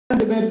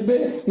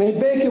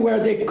Meybeck were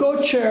the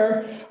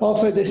co-chair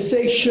of the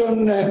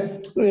session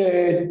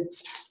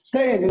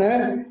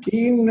 10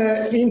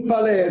 in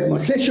Palermo,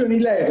 session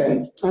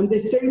 11,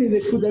 understanding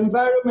the food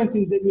environment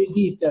in the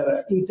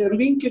Mediterranean,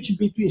 interlinkage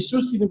between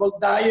sustainable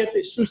diet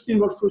and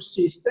sustainable food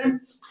system,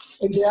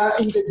 and they are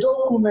in the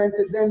document,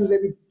 then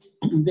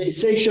the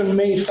session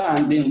main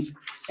findings.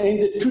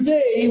 And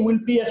today will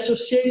be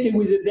associated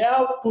with the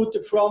output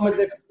from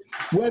the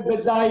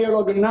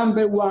Web-Dialogue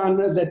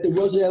 #1 that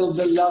was held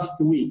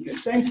last week.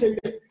 Thanks,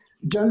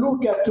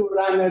 Gianluca, to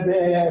run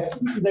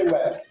the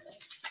web.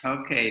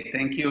 Okay,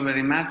 thank you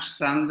very much,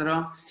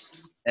 Sandro.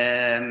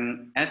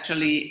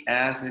 Actually,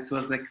 as it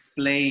was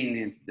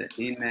explained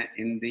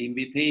in the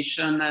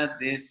invitation,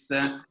 this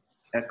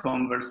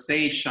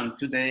conversation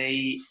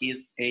today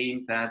is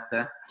aimed at,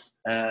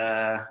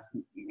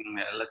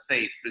 let's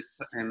say,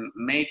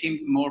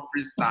 making more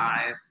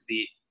precise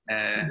the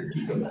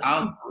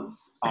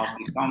outputs of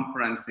the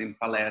conference in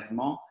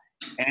Palermo,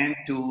 and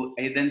to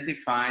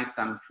identify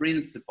some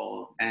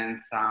principles and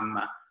some,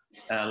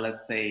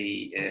 let's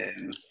say,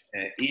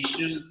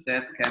 issues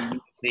that can be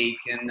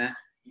taken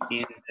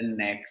in the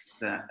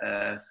next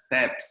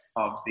steps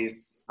of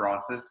this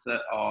process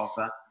of,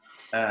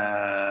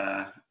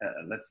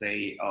 let's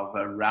say, of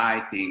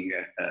writing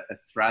a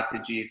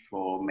strategy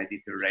for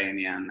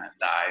Mediterranean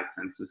diets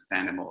and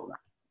sustainable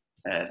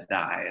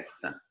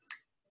diets.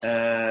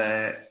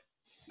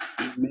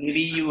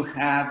 Maybe you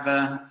have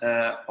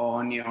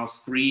on your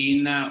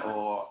screen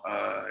or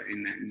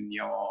in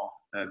your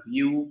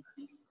view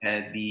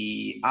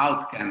the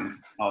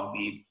outcomes of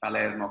the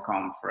Palermo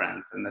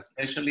conference, and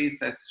especially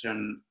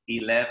session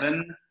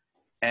 11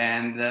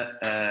 and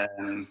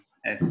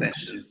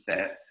session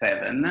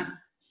 7,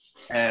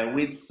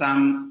 with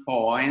some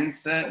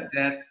points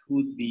that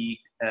could be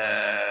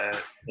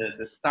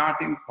the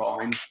starting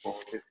point for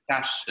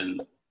discussion.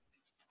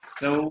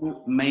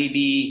 So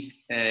maybe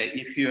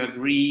if you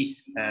agree,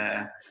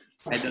 I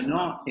don't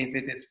know if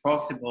it is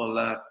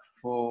possible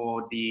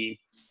for the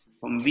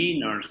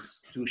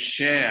conveners to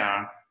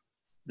share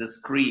the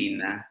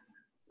screen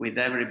with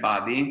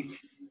everybody,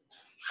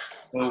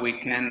 so we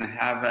can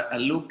have a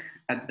look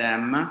at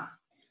them,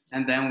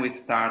 and then we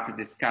start a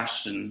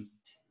discussion.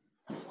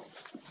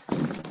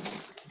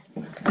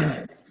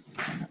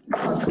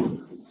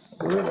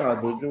 Dove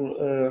vado giù?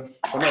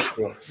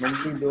 Ecco, non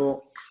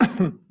vedo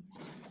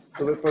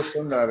dove posso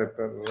andare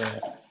per...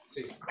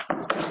 Sì.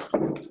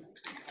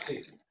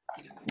 Sì.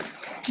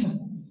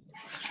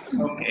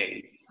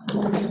 Okay.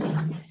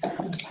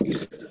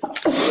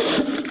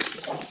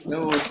 So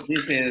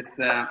this is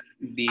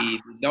the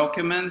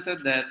document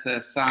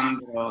that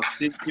Sandro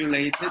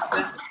circulated.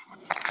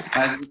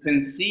 As you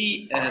can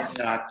see,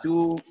 there are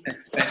two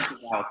expected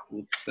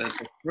outputs.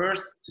 The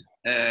first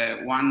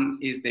one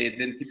is the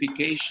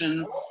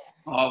identification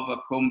of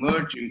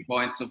converging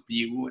points of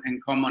view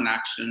and common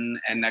action,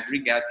 and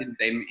aggregating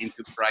them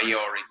into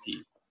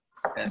priority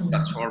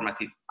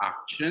transformative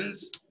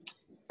actions.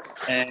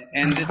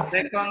 And the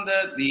second,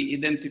 the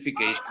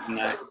identification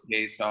in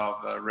case of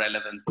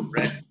relevant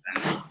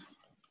precedents.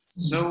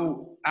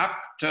 So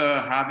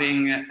after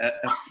having a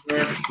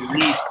first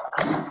read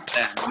of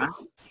them,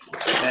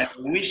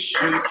 we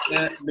should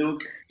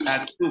look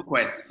at two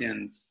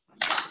questions.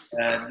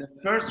 The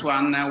first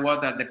one,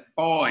 what are the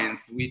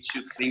points which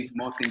you think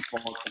most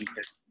important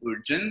and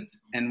urgent,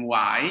 and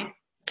why?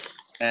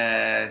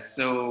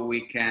 So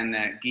we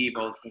can give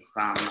also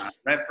some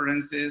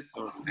references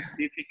or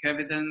scientific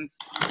evidence,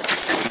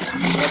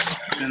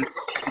 and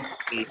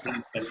these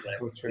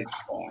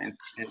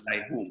points and by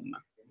whom.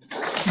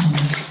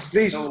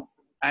 Please. So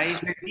I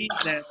see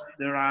that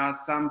there are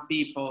some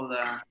people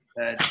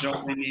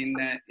joining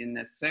in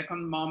a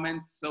second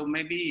moment, so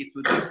maybe it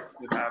would be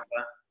good to have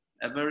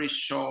a very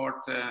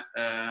short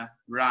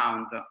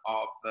round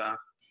of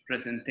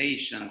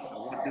presentations.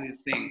 So what do you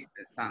think,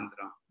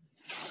 Sandro?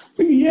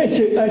 Yes,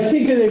 I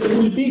think that it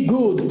will be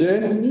good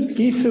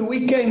if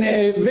we can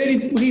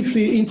very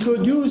briefly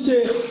introduce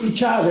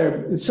each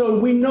other, so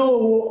we know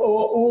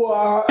who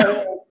are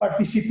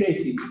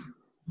participating.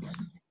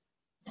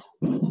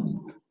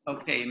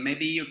 Okay,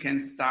 maybe you can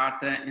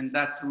start in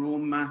that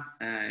room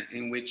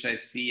in which I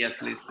see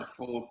at least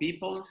 4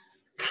 people.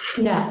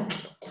 Yeah.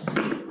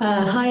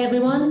 Hi,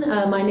 everyone.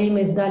 My name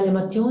is Dalia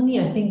Mattioni.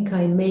 I think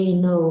I may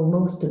know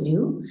most of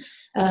you.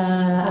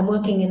 I'm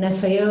working in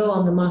FAO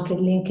on the Market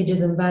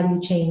Linkages and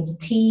Value Chains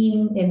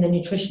team in the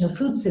Nutritional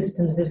Food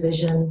Systems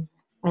division,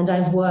 and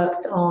I've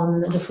worked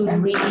on the food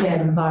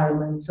retail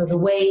environment, so the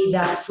way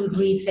that food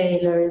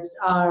retailers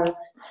are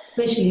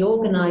spatially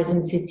organized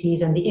in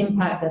cities and the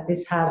impact that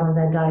this has on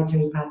their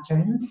dietary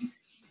patterns.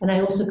 And I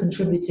also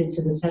contributed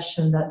to the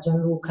session that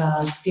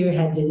Gianluca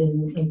spearheaded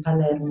in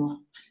Palermo.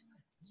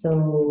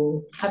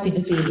 So happy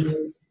to be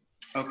here.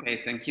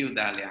 Okay, thank you,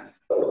 Dalia.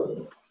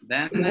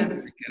 Then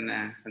we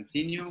can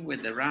continue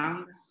with the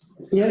round.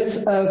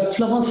 Yes,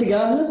 Florence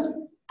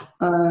Egal.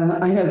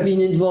 I have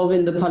been involved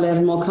in the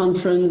Palermo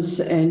Conference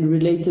and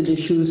related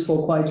issues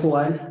for quite a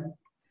while.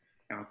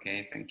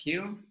 Okay, thank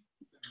you.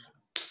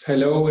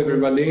 Hello,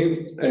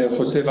 everybody.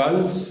 Jose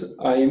Valls.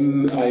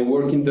 I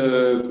work in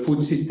the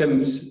food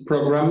systems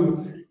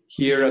program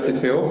here at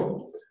FAO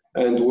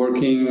and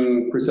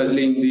working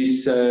precisely in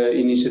this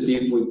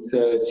initiative with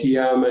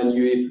CIAM and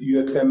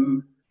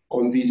UFM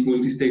on this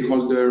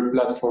multi-stakeholder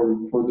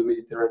platform for the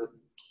Mediterranean.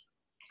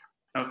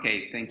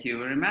 Okay, thank you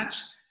very much.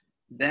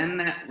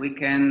 Then we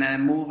can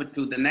move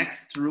to the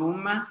next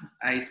room.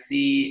 I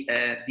see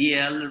a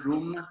DL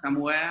room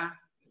somewhere.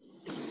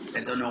 I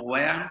don't know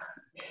where.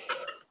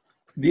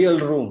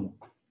 DL room.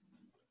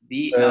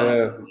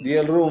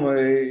 DL room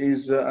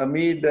is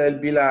Hamid El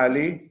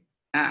Bilali.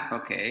 Ah,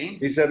 okay.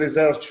 He's a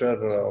researcher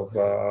of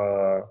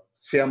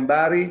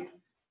CIHEAM-Bari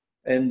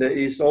and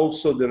is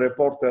also the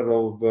reporter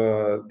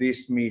of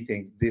these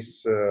meetings,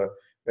 these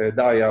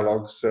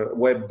dialogues,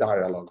 web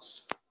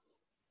dialogues.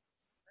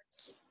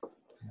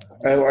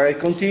 I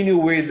continue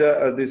with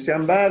the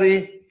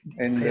CIHEAM-Bari.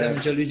 And I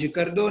am Gianluca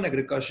Cardone,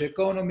 agriculture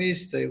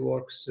economist. I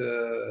works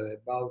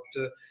about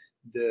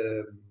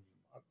the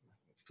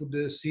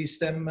food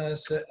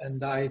systems and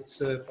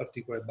diets,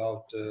 particularly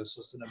about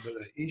sustainable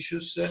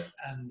issues.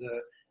 And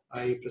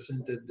I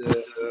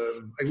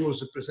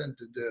was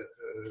presented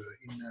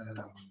in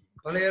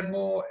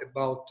Palermo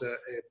about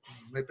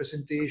my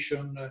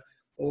presentation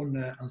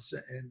on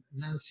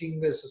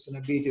enhancing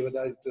sustainability of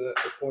diet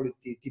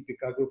quality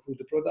typical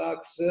agro-food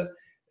products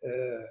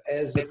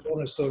as a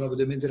cornerstone of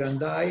the Mediterranean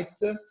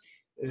diet.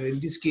 In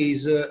this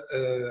case,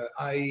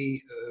 I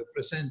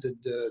presented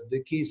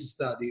the case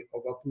study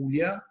of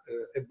Apulia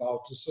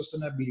about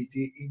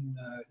sustainability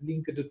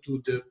linked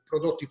to the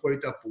prodotti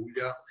qualità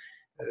Apulia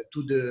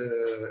to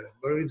the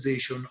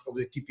valorization of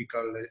the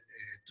typical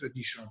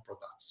traditional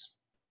products.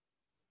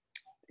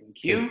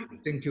 Thank you.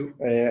 Thank you.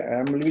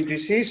 I'm Luigi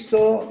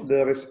Sisto,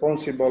 the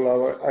responsible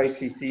of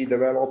ICT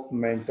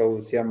development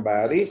of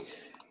CIHEAM-Bari,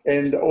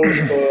 and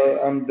also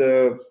I'm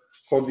the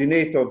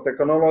coordinator,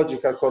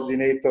 technological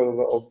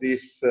coordinator of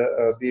this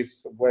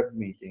web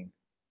meeting.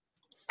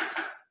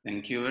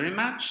 Thank you very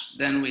much.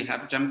 Then we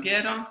have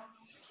Giampiero.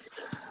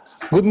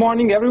 Good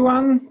morning,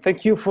 everyone.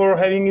 Thank you for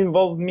having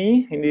involved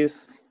me in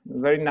this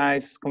very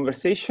nice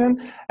conversation.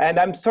 And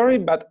I'm sorry,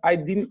 but I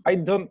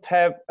don't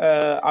have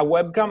a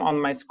webcam on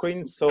my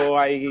screen, so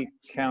I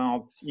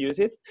cannot use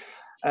it.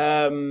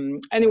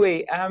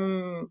 Anyway,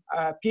 I'm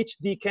a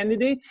PhD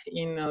candidate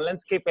in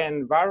landscape and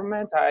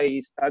environment. I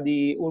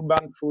study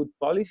urban food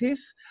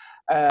policies,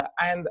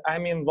 and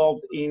I'm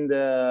involved in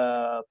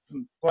the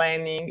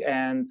planning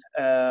and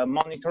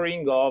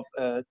monitoring of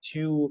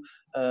two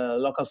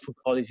local food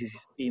policies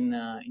in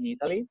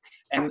Italy.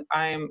 And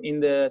I'm in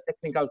the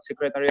technical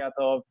secretariat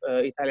of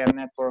Italian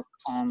Network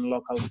on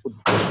Local Food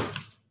Policies.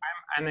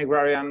 I'm an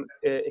agrarian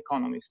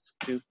economist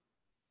too.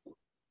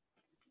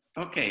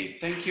 Okay,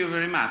 thank you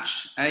very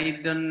much. I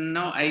don't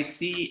know, I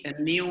see a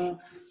new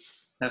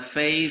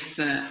face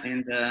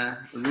in the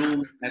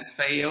room at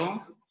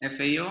FAO.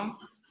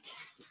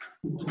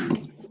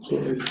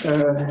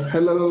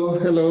 Hello,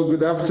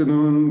 good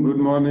afternoon, good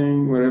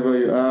morning, wherever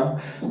you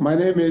are. My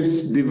name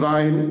is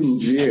Divine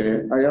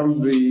Njie. I am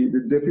the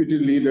deputy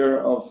leader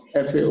of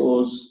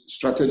FAO's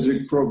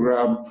strategic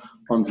program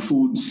on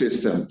food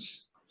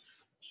systems.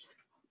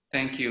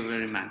 Thank you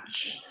very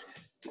much.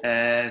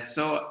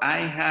 So I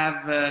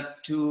have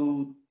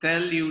to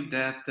tell you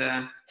that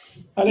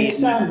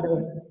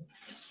Alexander.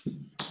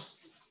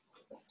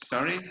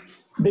 Sorry?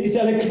 There is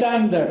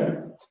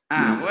Alexander.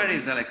 Ah, where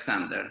is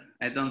Alexander?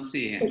 I don't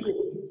see him.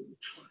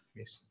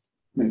 Yes.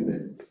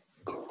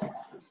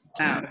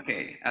 Ah,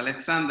 okay.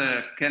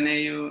 Alexander, can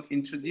you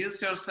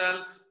introduce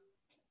yourself?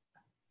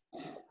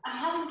 I'm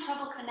having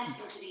trouble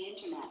connecting to the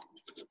internet.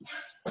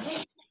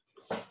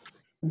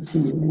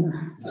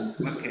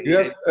 Okay.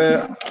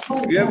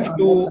 You have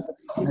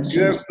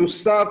to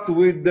start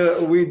with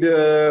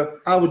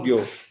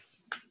audio.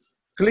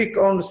 Click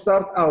on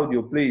start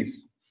audio,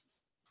 please.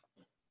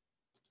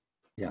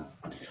 Yeah.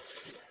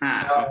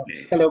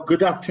 Okay. Hello,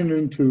 good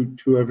afternoon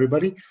to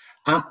everybody.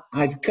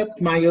 I've cut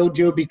my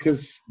audio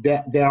because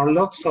there are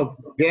lots of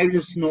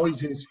various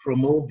noises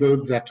from all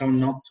those that are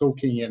not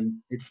talking, and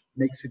it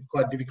makes it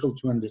quite difficult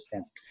to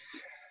understand.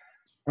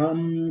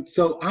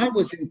 So I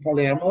was in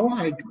Palermo.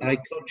 I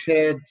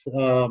co-chaired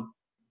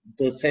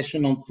the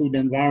session on food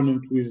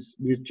environment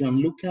with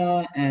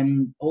Gianluca,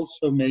 and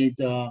also made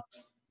an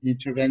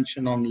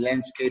intervention on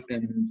landscape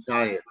and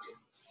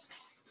diets.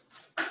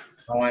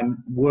 Now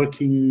I'm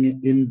working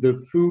in the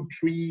food,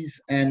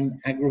 trees, and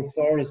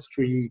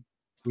agroforestry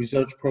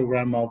research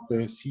program of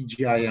the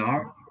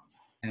CGIR,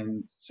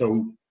 and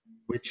so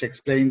which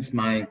explains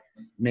my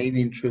main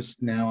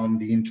interest now on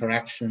the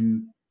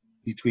interaction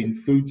between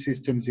food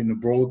systems in a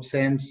broad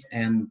sense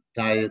and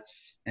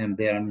diets and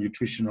their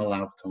nutritional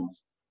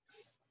outcomes.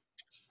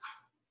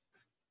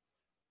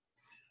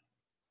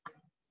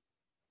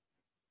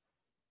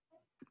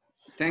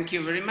 Thank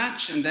you very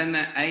much. And then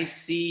I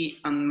see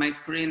on my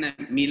screen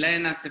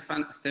Milena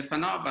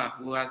Stefanova,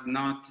 who has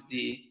not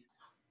the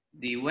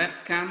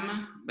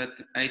webcam, but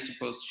I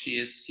suppose she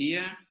is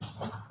here.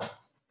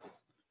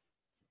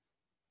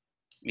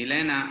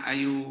 Milena, are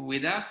you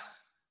with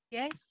us?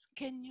 Yes.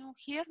 can you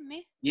hear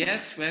me?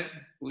 Yes, well,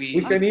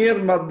 we can hear,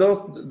 but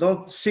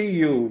don't see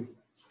you.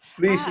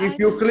 Please, if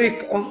you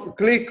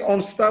click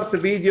on start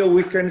video,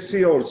 we can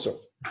see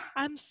also.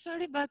 I'm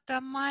sorry, but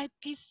my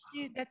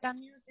PC that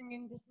I'm using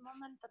in this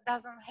moment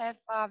doesn't have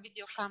a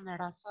video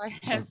camera, so I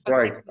have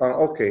right.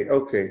 Okay,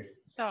 okay.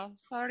 So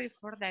sorry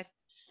for that.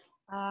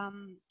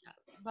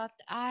 But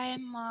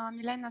I'm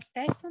Milena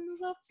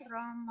Stefanova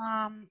from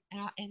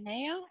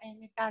ENEA, an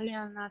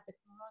Italian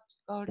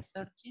Technological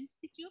Research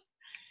Institute,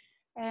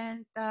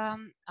 and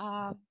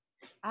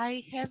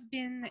I have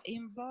been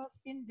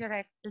involved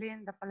indirectly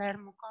in the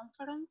Palermo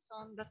Conference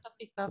on the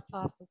topic of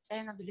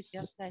sustainability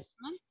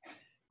assessment.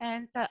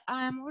 And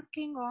I'm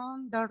working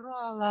on the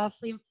role of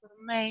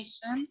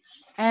information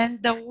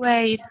and the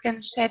way it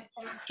can shape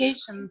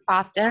communication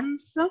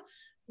patterns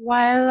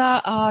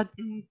while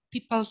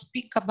people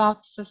speak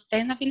about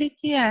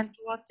sustainability and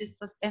what is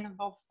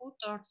sustainable food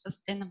or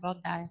sustainable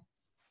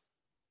diets.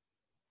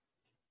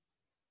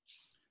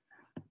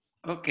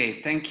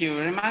 Okay, thank you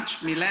very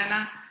much,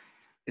 Milena.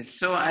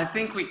 So I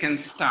think we can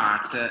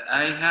start.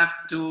 I have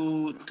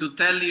to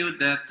tell you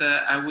that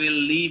I will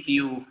leave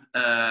you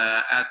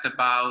at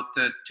about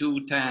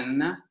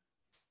 2:10.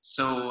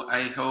 So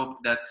I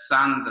hope that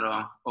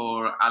Sandro or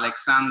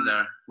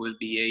Alexander will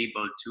be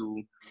able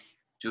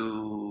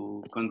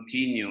to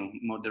continue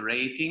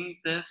moderating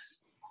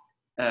this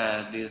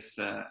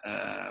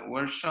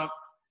workshop.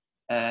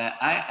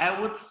 I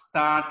would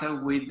start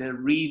with the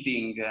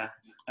reading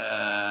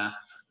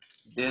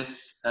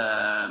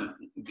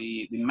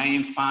the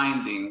main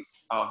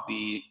findings of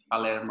the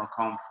Palermo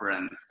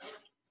Conference,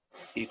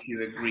 if you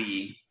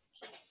agree.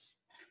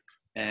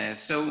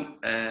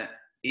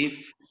 If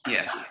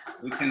yes,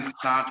 we can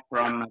start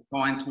from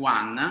point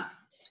 1.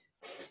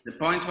 The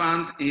point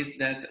 1 is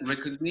that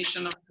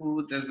recognition of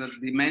food as a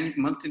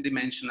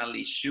multidimensional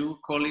issue,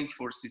 calling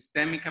for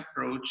systemic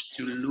approach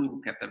to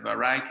look at a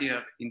variety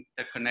of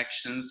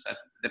interconnections at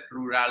the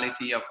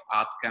plurality of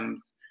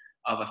outcomes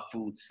of a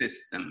food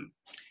system.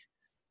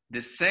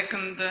 The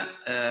second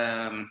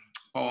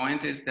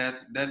point is that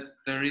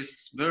there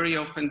is very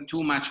often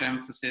too much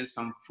emphasis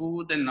on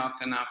food and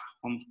not enough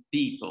on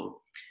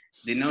people.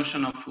 The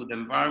notion of food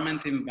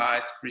environment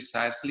invites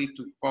precisely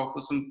to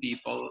focus on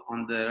people,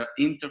 on their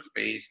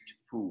interface to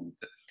food.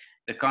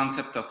 The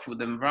concept of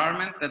food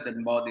environment that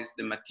embodies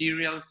the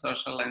material,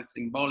 social, and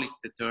symbolic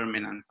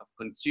determinants of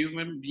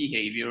consumer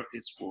behavior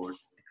is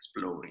worth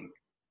exploring.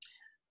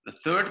 The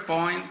third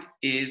point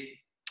is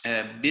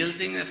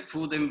building a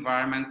food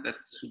environment that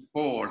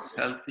supports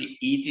healthy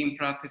eating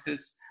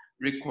practices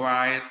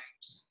requires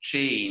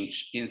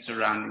change in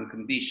surrounding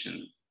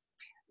conditions.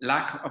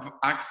 Lack of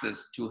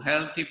access to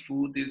healthy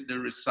food is the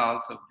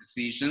result of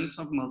decisions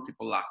of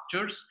multiple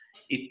actors.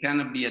 It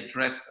cannot be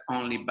addressed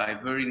only by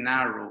very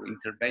narrow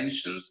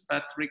interventions,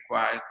 but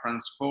requires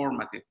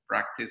transformative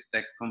practice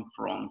that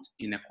confront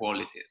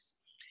inequalities.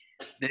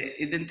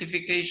 The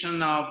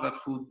identification of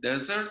food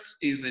deserts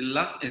is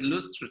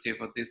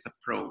illustrative of this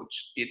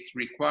approach. It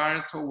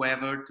requires,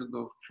 however, to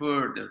go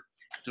further,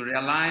 to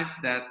realize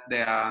that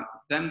they are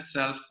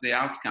themselves the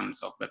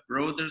outcomes of the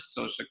broader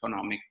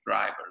socioeconomic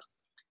drivers.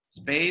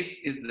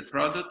 Space is the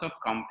product of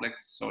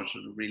complex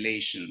social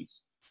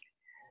relations.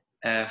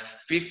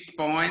 Fifth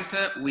point,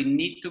 we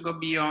need to go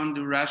beyond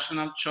the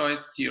rational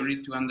choice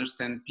theory to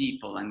understand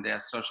people and their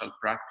social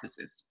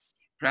practices.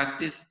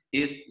 Practice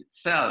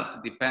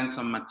itself depends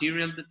on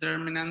material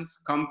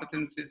determinants,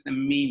 competencies,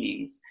 and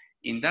meanings.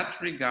 In that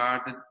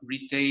regard,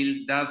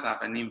 retail does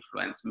have an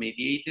influence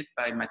mediated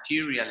by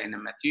material and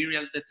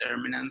immaterial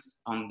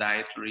determinants on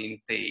dietary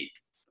intake.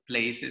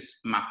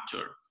 Places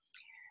matter.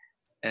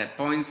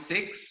 Point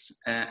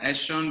 6, as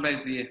shown by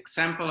the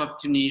example of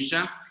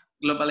Tunisia,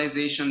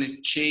 globalization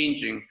is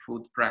changing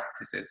food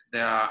practices.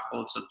 There are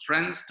also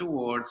trends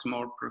towards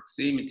more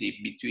proximity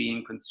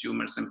between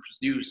consumers and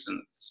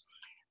producers.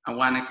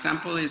 One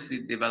example is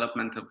the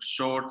development of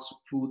short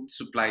food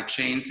supply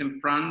chains in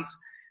France,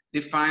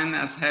 defined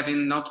as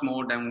having not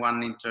more than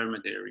one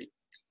intermediary.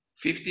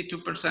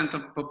 52%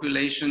 of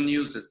population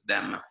uses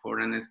them for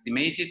an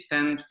estimated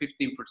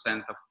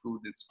 10-15% of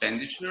food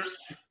expenditures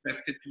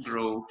expected to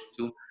grow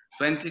to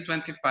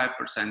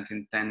 20-25%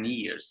 in 10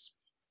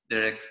 years.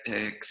 The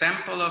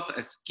example of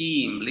a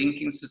scheme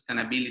linking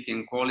sustainability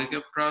and quality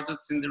of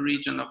products in the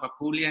region of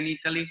Apulia in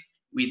Italy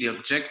with the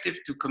objective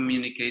to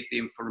communicate the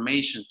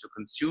information to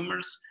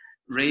consumers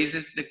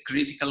raises the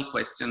critical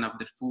question of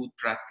the food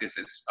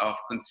practices of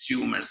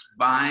consumers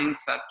buying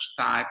such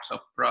types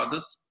of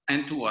products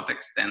and to what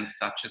extent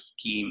such a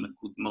scheme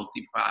could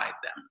motivate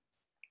them.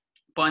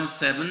 Point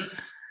 7,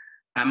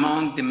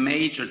 among the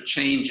major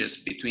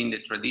changes between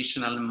the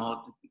traditional and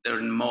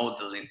modern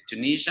model in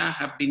Tunisia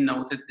have been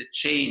noted the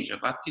change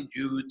of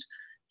attitude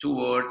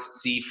towards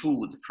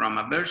seafood from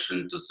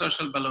aversion to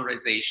social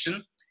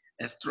valorization,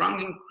 a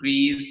strong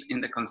increase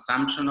in the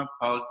consumption of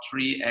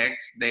poultry,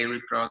 eggs,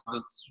 dairy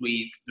products,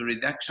 sweets, the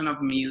reduction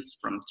of meals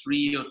from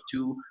 3 or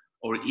 2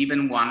 or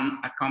even one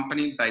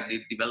accompanied by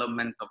the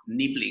development of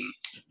nibbling,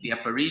 the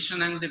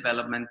apparition and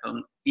development of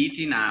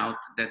eating out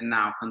that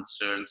now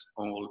concerns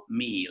all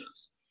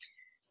meals.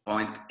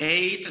 Point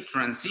 8,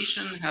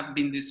 transition have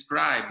been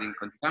described in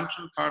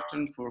consumption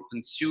pattern for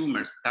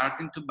consumers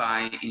starting to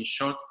buy in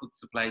short food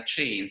supply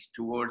chains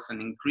towards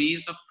an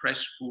increase of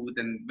fresh food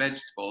and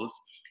vegetables,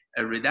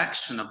 a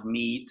reduction of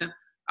meat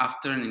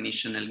after an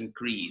initial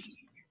increase.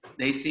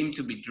 They seem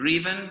to be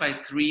driven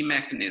by 3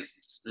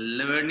 mechanisms: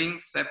 learning,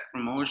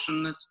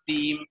 self-promotion,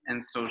 esteem,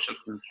 and social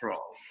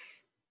control.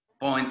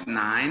 Point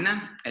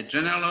 9, a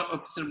general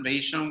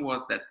observation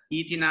was that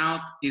eating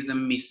out is a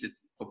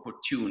missed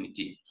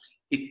opportunity.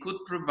 It could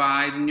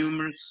provide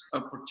numerous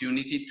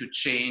opportunities to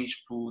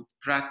change food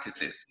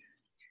practices.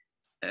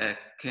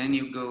 Can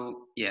you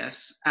go?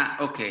 Yes.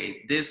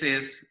 Okay. This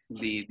is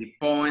the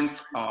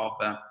points of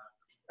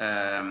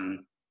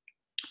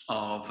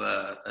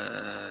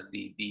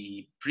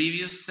the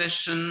previous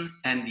session,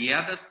 and the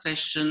other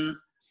session.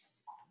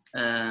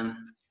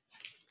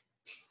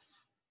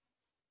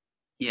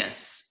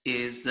 Yes,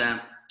 is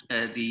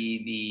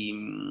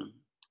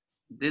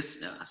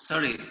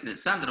sorry,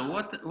 Sandro,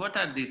 what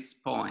are these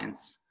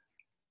points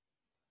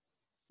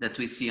that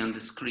we see on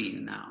the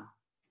screen now?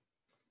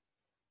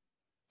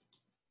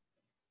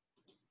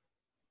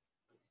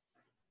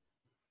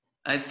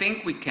 I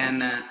think we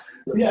can...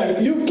 yeah,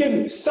 you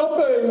can stop.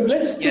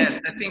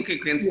 Yes, I think we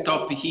can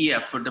stop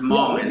here for the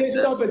moment. Yeah, we can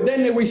stop it.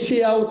 Then we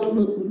see how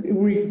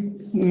we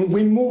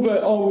move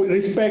or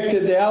respect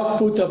the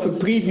output of a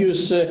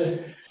previous...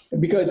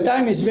 because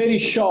time is very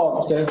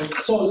short,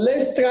 so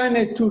let's try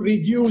to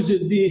reduce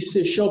this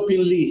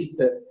shopping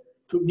list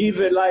to give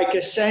like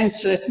a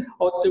sense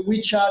of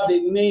which are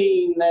the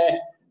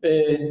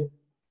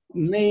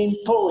main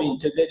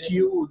point that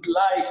you would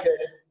like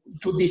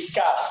to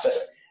discuss,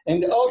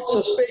 and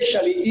also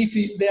especially if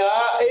there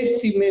are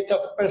estimate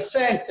of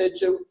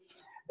percentage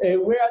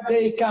where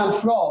they come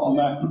from,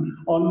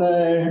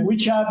 on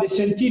which are the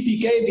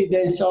scientific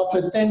evidence of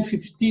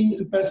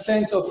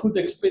 10–15% of food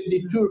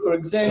expenditure, for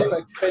example,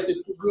 expected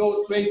to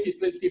grow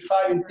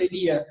 20–25 in 10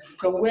 years,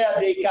 from where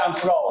they come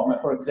from,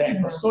 for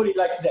example, story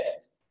like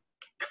that.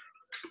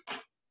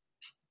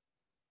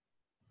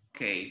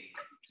 Okay,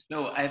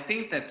 so I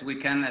think that we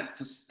can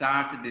to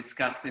start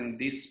discussing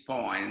these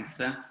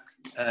points.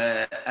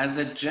 As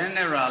a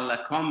general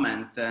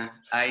comment,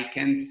 I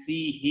can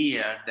see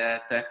here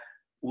that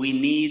we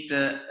need,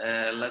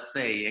 let's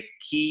say, a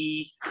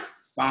key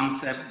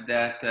concept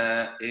that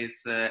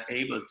is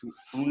able to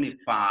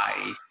unify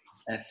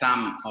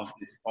some of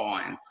these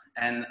points.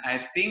 And I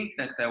think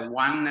that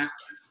one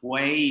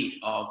way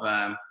of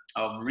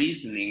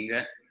reasoning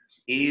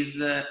is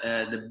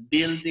the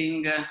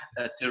building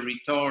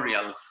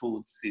territorial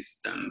food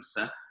systems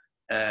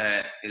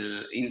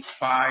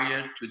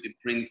inspired to the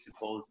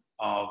principles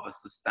of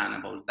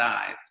sustainable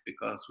diets,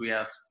 because we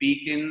are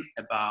speaking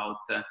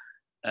about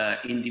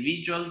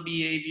individual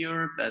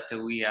behavior, but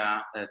we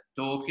are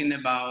talking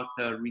about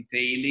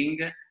retailing,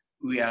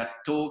 we are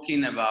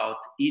talking about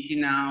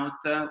eating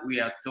out, we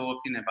are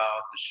talking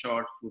about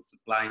short food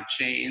supply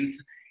chains,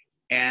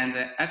 and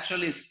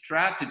actually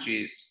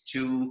strategies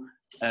to,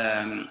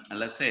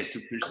 let's say,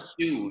 to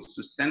pursue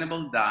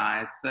sustainable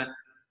diets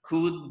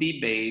could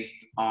be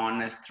based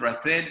on a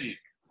strategic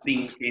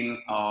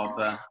thinking of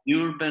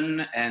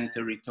urban and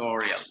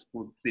territorial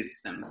food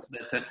systems.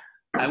 But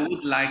I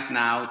would like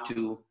now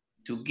to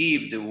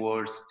give the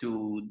word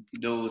to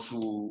those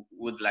who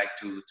would like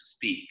to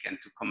speak and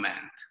to comment.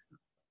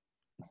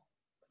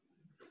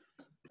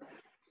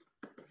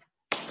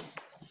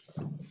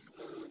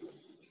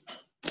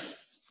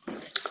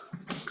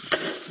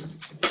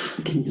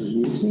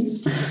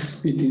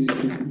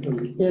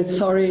 Yeah,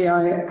 sorry,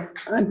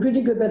 I'm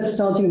pretty good at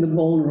starting the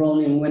ball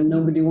rolling. When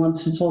nobody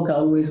wants to talk, I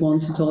always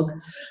want to talk.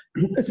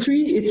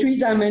 Three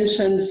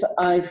dimensions,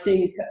 I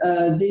think,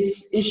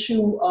 this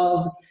issue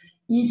of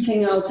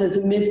eating out as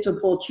a missed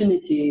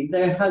opportunity.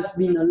 There has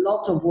been a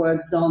lot of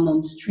work done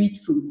on street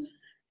foods,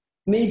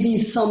 maybe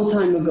some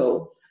time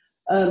ago.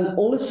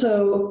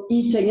 Also,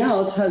 eating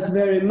out has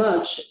very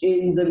much,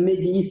 in the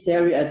Middle East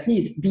area at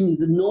least, been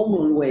the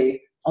normal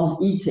way of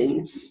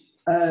eating.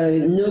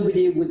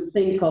 Nobody would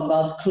think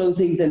about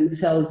closing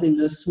themselves in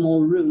a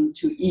small room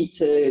to eat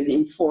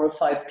in 4 or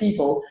 5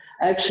 people.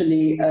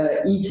 Actually,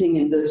 eating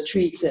in the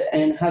street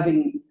and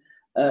having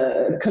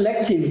a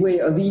collective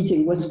way of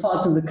eating was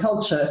part of the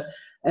culture,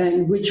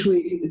 and which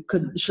we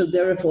should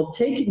therefore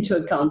take into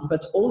account,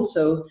 but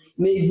also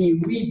maybe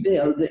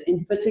rebuild,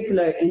 in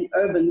particular in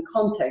urban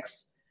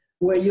contexts,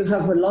 where you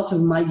have a lot of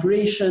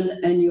migration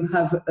and you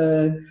have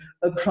a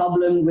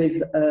problem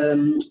with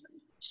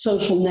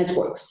social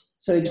networks.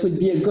 So it would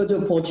be a good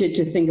opportunity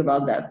to think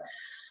about that.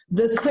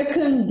 The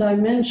second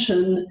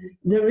dimension,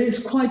 there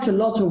is quite a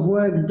lot of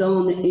work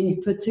done,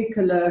 in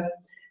particular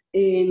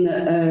in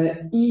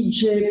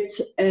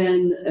Egypt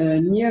and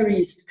Near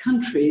East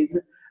countries,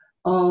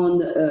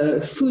 on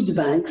food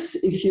banks.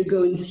 If you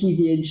go and see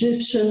the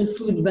Egyptian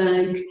food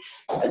bank,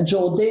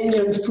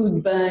 Jordanian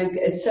food bank,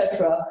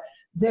 etc.,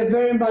 they're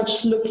very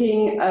much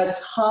looking at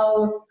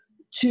how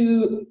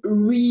to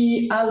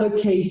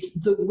reallocate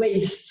the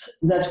waste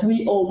that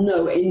we all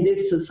know in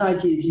this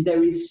society.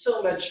 There is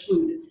so much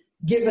food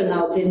given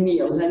out in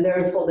meals, and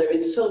therefore there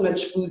is so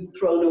much food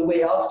thrown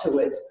away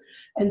afterwards.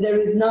 And there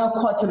is now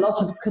quite a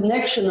lot of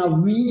connection of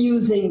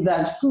reusing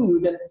that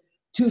food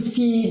to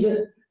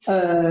feed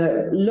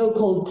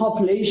local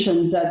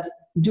populations that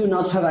do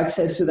not have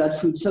access to that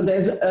food. So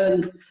there's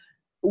a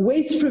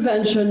waste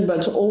prevention,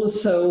 but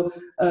also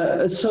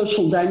a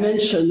social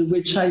dimension,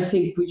 which I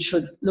think we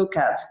should look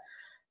at.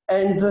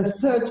 And the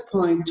third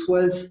point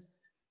was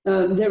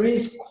there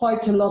is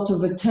quite a lot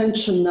of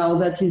attention now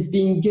that is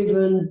being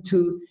given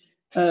to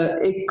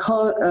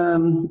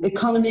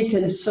economic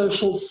and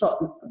social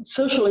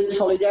and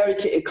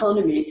solidarity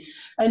economy,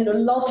 and a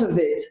lot of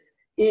it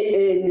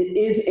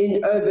is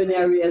in urban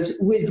areas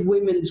with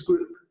women's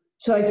group.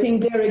 So I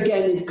think there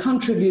again it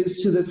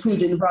contributes to the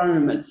food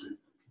environment,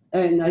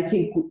 and I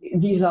think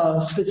these are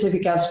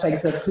specific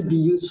aspects that could be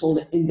useful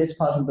in this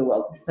part of the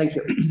world. Thank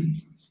you.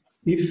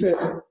 If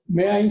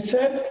may I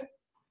insert?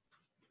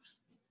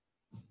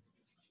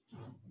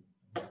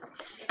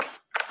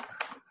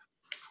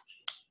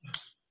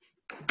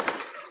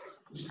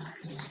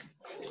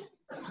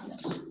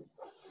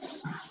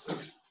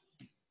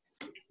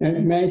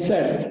 May I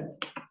insert?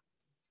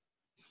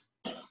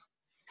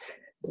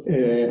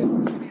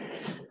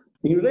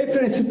 In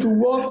reference to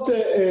what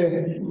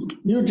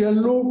you,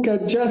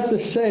 Gianluca, just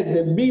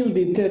said,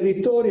 building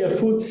territorial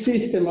food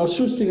system or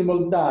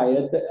sustainable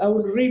diet, I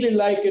would really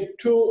like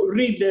to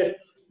read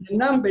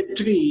number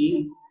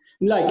 3,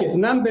 like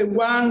number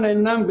 1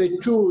 and number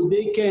 2,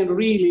 they can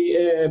really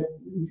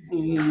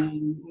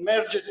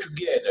merge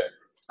together.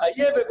 I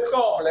have a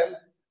problem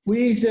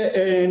with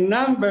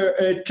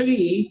number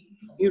 3,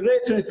 in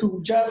reference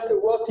to just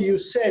what you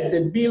said,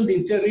 the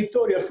building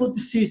territorial food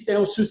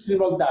system or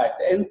sustainable diet.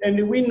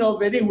 And we know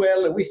very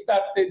well, we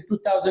started in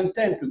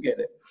 2010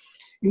 together.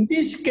 In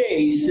this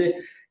case,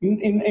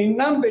 in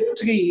number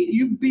 3,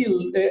 you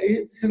build,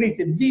 it's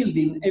written,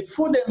 building a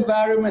food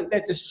environment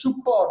that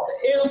support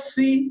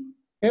healthy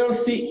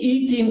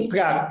eating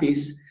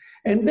practice.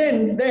 And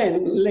then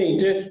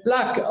later,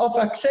 lack of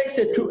access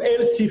to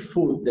healthy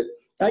food.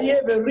 I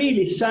have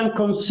really some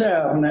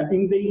concern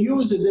in the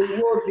use of the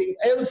wording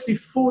healthy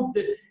food,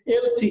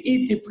 healthy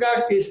eating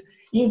practice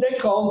in the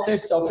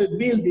context of a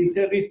building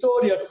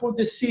territorial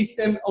food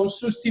system on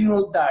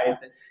sustainable diet.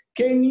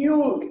 Can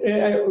you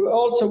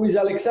also with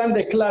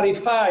Alexandre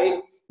clarify,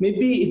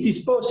 maybe it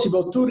is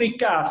possible to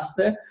recast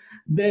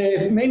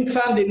the main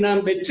funding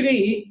number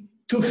 3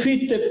 to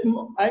fit,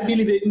 I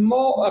believe,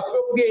 more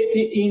appropriate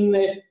in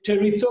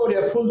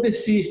territorial food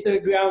system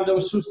ground on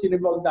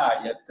sustainable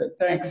diet.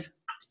 Thanks.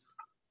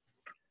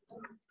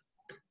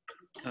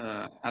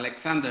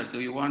 Alexander, do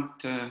you want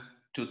to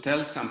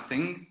tell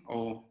something?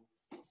 Or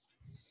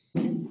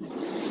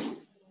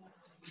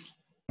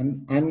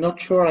I'm not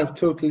sure I've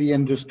totally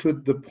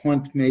understood the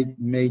point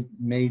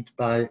made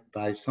by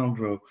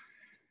Sandro.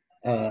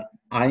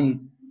 I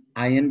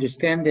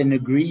understand and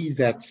agree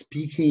that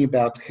speaking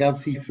about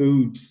healthy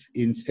foods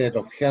instead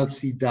of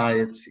healthy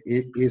diets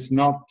is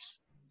not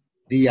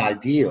the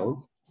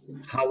ideal.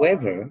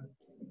 However,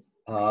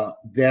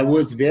 there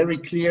was very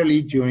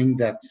clearly during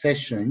that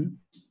session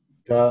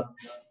the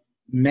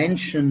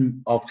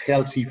mention of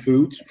healthy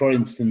foods, for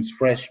instance,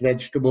 fresh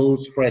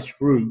vegetables, fresh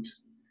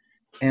fruits.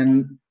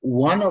 And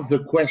one of the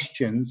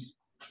questions,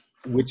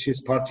 which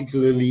is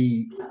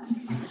particularly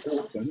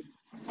important,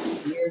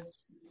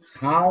 is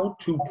how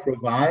to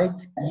provide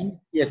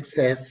easy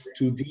access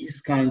to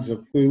these kinds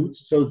of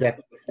foods so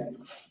that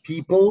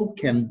people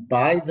can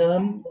buy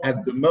them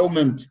at the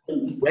moment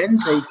when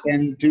they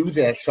can do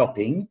their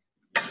shopping,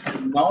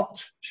 and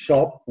not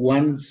shop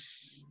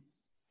once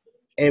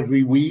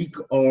every week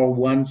or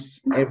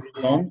once every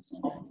month,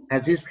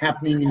 as is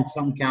happening in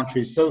some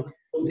countries. So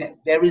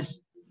there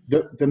is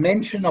the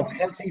mention of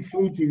healthy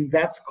food in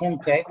that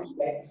context.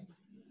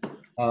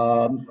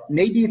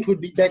 Maybe it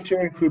would be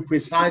better if we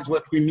precise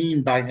what we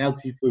mean by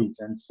healthy foods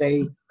and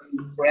say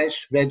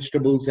fresh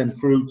vegetables and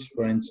fruits,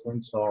 for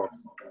instance, or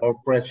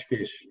fresh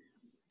fish.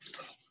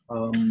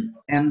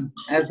 And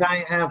as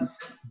I have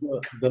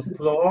the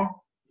floor,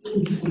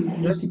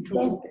 just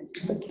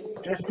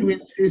to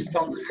insist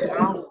on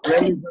how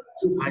relevant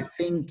I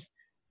think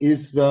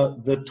is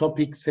the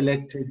topic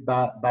selected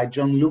by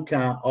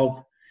Gianluca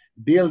of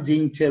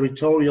building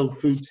territorial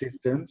food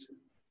systems,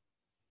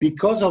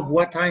 because of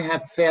what I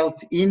have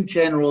felt in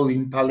general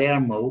in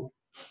Palermo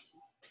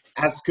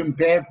as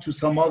compared to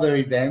some other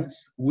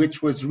events,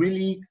 which was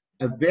really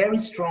a very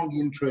strong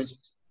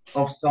interest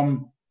of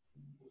some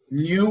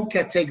new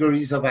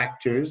categories of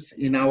actors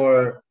in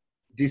our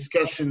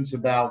discussions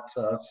about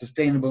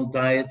sustainable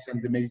diets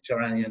and the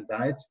Mediterranean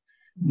diets,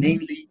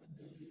 namely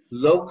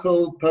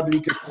local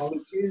public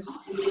authorities,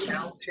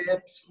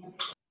 townships,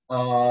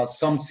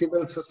 some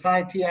civil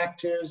society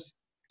actors,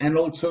 and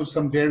also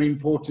some very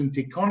important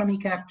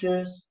economic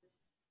actors,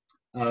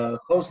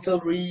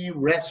 hostelry,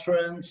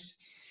 restaurants,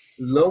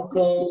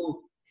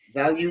 local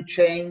value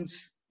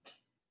chains,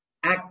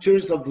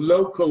 actors of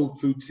local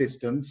food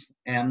systems,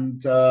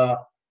 and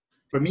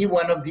For me,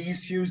 one of the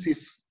issues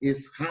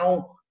is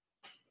how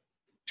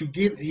to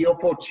give the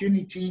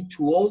opportunity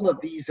to all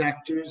of these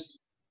actors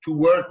to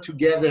work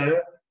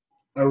together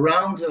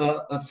around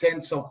a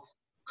sense of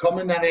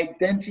common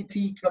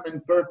identity,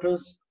 common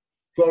purpose,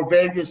 for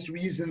various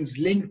reasons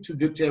linked to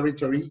the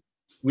territory,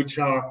 which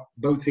are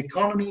both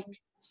economic,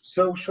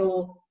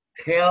 social,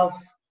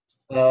 health,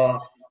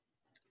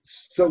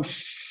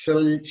 sociality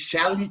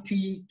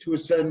to a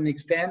certain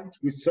extent,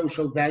 with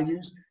social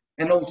values,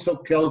 and also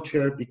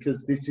culture,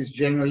 because this is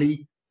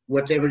generally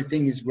what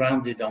everything is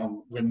grounded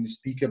on when you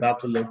speak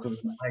about a local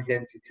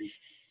identity.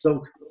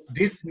 So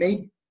this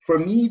made, for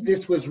me,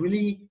 this was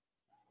really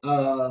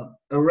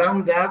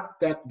around that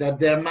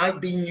there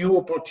might be new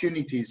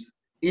opportunities,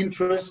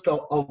 interest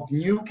of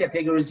new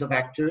categories of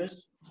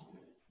actors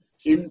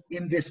in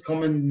this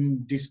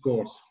common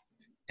discourse.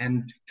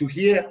 And to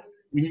hear,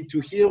 we need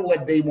to hear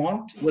what they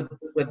want, what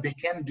they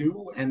can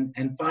do,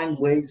 and find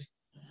ways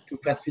to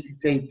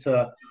facilitate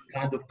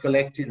kind of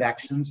collective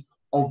actions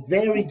of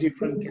very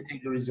different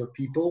categories of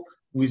people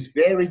with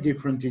very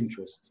different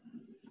interests.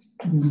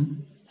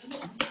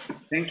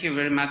 Thank you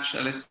very much,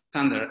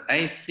 Alessandro.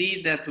 I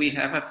see that we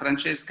have a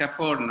Francesca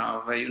Forno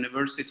of the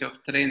University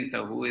of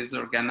Trento, who is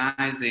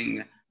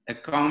organizing a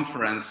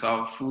conference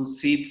of food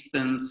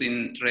systems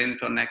in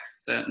Trento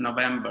next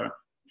November.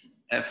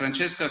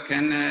 Francesca,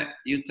 can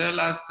you tell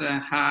us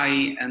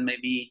hi and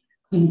maybe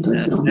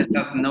let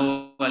us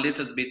know a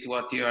little bit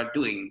what you are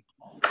doing?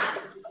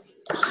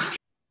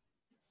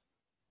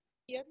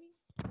 Hear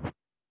me?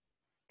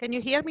 Can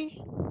you hear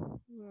me?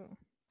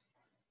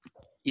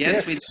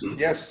 Yes, we do.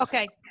 Yes.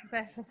 Okay,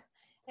 perfect.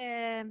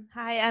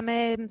 Hi, I'm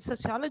a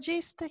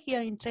sociologist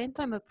here in Trento.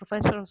 I'm a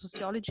professor of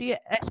sociology,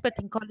 expert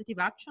in collective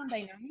action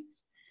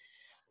dynamics.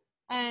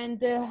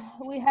 And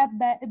we have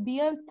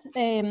built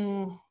a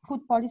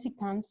food policy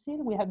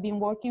council. We have been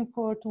working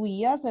for 2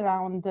 years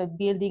around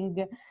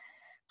building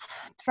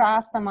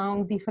trust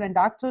among different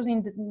actors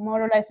in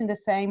more or less in the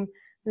same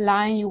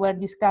line you were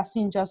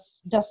discussing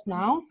just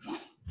now.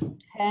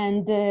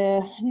 And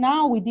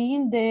now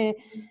within the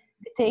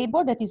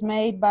table that is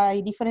made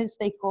by different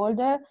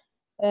stakeholders,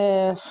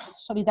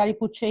 solidarity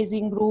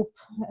purchasing group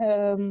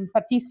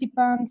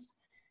participants,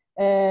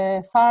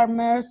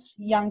 farmers,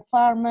 young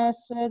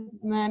farmers,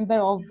 member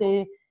of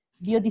the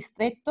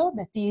Biodistretto,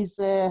 that is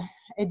a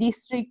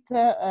district,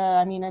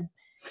 a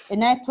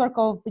network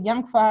of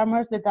young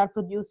farmers that are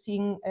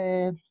producing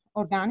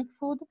organic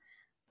food.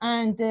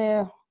 And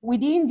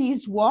within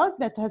this work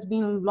that has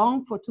been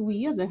long for 2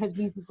 years, that has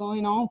been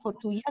going on for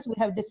 2 years, we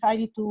have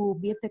decided to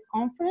build a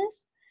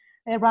conference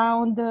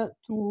around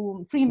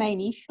 3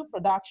 main issues: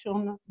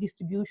 production,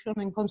 distribution,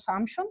 and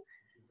consumption.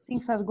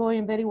 Things are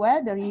going very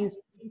well. There is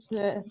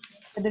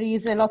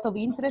a lot of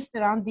interest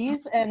around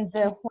this, and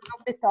one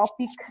of the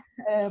topics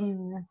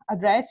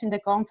addressed in the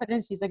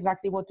conference is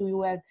exactly what we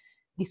were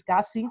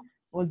discussing,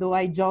 although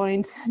I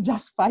joined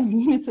just 5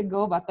 minutes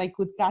ago, but I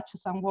could catch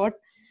some words.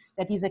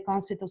 That is a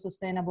concept of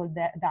sustainable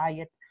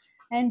diet.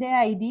 And the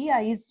idea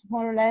is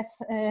more or less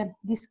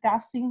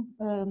discussing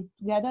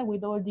together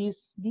with all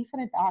these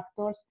different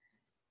actors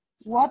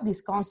what this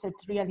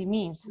concept really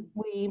means.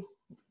 We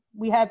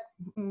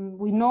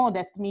know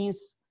that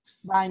means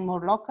buying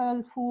more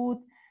local food,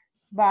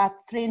 but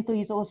Trento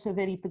is also a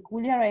very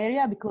peculiar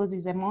area because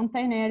it's a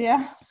mountain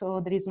area,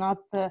 so there is not,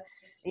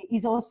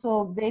 is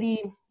also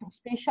very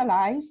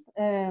specialized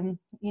in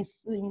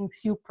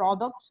few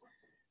products.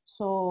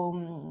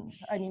 So,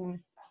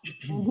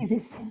 this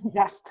is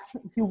just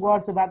a few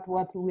words about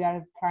what we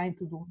are trying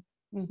to do.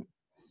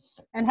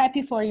 I'm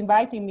happy for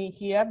inviting me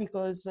here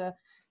because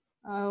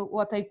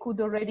what I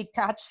could already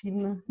catch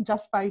in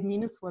just 5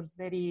 minutes was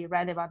very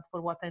relevant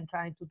for what I'm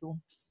trying to do.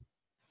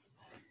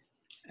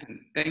 And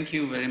thank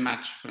you very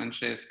much,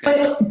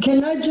 Francesca.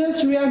 Can I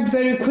just react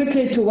very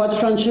quickly to what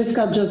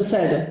Francesca just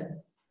said?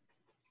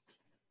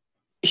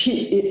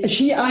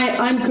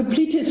 I'm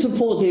completely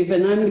supportive,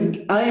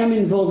 and I am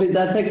involved with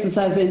that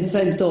exercise in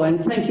Trento, and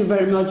thank you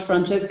very much,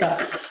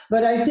 Francesca.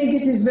 But I think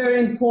it is very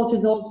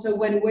important also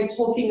when we're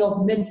talking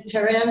of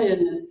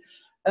Mediterranean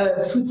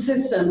food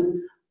systems.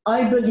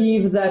 I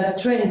believe that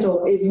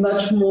Trento is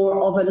much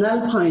more of an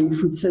alpine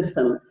food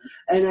system,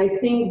 and I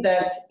think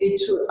that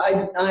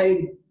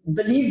I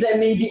believe there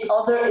may be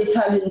other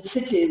Italian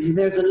cities.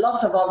 There's a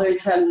lot of other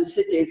Italian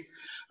cities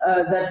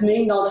that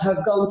may not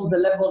have gone to the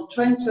level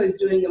Trento is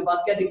doing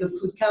about getting the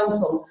food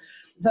council.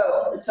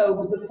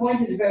 So the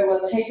point is very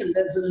well taken.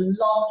 There's a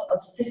lot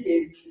of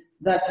cities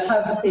that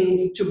have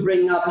things to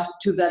bring up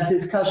to that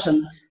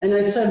discussion. And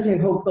I certainly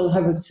hope we'll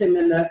have a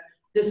similar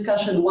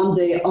discussion one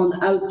day on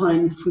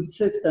alpine food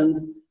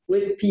systems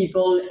with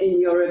people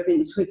in Europe,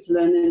 in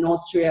Switzerland, in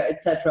Austria,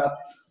 etc.,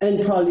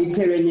 and probably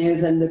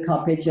Pyrenees and the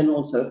Carpathian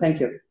also.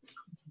 Thank you.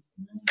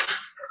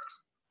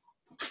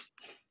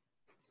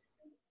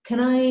 Can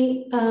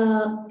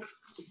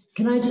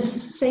I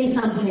just say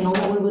something on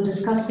what we were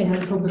discussing a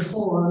little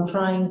before? I'm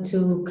trying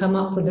to come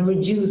up with a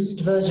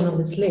reduced version of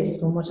this list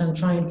from what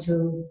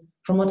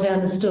from what I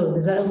understood.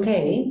 Is that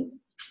okay?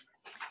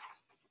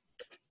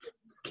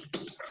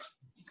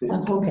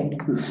 Okay.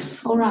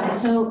 All right.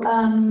 So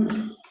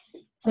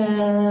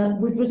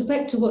with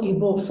respect to what you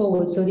brought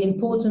forward, so the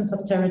importance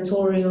of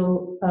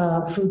territorial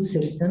food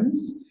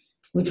systems,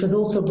 which was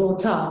also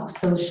brought up,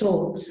 so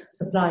short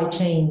supply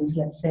chains,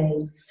 let's say.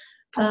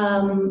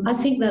 I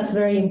think that's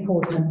very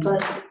important,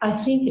 but I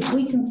think if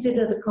we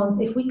consider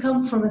if we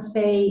come from a,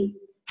 say,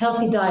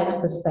 healthy diets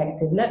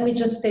perspective, let me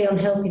just stay on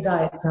healthy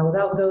diets now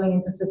without going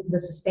into the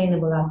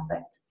sustainable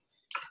aspect.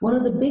 One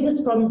of the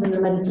biggest problems in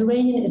the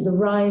Mediterranean is the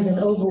rise in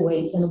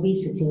overweight and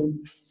obesity.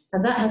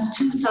 And that has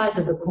two sides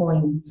of the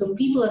coin. So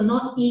people are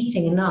not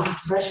eating enough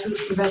fresh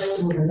fruits and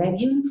vegetables and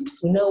legumes.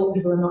 We know what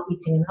people are not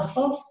eating enough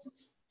of.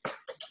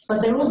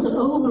 But they're also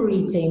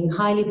overeating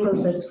highly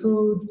processed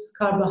foods,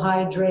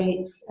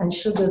 carbohydrates, and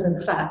sugars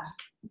and fats.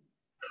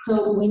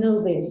 So we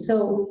know this.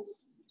 So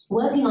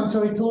working on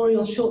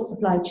territorial short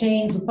supply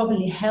chains will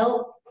probably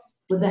help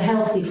with the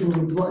healthy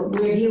foods, what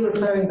we're here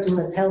referring to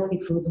as healthy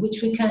foods,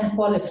 which we can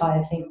qualify,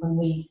 I think, when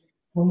we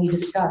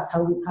discuss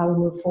how we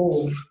move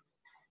forward.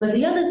 But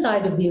the other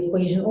side of the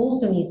equation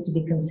also needs to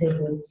be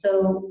considered.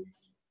 So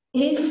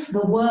if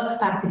the work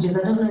packages,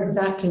 I don't know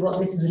exactly what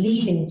this is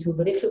leading to,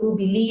 but if it will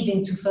be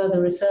leading to further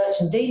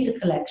research and data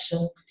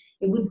collection,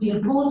 it would be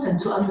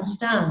important to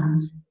understand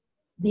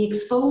the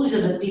exposure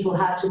that people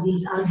have to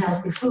these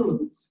unhealthy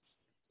foods.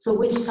 So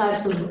which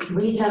types of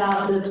retail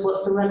outlets,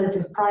 what's the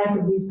relative price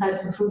of these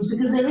types of foods?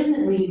 Because there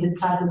isn't really this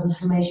type of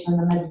information in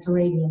the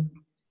Mediterranean.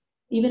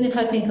 Even if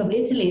I think of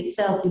Italy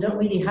itself, we don't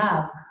really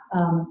have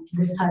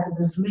this type of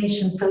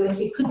information. So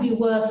it could be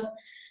worth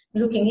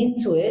looking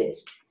into it.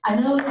 I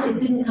know it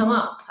didn't come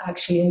up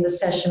actually in the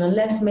session,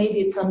 unless maybe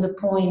it's under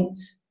number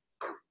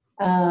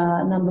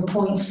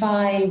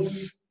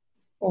 0.5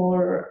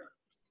 or,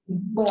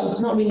 well, it's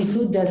not really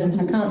food deserts,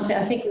 I can't say.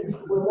 I think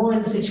we're more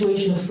in the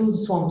situation of food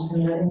swamps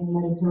in the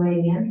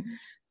Mediterranean.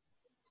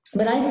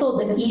 But I thought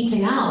that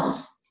eating out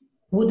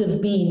would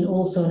have been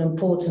also an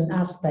important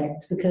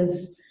aspect,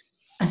 because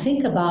I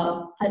think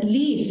about at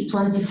least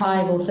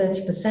 25 or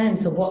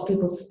 30% of what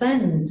people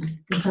spend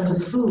in terms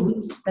of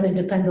food, then it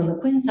depends on the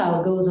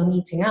quintile, goes on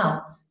eating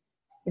out.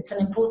 It's an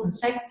important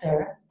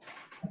sector.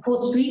 Of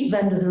course, street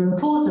vendors are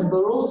important,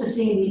 but we're also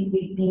seeing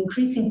the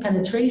increasing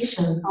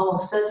penetration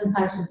of certain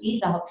types of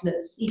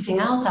eating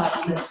out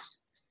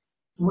outlets,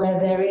 where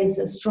there is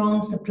a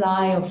strong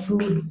supply of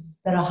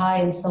foods that are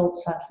high in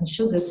salts, fats, and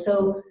sugars.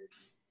 So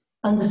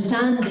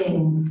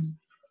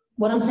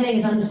what I'm saying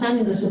is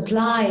understanding the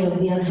supply of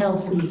the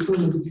unhealthy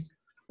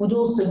foods would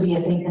also be,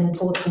 I think, an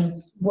important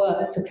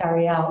work to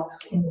carry out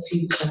in the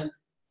future.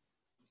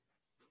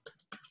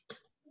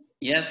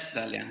 Yes,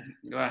 Dalia,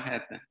 go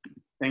ahead.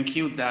 Thank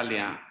you,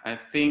 Dalia. I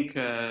think,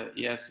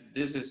 yes,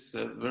 this is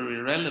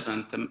very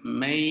relevant.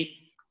 May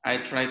I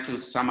try to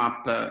sum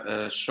up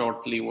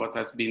shortly what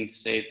has been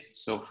said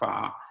so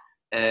far?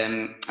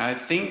 I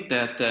think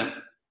that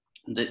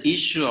the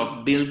issue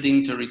of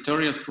building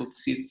territorial food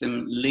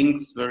system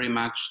links very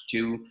much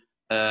to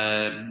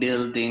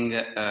building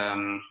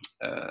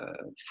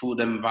food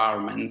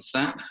environments,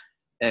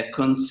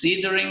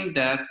 considering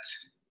that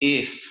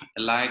if,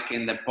 like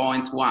in the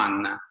point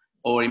 1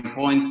 or in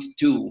point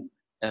 2,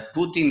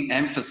 putting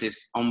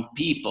emphasis on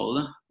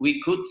people,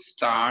 we could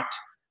start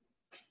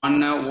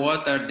on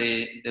what are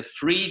the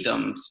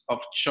freedoms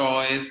of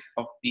choice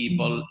of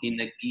people in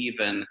a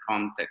given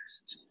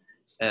context.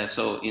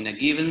 So in a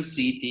given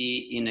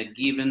city, in a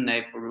given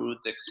neighborhood,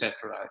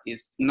 etc.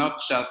 It's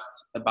not just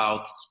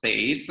about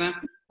space,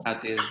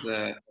 that is,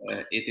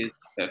 it is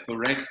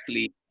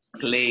correctly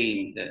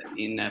claimed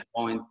in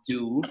point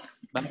 2,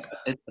 but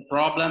it's a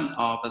problem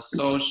of a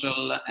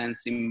social and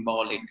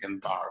symbolic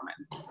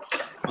environment.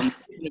 On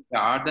this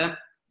regard,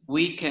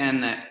 we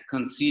can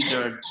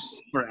consider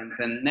different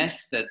and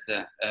nested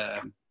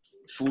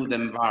food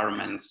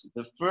environments.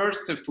 The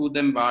first food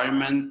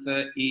environment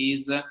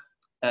is,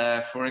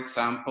 for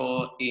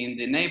example, in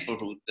the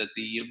neighborhood,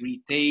 the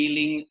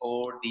retailing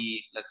or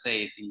let's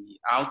say, the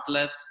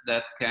outlets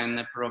that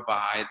can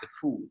provide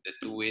food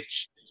to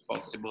which it's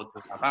possible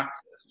to have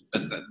access.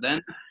 But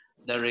then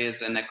there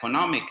is an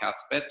economic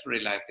aspect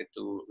related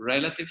to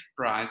relative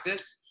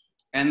prices.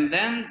 And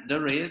then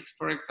there is,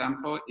 for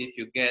example, if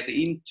you get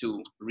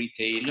into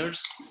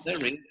retailers, there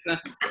is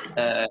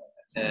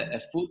a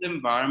food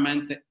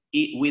environment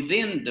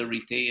within the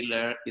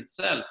retailer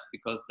itself,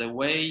 because the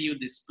way you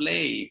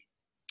display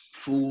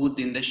food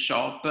in the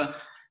shop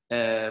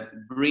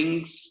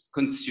brings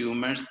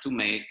consumers to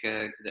make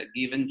the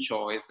given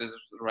choices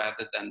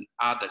rather than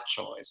other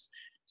choice.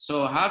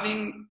 So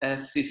having a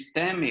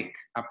systemic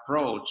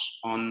approach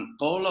on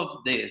all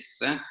of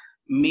this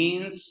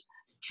means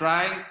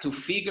trying to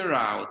figure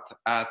out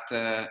at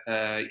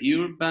a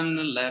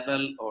urban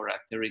level or at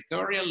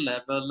territorial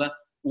level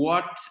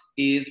what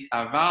is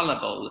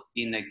available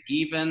in a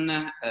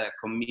given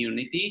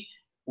community,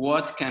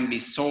 what can be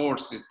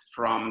sourced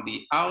from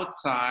the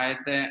outside,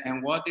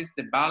 and what is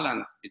the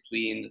balance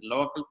between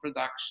local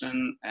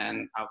production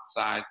and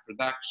outside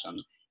production.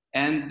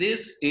 And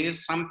this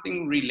is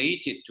something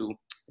related to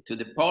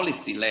the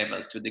policy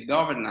level, to the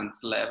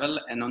governance level.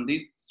 And on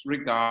this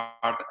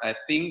regard, I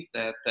think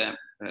that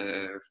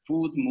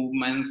food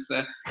movements,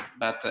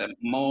 but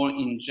more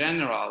in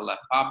general,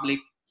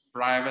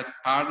 public-private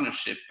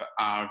partnership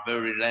are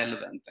very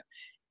relevant.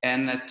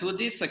 And to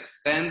this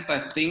extent,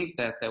 I think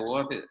that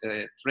what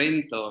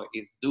Trento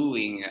is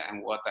doing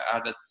and what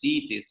other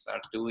cities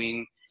are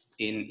doing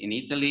in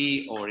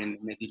Italy or in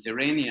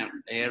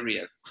Mediterranean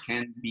areas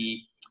can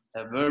be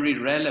very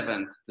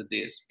relevant to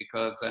this,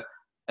 because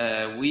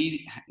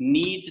we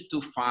need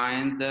to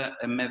find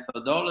a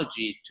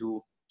methodology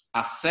to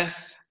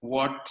assess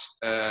what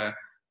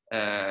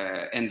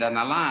and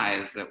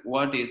analyze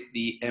what is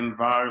the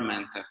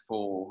environment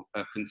for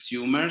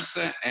consumers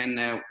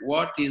and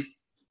what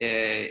is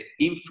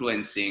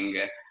influencing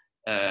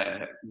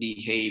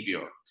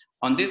behavior.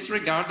 On this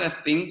regard, I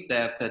think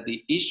that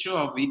the issue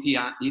of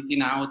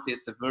eating out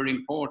is very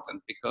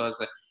important,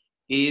 because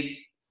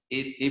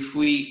if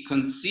we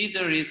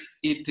consider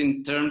it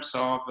in terms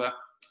of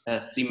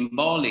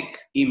symbolic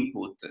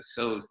input,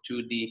 so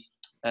to the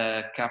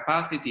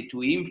capacity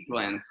to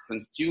influence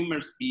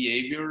consumers'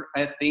 behavior,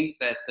 I think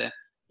that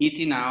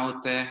eating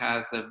out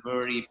has a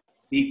very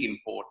big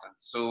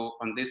importance. So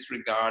on this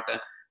regard,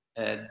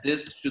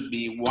 this should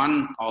be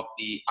one of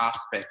the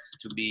aspects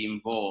to be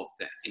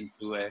involved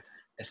into a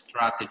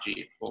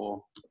strategy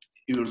for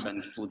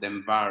urban food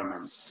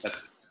environment. But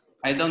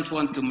I don't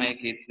want to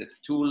make it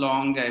too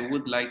long. I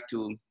would like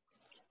to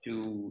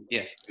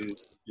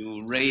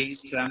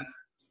raise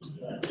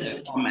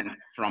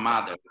comments from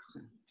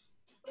others.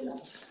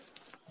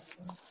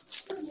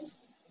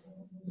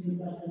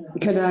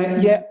 Can I?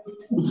 Yeah.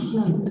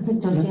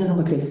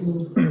 Okay.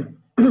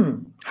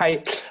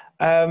 Hi.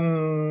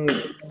 And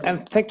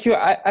thank you.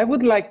 I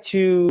would like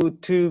to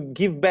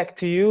give back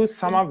to you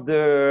some of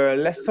the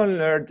lessons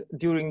learned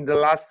during the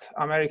last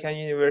American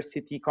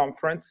University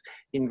Conference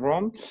in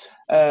Rome.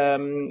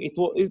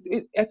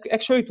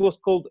 Actually, it was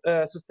called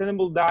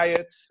Sustainable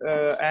Diet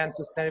and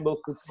Sustainable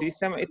Food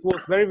System. It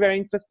was very, very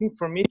interesting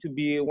for me to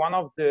be one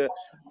of the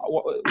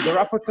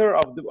rapporteur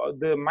of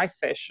my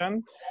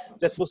session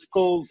that was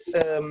called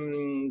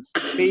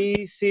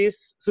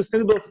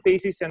Sustainable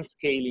Spaces and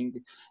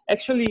Scaling.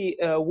 Actually,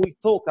 we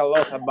talk a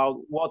lot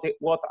about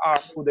what are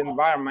food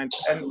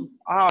environments and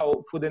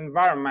how food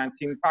environment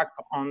impact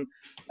on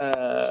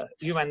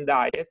human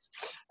diets.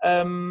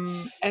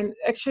 And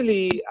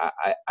actually,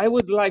 I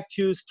would like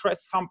to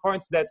stress some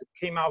points that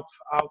came out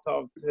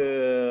of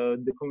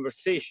the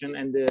conversation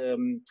and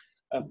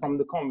from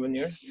the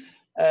conveners.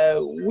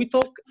 We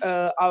talk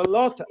a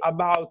lot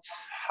about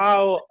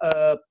how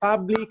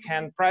public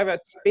and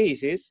private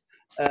spaces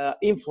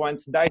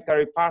influence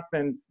dietary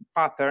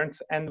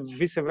patterns and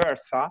vice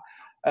versa.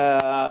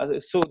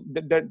 So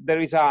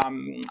there is a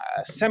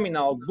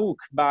seminal book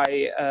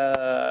by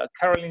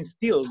Caroline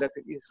Steele that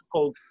is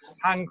called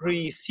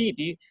Hungry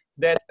City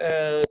that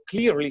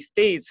clearly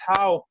states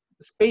how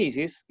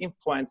spaces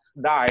influence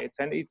diets,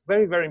 and it's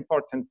very, very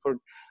important for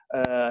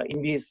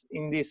in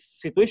this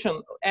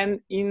situation, and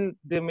in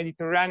the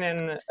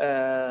Mediterranean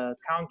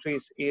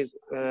countries is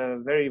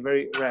very,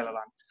 very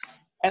relevant.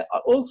 And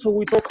also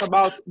we talk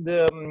about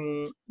the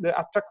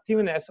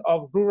attractiveness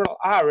of rural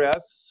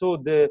areas, so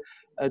the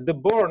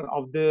born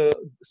of the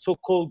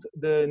so-called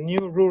the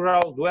new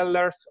rural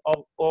dwellers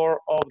of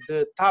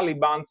the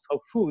Talibans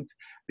of food,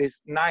 this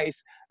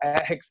nice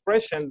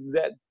expression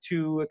that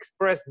to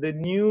express the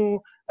new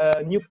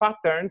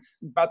patterns,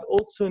 but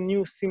also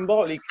new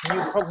symbolic,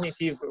 new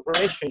cognitive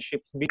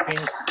relationships between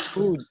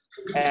food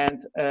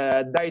and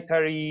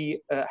dietary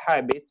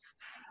habits.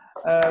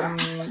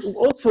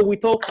 Also, we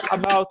talk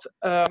about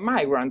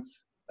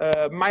migrants.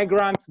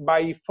 Migrants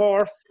by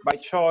force, by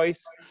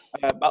choice,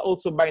 but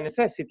also by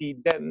necessity,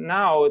 that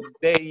now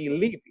they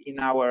live in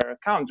our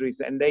countries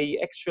and they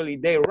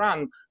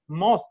run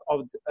most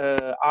of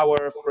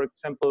our, for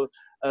example,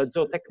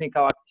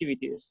 zootechnical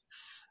activities.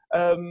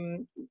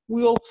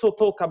 We also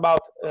talk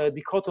about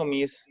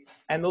dichotomies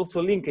and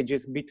also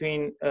linkages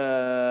between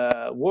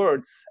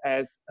words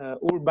as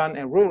urban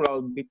and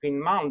rural,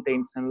 between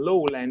mountains and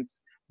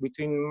lowlands,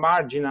 between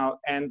marginal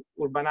and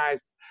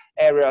urbanized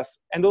areas,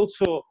 and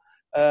also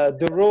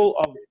the role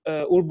of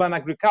urban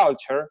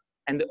agriculture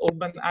and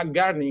urban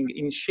gardening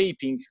in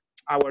shaping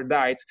our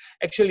diets.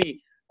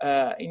 Actually,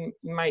 in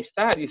my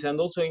studies and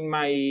also in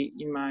my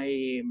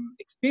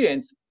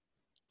experience,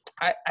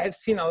 I've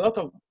seen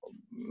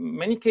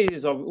many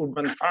cases of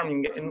urban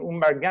farming and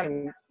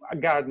urban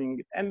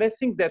gardening, and I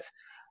think that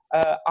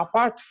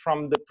apart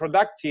from the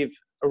productive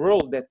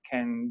role that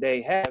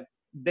they have,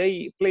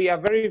 they play a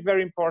very,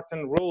 very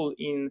important role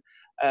in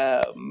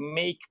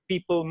make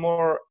people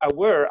more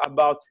aware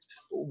about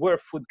where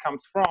food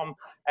comes from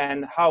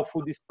and how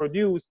food is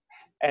produced,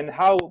 and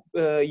how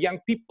young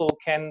people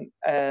can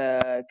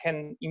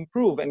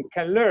improve and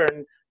can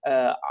learn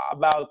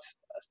about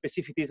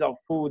specificities of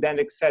food and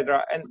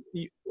etc. And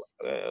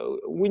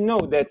we know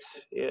that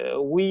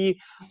we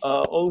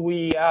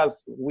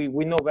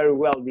know very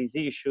well these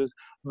issues,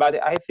 but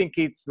I think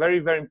it's very,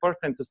 very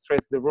important to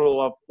stress the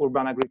role of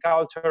urban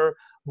agriculture,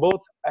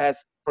 both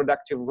as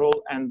productive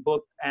role and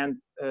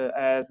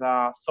as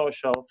a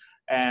social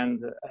and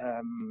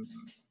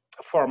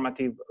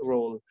formative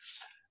role.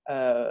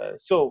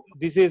 So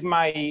this is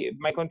my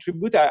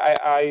contribute.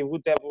 I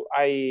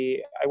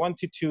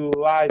wanted to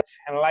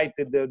highlight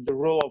the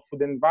role of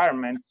food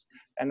environments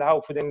and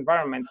how food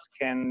environments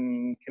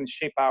can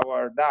shape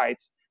our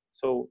diets.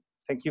 So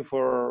thank you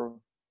for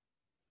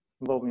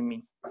involving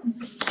me.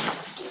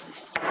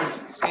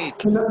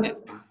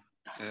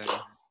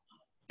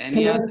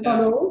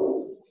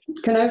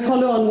 Can I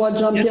follow on what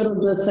Gianpiero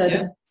just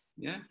said?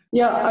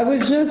 Yeah, I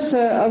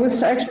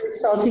was actually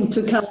starting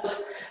to count,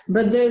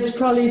 but there's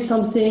probably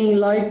something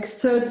like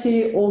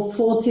 30 or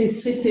 40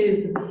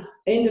 cities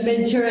in the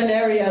Mediterranean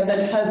area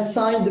that has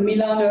signed the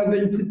Milan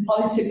Urban Food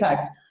Policy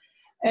Pact.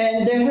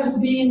 And there has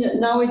been,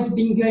 now it's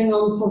been going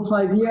on for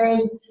 5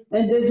 years,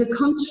 and there's a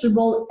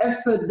considerable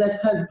effort that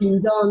has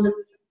been done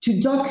to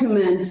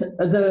document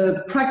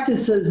the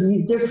practices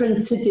these different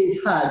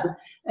cities had.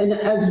 And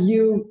as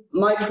you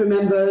might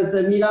remember,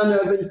 the Milan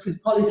Urban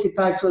Food Policy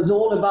Pact was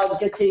all about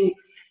getting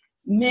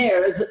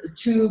mayors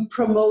to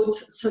promote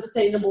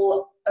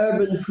sustainable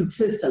urban food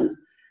systems.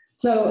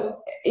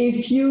 So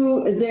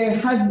there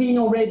have been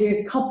already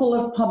a couple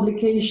of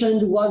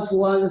publications, was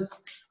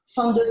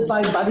funded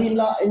by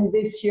Barilla, and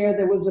this year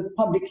there was a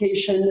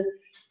publication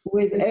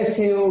with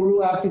FAO,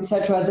 RUAF,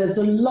 etc. There's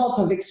a lot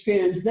of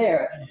experience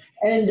there.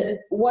 And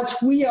what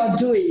we are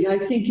doing, I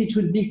think it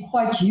would be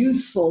quite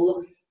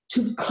useful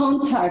to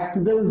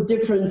contact those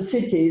different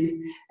cities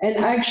and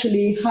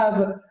actually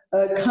have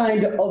a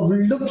kind of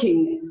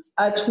looking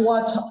at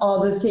what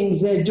are the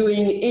things they're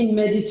doing in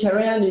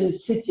Mediterranean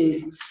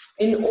cities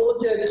in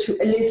order to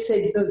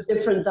elicit those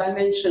different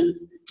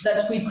dimensions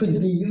that we could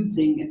be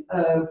using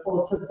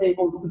for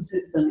sustainable food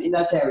system in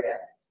that area.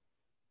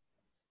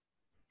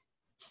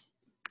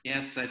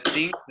 Yes, I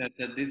think that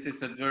this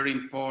is a very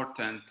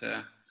important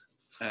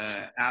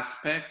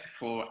aspect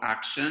for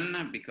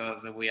action,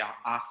 because we are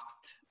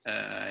asked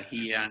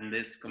here in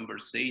this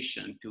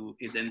conversation to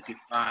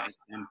identify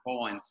some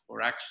points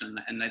for action.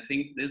 And I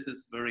think this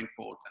is very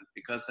important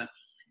because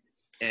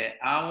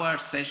our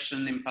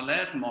session in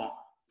Palermo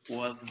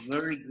was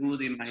very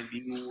good, in my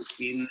view,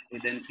 in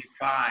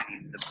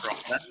identifying the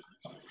problems.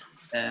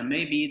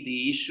 Maybe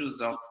the issues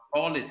of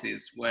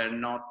policies were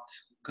not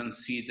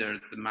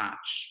considered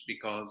much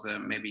because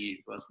maybe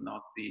it was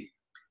not the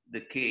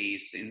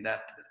case in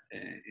that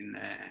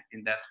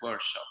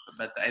workshop.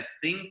 But I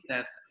think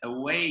that a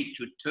way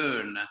to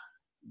turn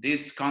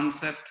this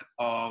concept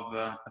of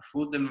a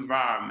food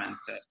environment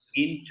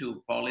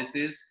into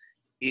policies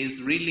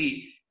is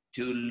really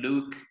to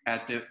look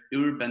at the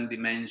urban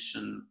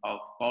dimension of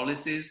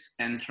policies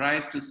and try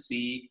to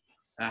see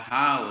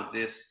how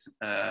this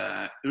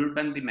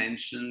urban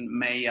dimension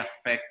may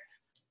affect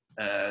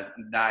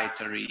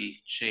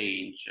dietary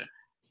change.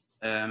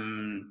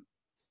 I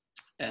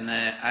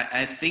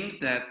think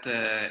that,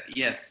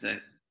 yes,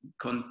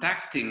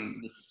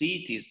 contacting the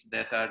cities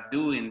that are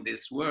doing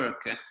this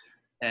work,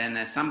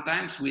 and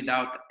sometimes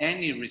without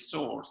any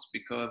resource,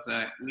 because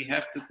we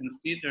have to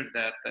consider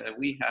that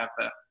we have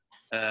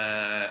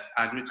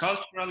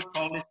agricultural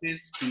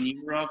policies in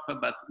Europe,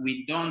 but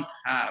we don't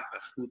have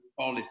food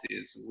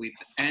policies with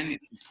any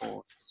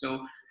support.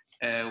 So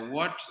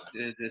what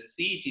the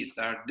cities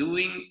are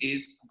doing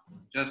is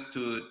just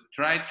to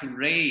try to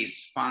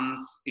raise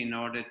funds in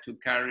order to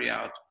carry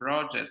out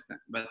projects,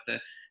 but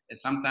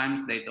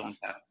sometimes they don't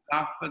have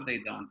staff, they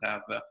don't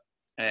have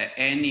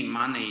any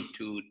money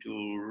to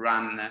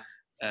run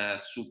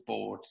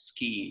support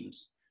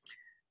schemes.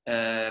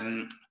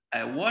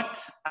 What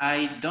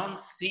I don't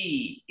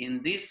see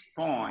in these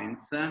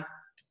points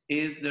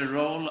is the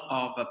role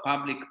of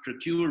public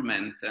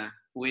procurement,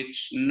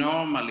 which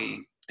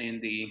normally in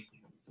the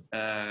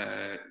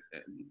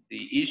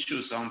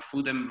issues on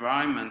food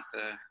environment,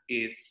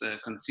 it's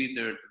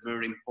considered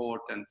very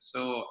important.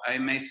 So I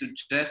may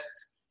suggest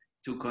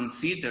to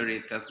consider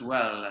it as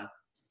well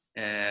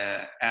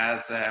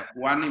as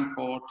one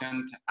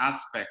important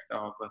aspect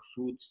of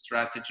food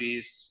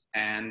strategies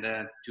and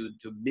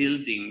to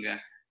building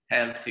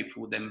healthy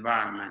food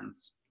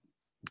environments.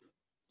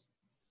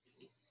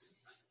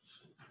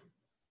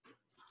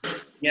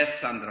 Yes,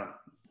 Sandro.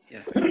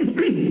 Yes.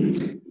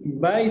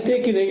 By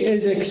taking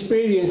as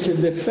experience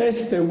the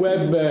first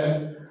web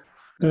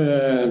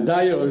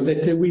dialogue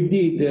that we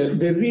did,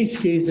 the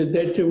risk is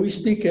that we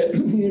speak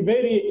in a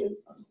very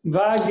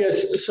vague,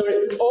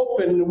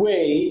 open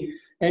way,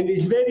 and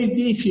it's very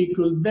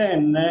difficult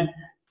then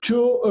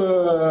to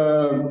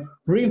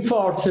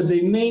reinforce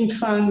the main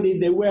findings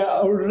that were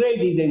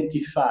already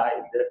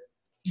identified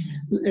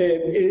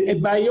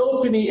by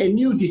opening a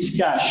new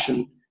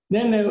discussion.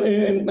 Then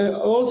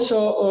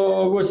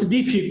also was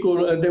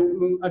difficult at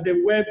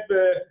the web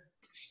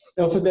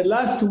of the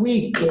last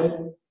week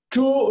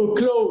to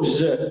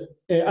close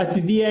at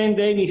the end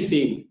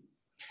anything.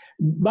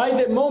 by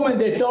the moment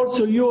that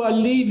also you are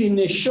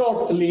leaving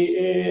shortly,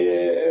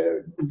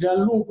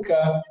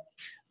 Gianluca,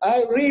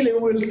 I really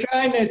will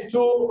try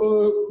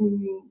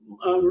to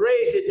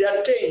raise the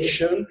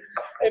attention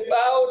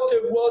about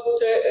what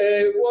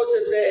was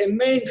the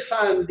main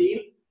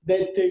funding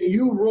that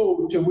you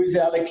wrote with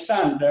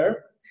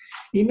Alexander,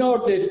 in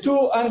order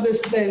to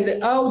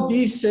understand how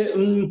this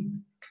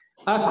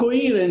are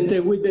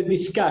coherent with the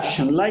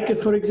discussion. Like,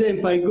 for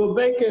example, I go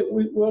back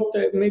with what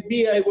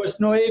maybe I was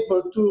not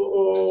able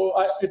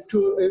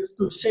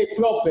to say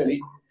properly.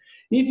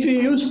 If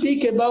you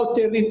speak about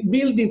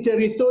building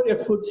territorial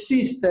food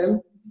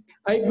system,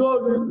 I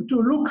go to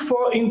look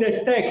for in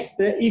the text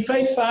if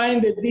I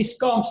find this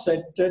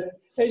concept,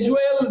 as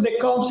well the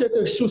concept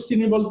of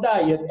sustainable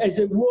diet as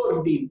a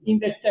wording in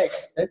the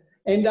text,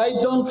 and I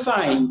don't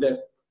find.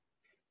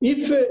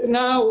 If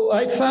now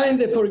I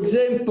find, for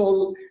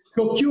example,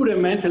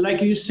 procurement,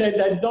 like you said,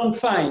 I don't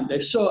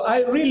find. So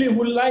I really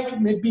would like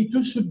maybe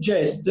to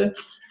suggest a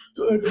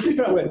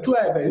different way, to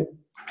have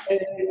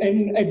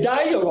a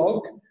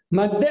dialogue,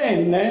 but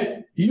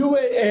then you,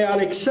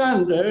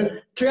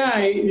 Alexander,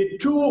 try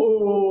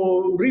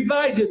to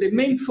revise the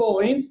main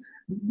point,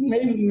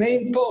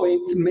 main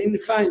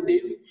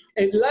finding,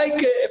 and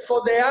like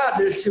for the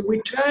others,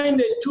 we're trying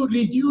to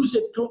reduce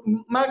it to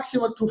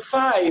maximum to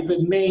 5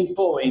 main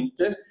points,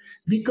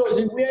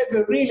 because we have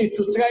really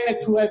to try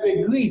to have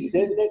a grid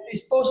that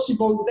is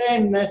possible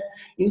then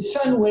in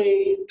some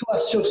way to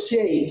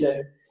associate.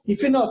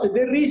 If not,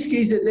 the risk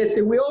is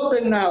that we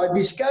open now a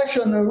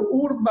discussion on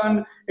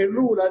urban and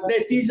rural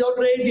that is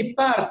already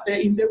part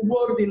in the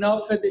wording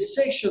of the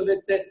section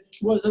that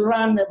was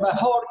run by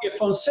Jorge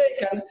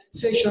Fonseca,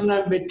 section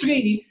number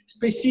 3,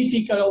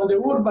 specifically on the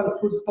urban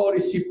food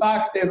policy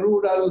pact and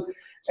rural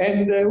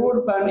and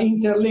urban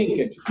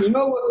interlinkage. You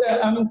know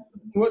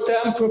what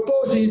I'm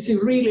proposing is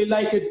really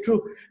like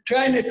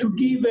trying to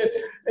give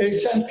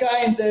some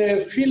kind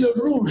of fil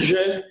rouge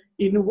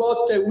in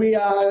what we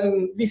are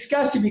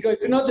discussing, because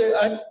if not,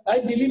 I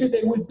believe that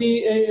it would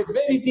be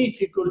very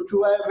difficult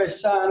to have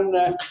some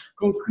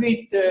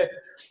concrete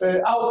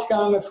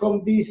outcome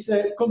from this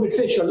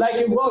conversation, like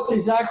it was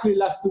exactly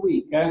last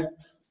week.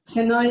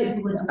 Can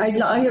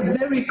I have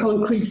very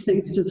concrete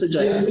things to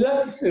suggest. Yes,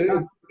 let's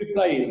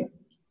reply.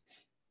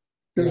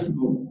 First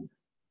of all.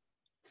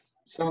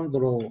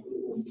 Sandro,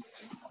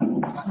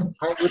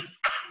 I would.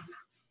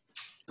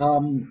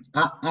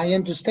 I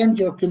understand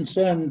your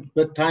concern,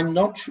 but I'm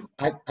not.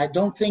 I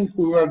don't think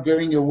we are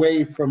going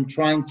away from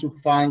trying to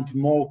find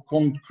more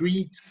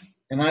concrete,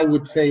 and I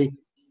would say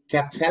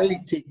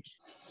catalytic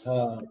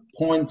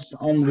points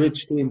on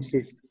which to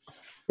insist.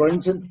 For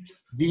instance,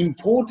 the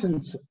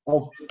importance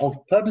of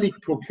public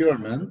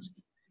procurement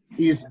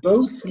is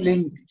both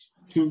linked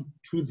to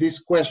this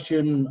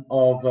question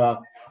of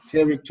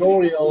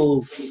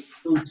territorial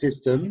food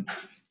system,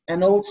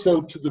 and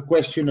also to the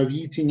question of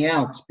eating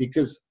out,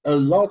 because a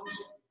lot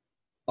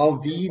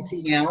of the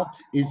eating out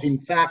is in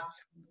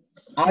fact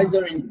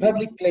either in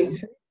public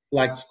places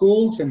like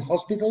schools and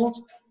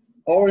hospitals,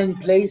 or in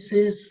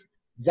places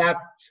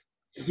that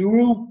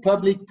through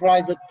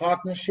public-private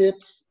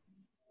partnerships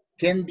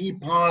can be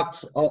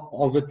part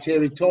of a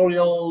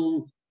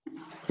territorial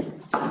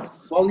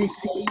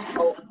policy,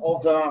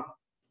 of a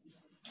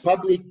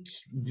public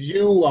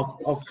view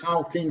of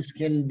how things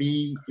can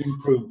be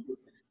improved.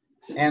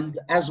 And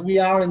as we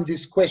are in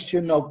this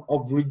question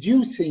of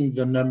reducing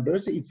the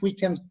numbers, if we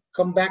can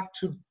come back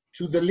to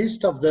the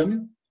list of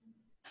them,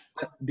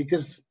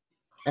 because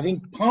I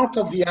think part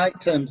of the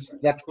items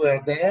that were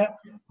there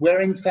were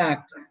in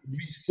fact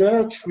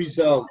research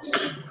results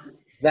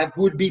that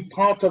would be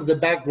part of the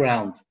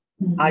background.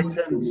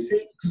 Item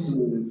 6,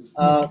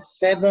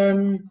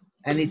 7,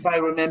 and if I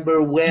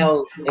remember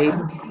well, 8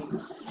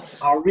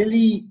 are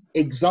really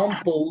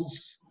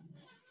examples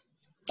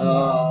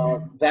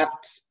that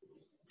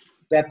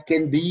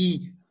can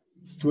be,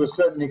 to a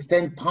certain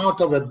extent, part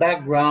of a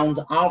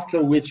background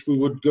after which we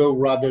would go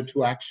rather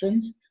to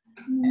actions.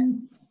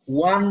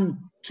 1,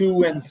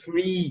 2, and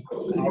 3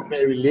 are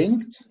very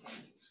linked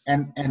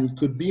and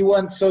could be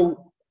one.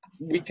 So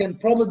we can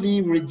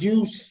probably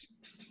reduce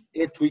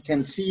it. We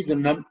can see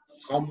the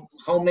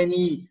how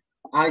many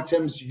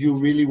items you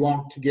really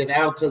want to get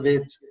out of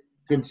it,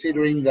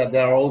 considering that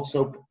there are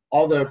also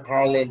other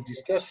parallel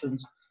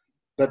discussions.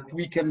 But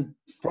we can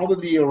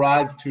probably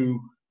arrive to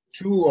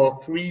 2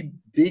 or 3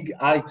 big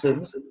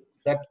items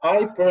that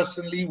I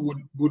personally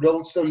would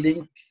also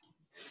link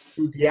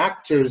to the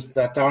actors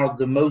that are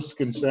the most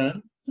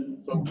concerned.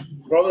 So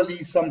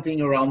probably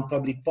something around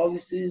public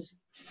policies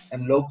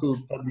and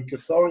local public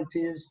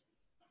authorities,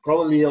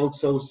 probably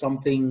also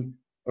something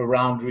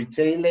around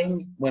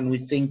retailing when we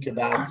think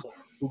about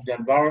food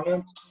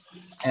environment,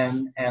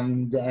 and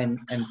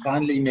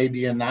finally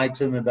maybe an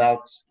item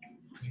about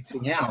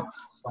eating out,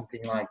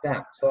 something like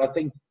that. So I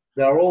think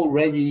there are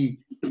already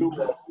 2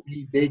 or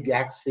 3 big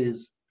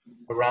axes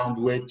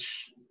around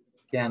which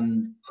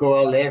can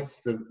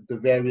coalesce the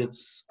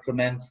various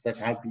comments that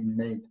have been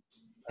made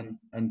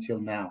until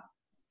now.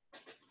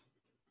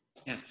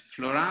 Yes,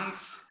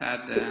 Florence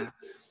had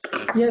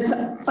Yes,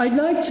 I'd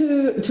like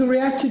to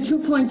react to 2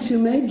 points you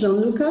made,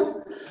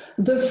 Gianluca.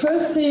 The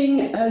first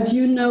thing, as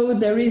you know,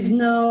 there is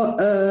now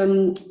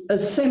a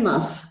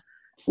CEMAS,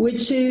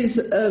 which is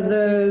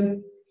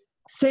the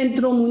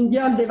Centro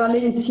Mundial de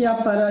Valencia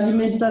para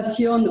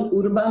Alimentación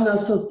Urbana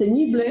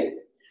Sostenible,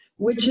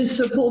 which is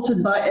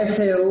supported by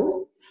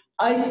FAO.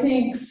 I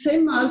think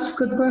CEMAS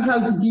could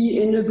perhaps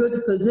be in a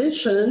good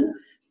position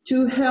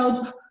to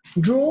help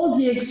draw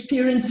the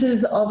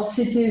experiences of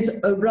cities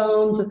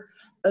around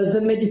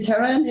the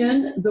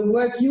Mediterranean. The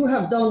work you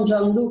have done,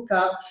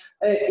 Gianluca,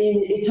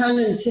 in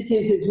Italian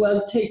cities is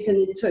well taken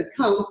into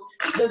account.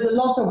 There's a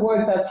lot of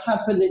work that's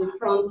happened in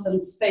France and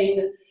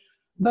Spain,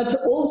 but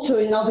also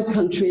in other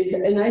countries.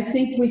 And I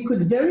think we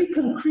could very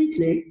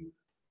concretely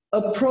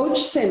approach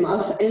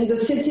CEMAS and the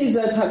cities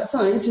that have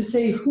signed to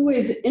say who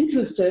is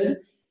interested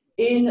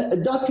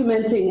in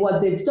documenting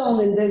what they've done.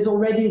 And there's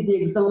already the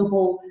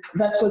example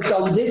that was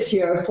done this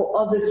year for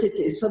other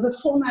cities. So the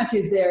format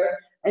is there,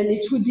 and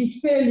it would be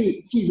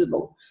fairly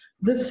feasible.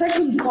 The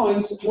second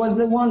point was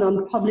the one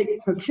on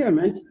public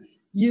procurement.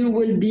 You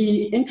will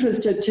be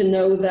interested to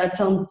know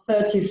that on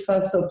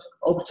 31st of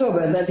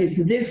October, that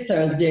is this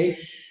Thursday,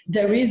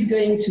 there is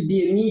going to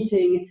be a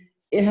meeting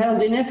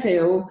held in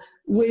FAO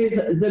with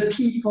the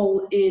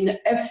people in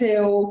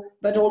FAO,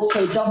 but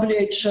also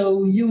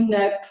WHO,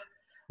 UNEP,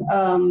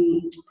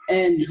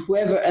 and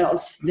whoever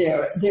else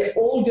there. They're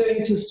all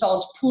going to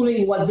start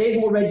pooling what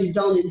they've already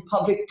done in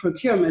public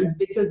procurement,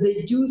 because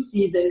they do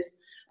see this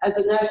as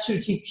an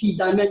absolutely key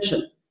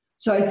dimension.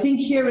 So I think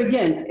here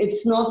again,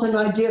 it's not an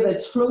idea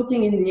that's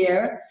floating in the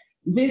air.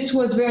 This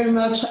was very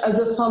much as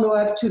a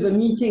follow-up to the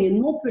meeting in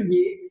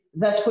Montpellier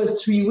that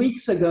was 3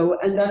 weeks ago,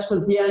 and that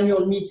was the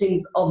annual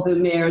meetings of the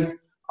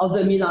mayors of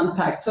the Milan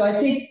Pact. So I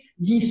think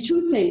these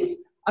two things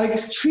are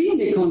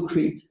extremely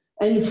concrete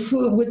and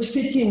would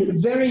fit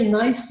in very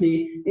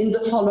nicely in the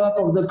follow-up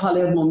of the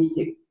Palermo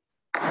meeting.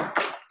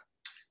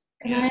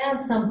 Can I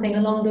add something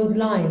along those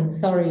lines?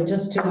 Sorry,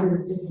 just to,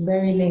 it's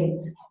very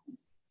late.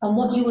 And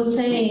what you were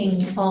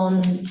saying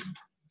on,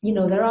 you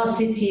know, there are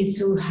cities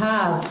who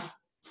have,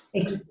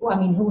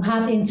 who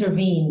have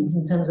intervened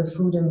in terms of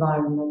food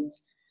environment.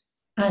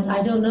 And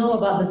I don't know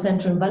about the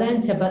center in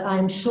Valencia, but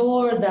I'm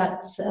sure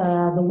that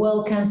the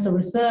World Cancer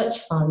Research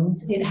Fund,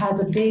 it has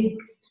a big,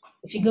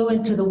 if you go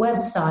into the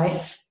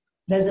website,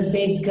 there's a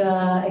big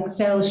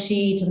Excel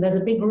sheet and there's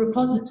a big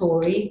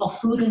repository of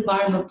food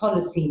environment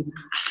policies.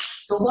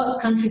 So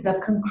what countries have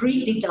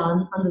concretely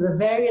done under the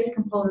various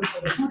components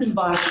of the food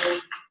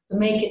environment to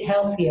make it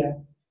healthier.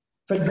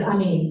 For example, I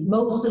mean,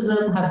 most of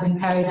them have been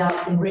carried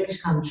out in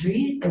rich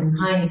countries, in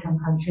high-income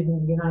countries,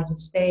 in the United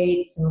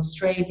States, in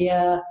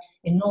Australia,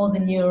 in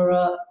Northern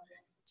Europe.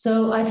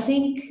 So I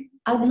think,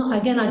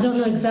 again, I don't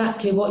know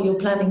exactly what you're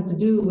planning to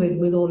do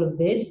with all of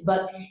this,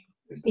 but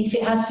if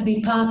it has to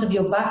be part of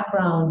your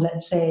background,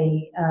 let's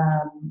say,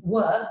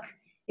 work,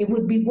 it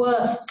would be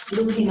worth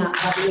looking at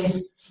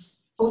this,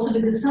 also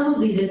because some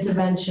of these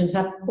interventions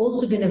have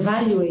also been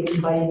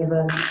evaluated by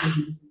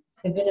universities.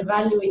 They've been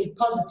evaluated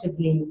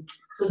positively,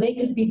 so they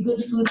could be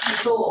good food for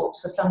thought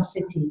for some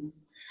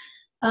cities.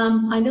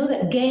 I know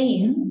that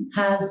GAIN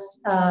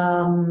has,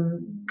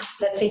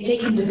 let's say,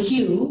 taken the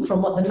cue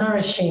from what the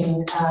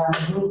Nourishing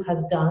group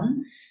has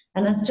done,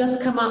 and has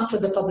just come up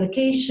with a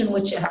publication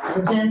which it has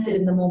presented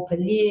in the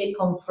Montpellier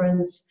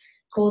conference,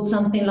 called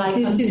something like...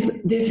 This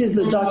is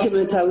the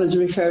document I was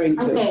referring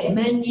to. Okay,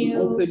 menu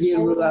Montpellier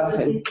for the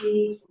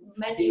city,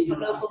 menu for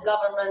local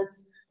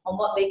governments, on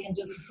what they can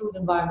do for food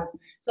environments.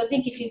 So I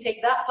think if you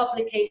take that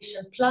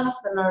publication plus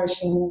the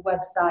Nourishing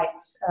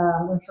website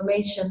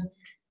information,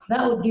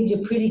 that would give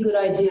you a pretty good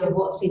idea of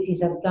what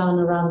cities have done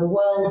around the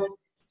world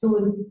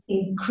to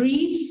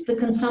increase the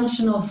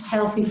consumption of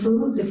healthy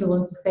foods, if we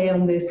want to stay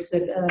on this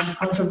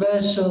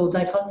controversial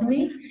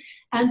dichotomy,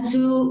 and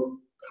to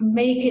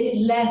make it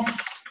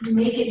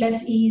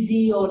less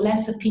easy or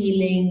less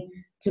appealing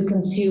to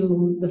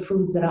consume the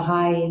foods that are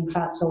high in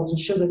fat, salt, and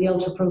sugar, the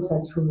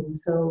ultra-processed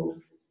foods. So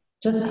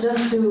just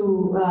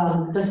to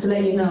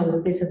let you know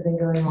that this has been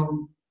going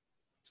on.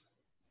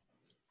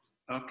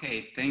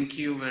 Okay, thank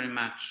you very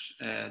much,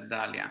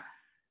 Dalia.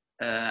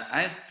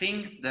 I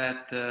think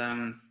that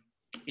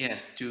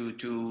yes,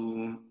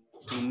 to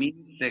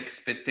meet the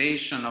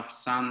expectation of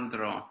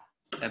Sandro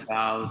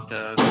about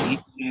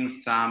giving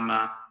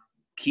some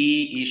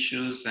key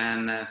issues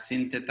and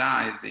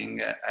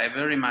synthesizing, I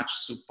very much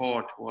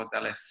support what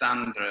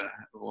Alessandra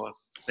was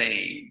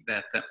saying,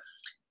 that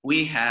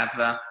we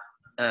have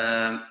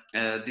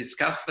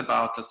discussed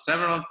about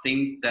several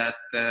things that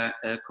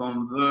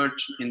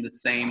converge in the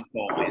same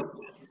point.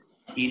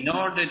 In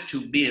order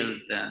to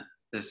build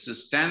the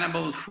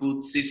sustainable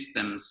food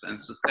systems and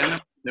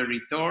sustainable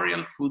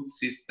territorial food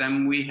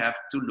system, we have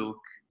to look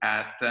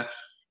at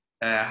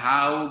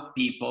how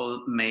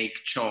people make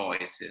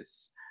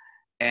choices.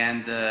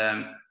 And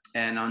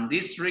on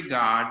this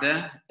regard,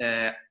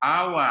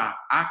 our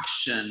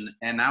action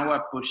and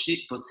our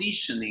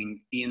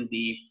positioning in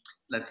the,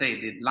 let's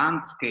say, the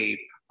landscape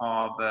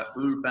of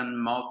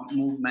urban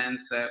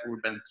movements,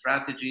 urban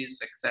strategies,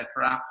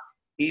 etc.,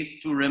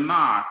 is to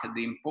remark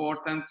the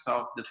importance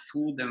of the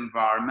food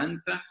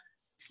environment,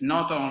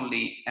 not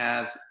only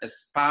as a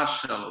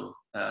spatial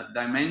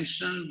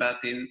dimension, but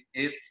in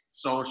its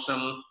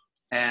social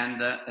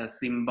and a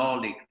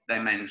symbolic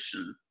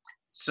dimension.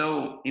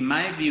 So, in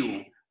my view,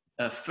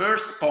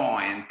 first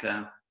point,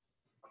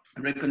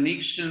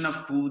 recognition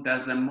of food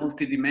as a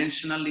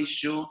multidimensional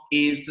issue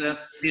is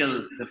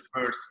still the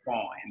first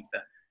point.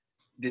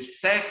 The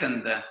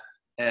second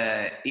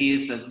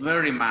is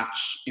very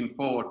much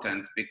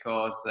important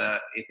because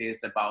it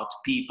is about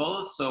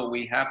people. So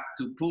we have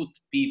to put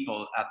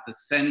people at the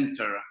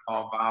center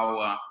of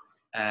our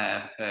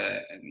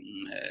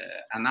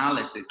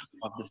analysis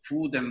of the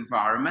food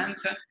environment.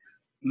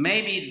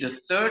 Maybe the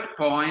third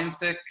point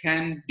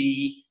can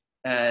be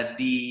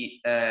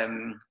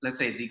let's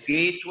say the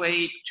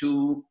gateway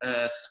to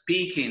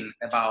speaking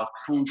about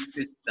food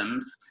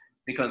systems,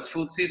 because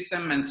food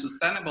system and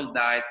sustainable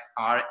diets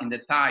are in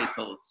the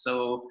title.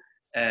 So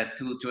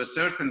to a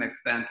certain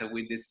extent,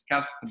 we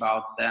discussed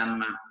about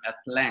them at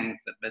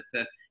length, but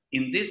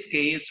in this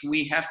case,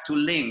 we have to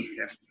link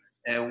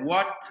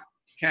what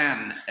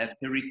can a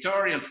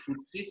territorial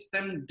food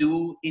system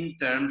do in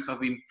terms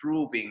of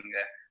improving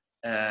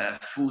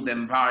food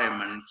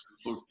environments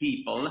for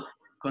people,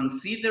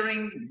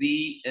 considering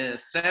the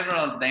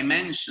several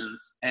dimensions.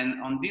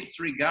 And on this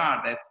regard,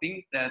 I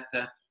think that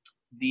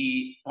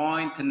the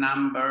point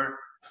number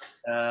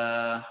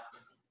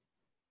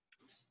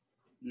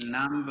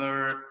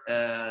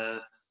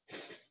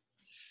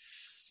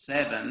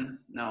 7,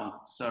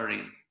 no,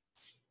 sorry.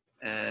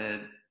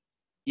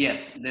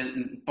 Yes, the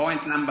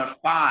point number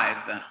 5,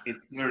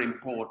 it's very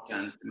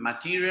important.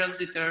 Material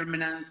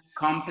determinants,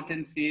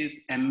 competencies,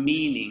 and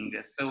meaning.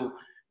 So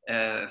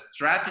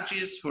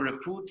strategies for a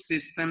food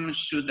system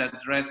should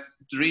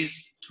address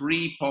these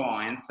 3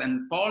 points,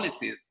 and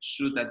policies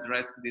should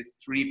address these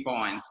 3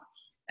 points.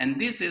 And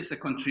this is a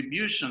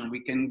contribution we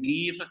can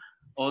give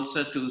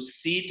also to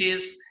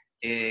cities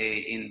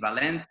in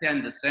Valencia,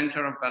 in the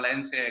center of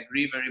Valencia. I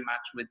agree very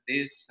much with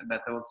this,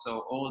 but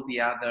also all the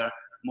other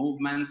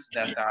movements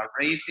that are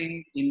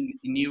raising in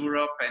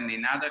Europe and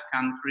in other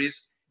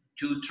countries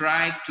to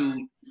try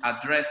to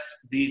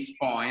address these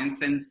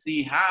points and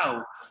see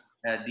how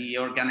the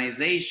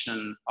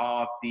organization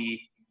of the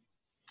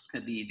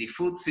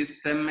food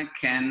system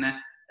can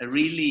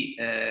really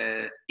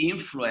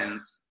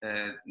influence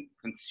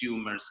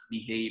consumers'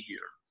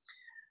 behavior.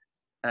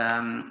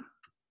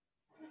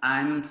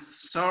 I'm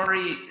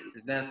sorry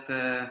that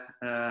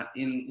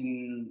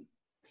in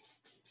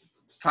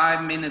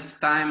 5 minutes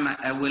time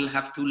I will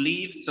have to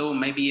leave, so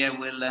maybe I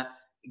will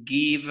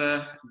give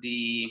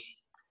the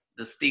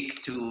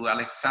stick to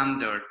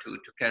Alexander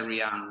to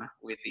carry on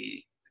with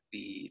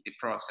the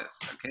process.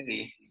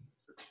 Okay.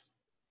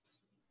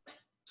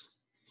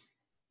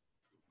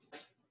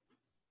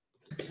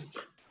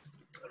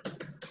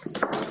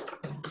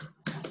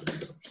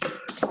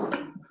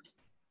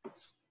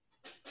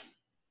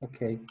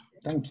 Okay,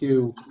 thank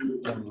you,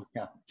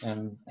 Gianluca.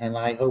 And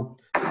I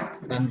hope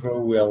Sandro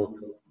will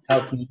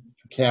help me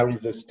to carry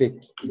the stick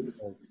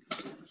until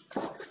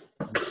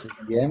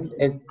the end,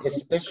 and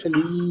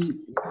especially,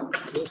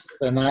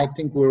 and I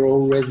think we're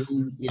already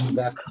in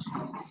that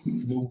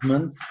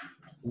movement.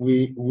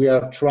 We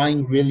are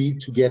trying really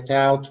to get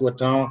out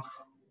what are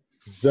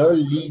the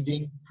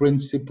leading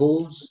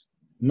principles,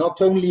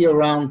 not only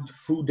around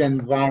food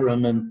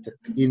environment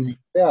in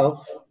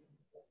itself,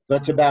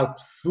 but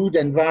about food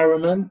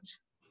environment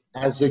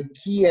as a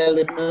key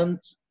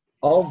element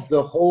of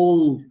the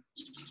whole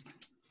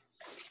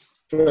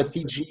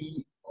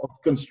strategy of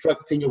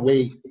constructing a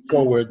way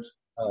forward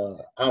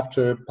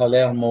after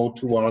Palermo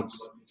towards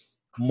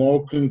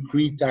more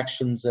concrete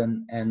actions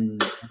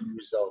and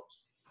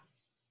results.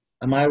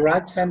 Am I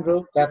right,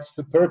 Sandro? That's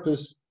the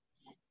purpose.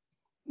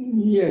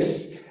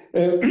 Yes.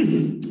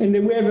 And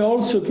we have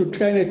also to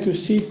try to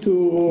see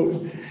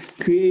to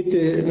create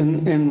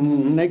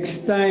and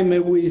next time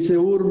with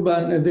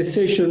urban, the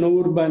session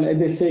urban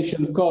and the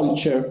session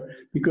culture,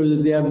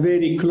 because they are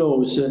very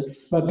close.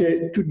 But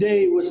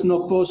today it was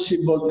not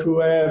possible to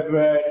have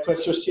to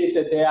associate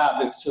the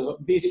others. So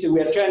this we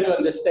are trying to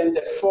understand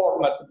the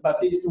format, but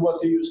it's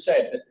what you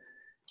said.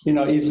 You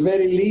know, it's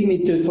very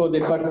limited for the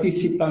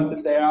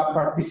participants that are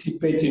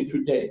participating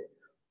today.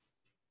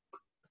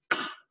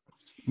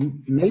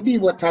 Maybe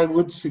what I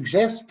would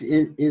suggest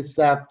is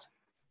that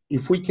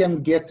if we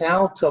can get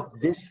out of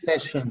this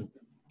session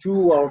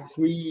 2 or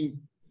 3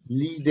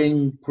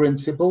 leading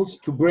principles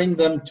to bring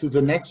them to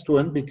the next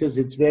one, because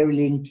it's very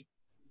linked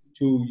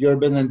to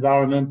urban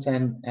environment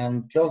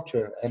and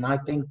culture. And I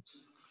think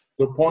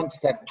the points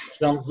that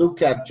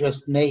Gianluca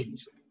just made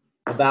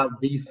about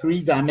the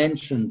 3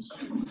 dimensions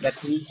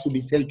that need to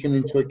be taken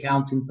into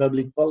account in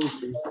public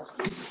policies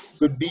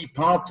could be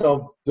part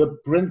of the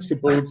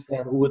principles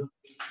that would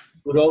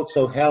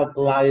also help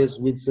liaise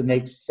with the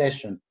next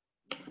session.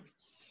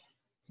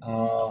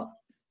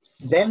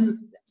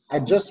 Then I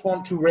just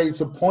want to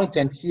raise a point,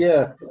 and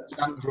here,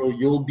 Sandro,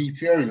 you'll be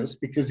furious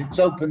because it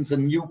opens a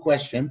new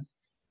question.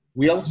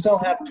 We also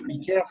have to be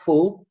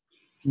careful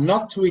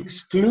not to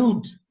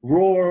exclude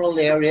rural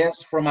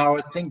areas from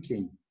our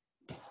thinking,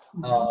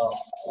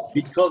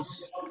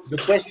 because the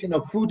question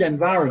of food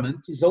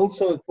environment is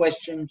also a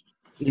question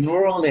in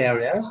rural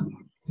areas,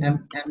 and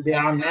there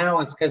are now,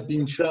 as has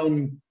been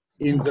shown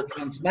in the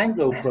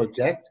Transmango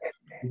project,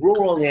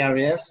 rural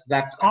areas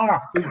that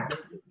are food.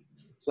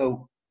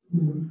 So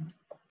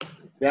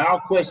there are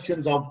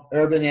questions of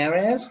urban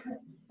areas,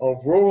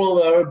 of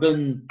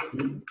rural-urban,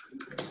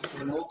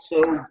 and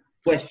also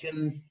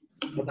questions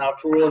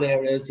about rural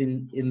areas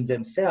in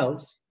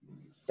themselves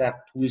that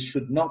we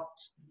should not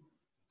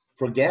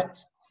forget.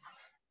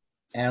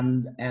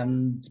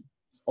 And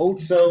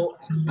also,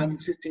 I'm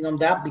insisting on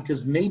that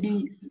because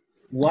maybe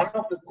one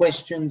of the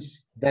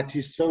questions that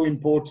is so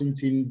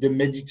important in the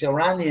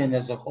Mediterranean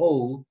as a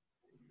whole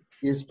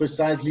is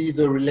precisely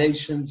the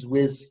relations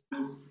with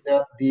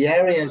the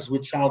areas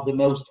which are the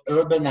most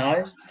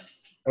urbanized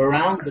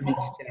around the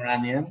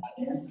Mediterranean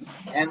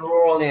and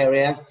rural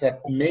areas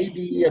that may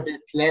be a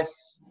bit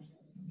less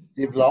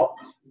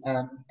developed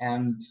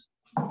and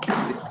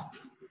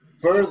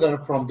further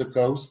from the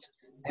coast,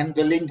 and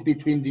the link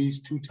between these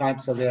two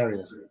types of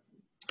areas.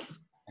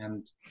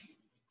 And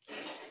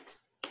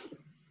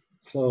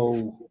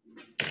so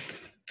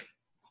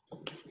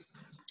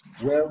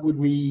where would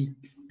we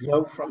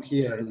go from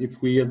here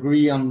if we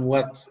agree on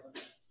what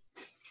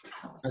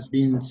has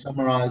been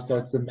summarized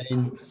as the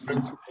main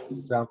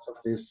principles out of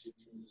this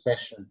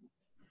session?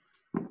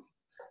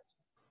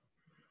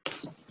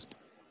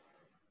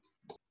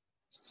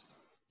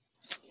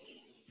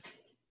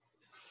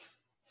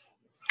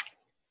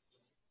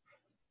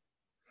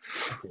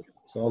 Okay,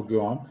 so I'll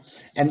go on.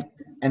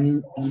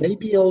 And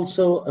maybe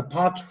also,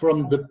 apart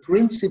from the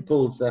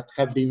principles that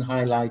have been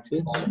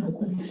highlighted,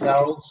 there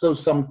are also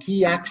some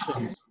key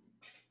actions.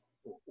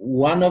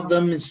 One of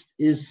them is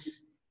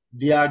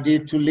the idea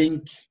to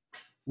link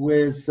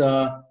with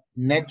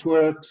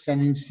networks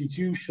and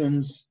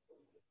institutions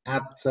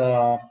at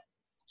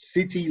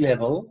city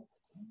level.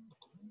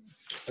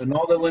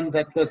 Another one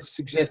that was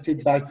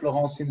suggested by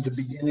Florence in the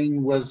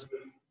beginning was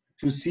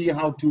to see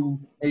how to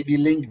maybe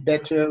link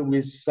better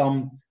with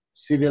some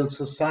civil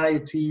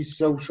society,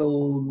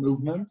 social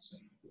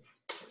movements.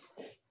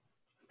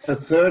 A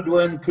third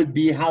one could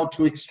be how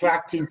to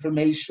extract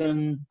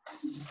information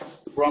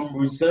from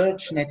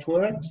research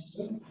networks.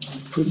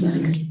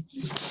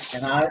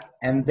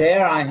 And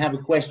there I have a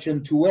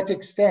question: to what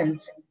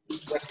extent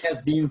what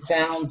has been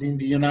found in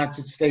the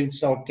United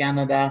States or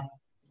Canada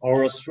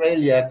or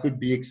Australia could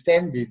be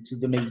extended to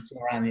the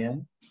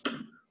Mediterranean?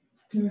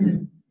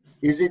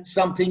 Is it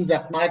something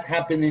that might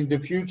happen in the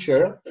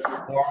future,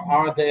 or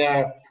are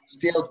there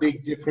still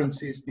big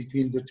differences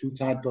between the two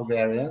types of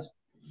areas?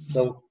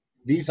 So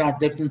these are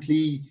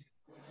definitely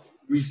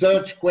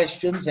research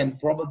questions and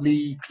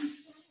probably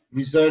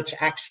research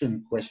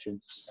action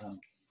questions.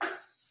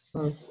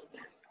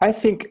 I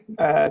think,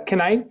 can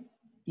I?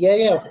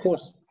 Yeah, of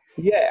course.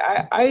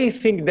 Yeah, I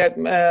think that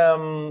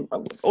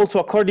also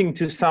according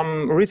to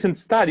some recent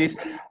studies,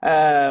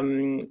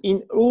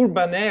 in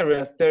urban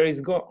areas there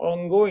is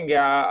ongoing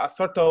a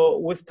sort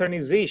of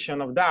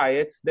westernization of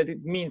diets, that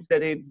it means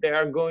that they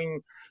are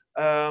going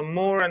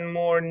more and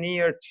more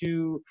near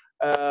to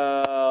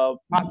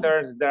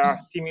patterns that are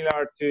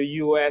similar to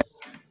US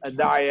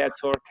diets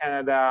or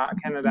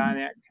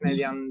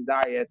Canadian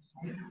diets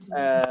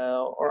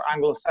or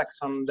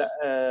Anglo-Saxon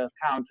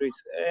countries.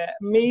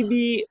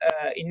 Maybe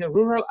in the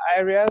rural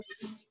areas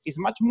it's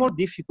much more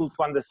difficult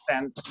to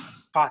understand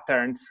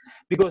patterns,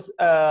 because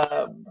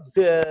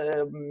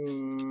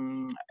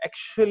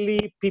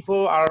actually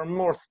people are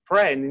more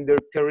spread in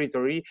their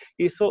territory.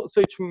 So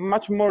it's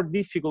much more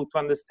difficult to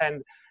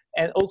understand,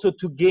 and also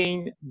to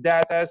gain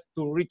data,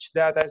 to reach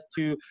data,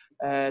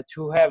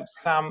 to have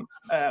some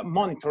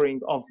monitoring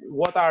of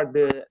what are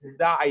the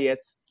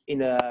diets in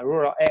the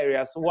rural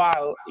areas,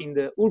 while in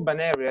the urban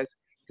areas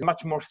it's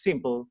much more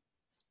simple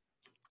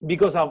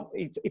because of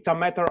it's a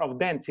matter of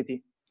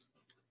density.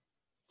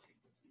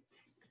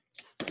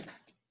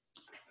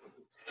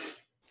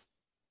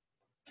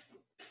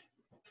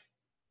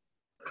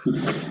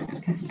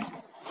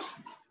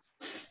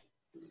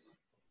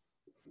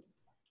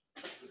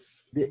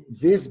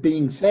 This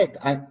being said,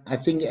 I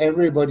think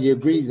everybody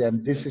agrees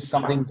that this is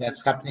something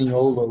that's happening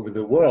all over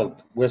the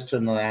world,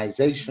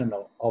 westernization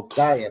of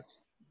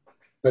diets.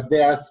 But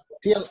there are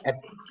still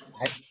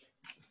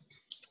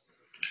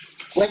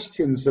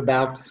questions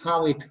about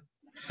how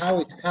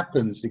it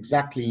happens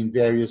exactly in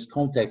various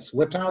contexts.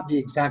 What are the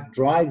exact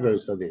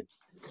drivers of it?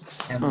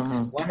 And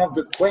one of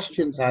the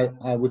questions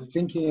I was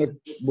thinking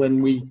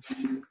when we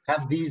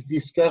have these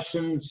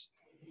discussions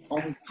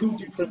on two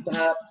different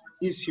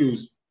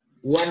issues.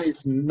 One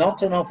is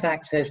not enough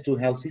access to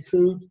healthy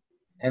food,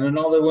 and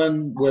another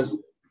one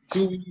was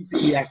too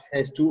easy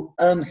access to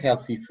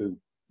unhealthy food.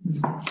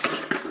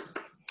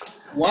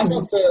 One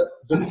of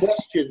the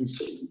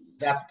questions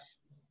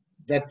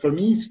that for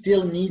me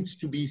still needs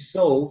to be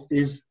solved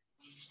is,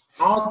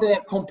 are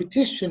there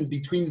competition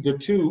between the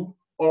two,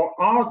 or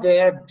are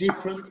there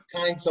different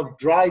kinds of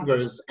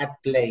drivers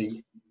at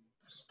play?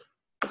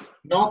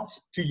 not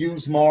to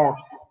use more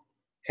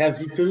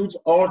healthy foods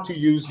or to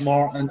use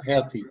more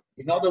unhealthy.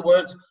 In other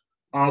words,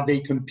 are they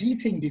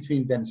competing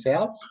between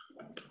themselves,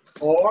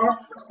 or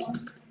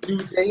do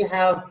they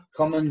have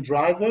common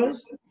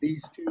drivers,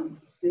 these two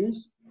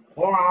issues,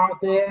 or are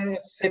there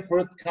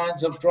separate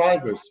kinds of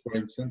drivers? For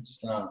instance,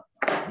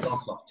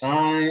 loss of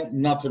time,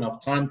 not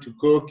enough time to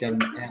cook,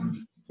 and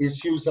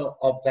issues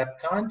of that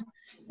kind.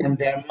 And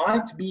there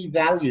might be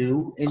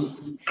value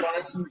in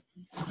trying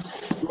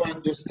to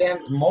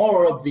understand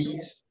more of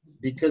these,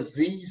 because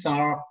these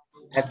are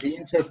at the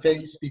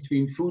interface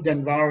between food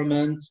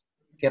environment,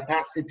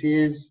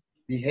 capacities,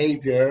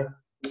 behavior,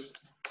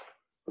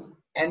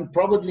 and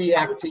probably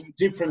acting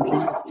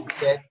differently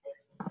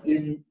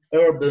in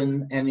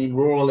urban and in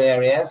rural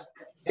areas,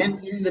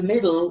 and in the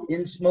middle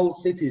in small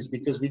cities,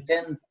 because we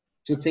tend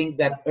to think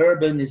that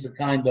urban is a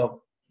kind of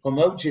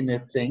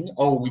homogeneous thing,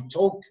 or we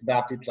talk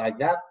about it like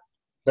that,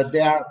 but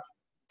there are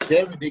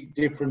very big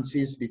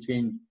differences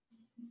between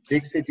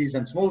big cities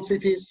and small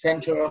cities,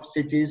 center of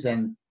cities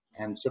and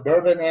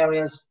suburban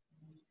areas.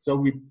 So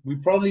we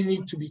probably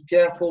need to be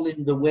careful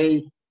in the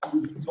way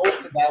we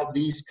talk about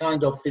these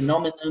kind of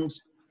phenomena,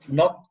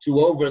 not to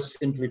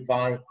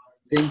oversimplify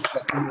things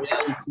that in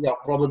reality are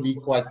probably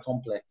quite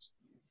complex.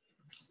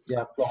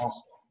 Yeah,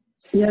 Florence.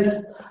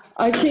 Yes,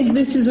 I think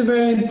this is a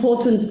very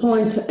important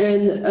point,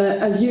 and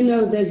as you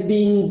know, there's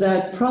been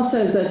that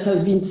process that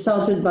has been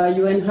started by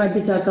UN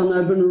Habitat on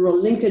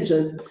urban-rural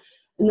linkages.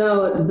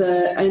 Now,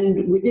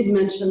 and we did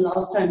mention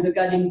last time the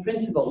guiding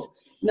principles.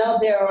 Now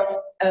there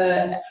are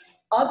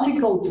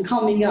articles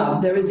coming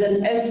up. There is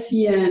an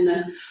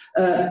SCN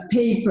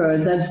paper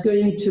that's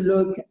going to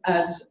look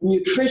at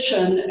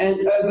nutrition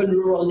and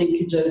urban-rural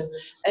linkages,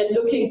 and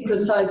looking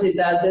precisely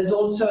that. There's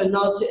also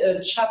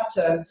a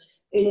chapter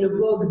in a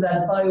book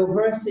that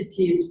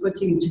Bioversity is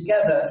putting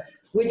together,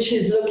 which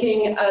is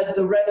looking at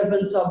the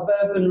relevance of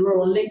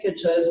urban-rural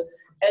linkages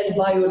and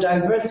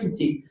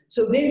biodiversity.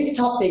 So this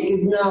topic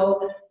is now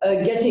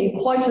getting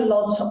quite a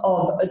lot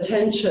of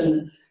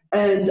attention,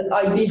 and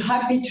I'd be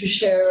happy to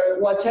share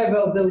whatever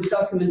of those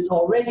documents are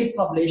already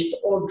published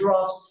or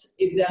drafts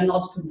if they're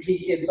not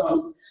completely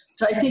advanced.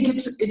 So I think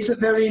it's a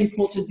very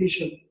important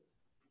issue.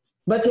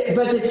 But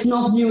it's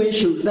not new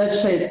issue, that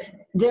said.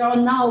 There are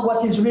now,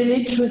 what is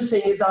really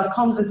interesting is our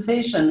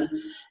conversation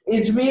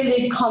is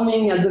really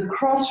coming at the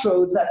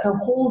crossroads at a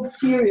whole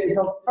series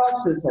of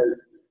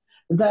processes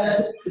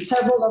that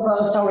several of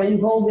us are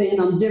involved in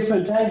on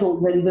different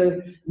angles, and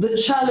the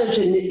challenge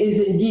is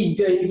indeed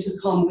going to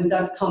come with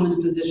that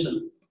common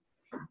position.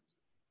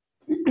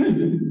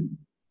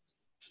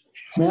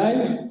 May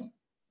I?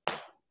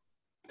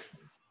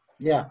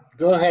 Yeah,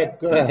 go ahead,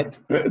 go ahead.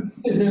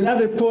 This is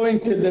another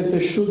point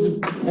that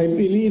should, I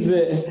believe,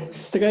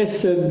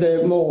 stress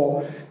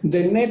more.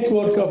 The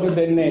network of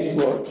the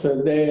networks,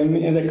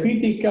 the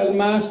critical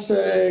mass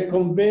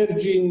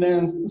converging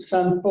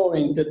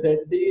standpoint,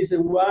 that is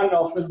one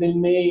of the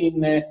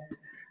main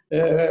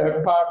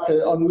part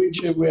on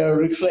which we are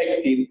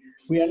reflecting.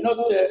 We are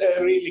not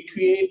really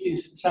creating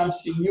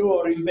something new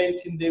or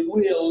inventing the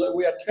wheel.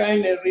 We are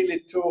trying really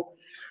to,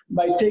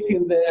 by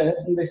taking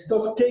the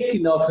stock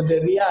taking of the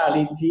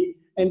reality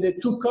and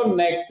to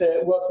connect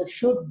what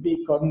should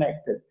be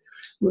connected.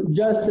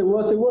 Just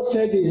what was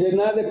said is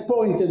another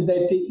point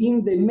that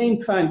in the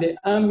main finding,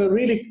 I'm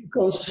really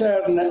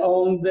concerned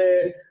on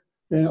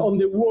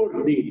the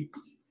wording,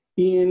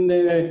 in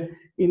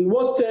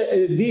what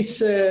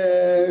this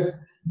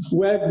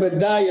web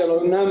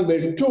dialogue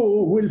number 2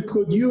 will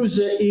produce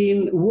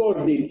in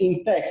wording,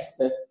 in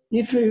text.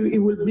 If it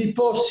will be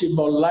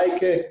possible,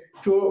 like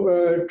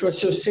to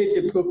associate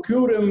the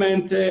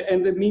procurement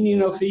and the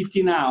meaning of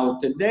eating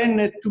out,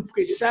 then to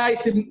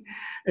precise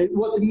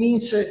what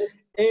means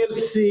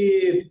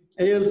healthy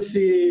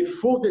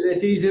food,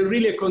 that is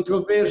really a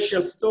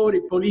controversial story,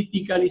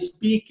 politically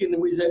speaking,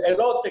 with a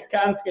lot of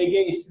country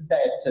against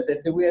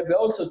that we have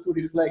also to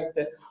reflect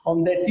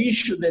on that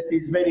issue that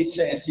is very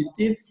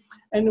sensitive.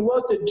 And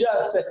what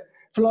just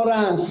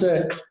Florence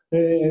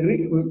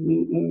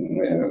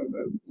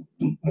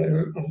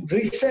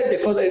reset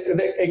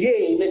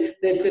again,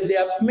 that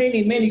there are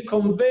many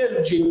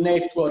converging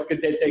networks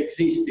that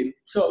exist.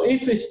 So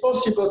if it's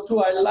possible to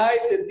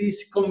highlight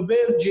this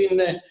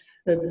converging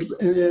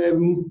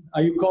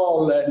you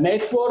call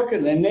network,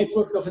 the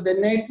network of the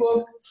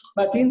network,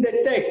 but in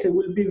the text it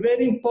will be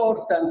very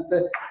important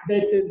that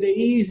there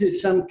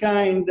is some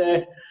kind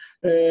of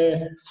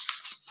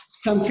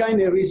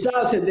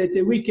result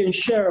that we can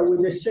share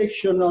with the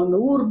section on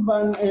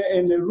urban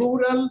and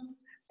rural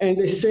and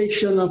the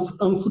section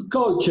on food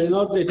culture in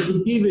order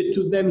to give it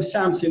to them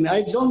something.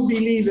 I don't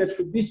believe at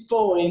this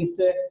point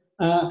that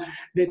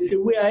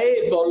we are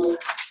able,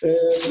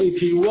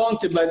 if you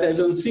want, but I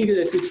don't think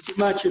that it's too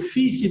much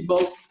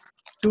feasible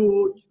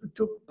to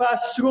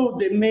pass through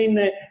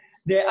the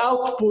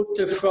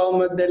output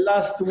from the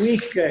last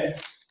week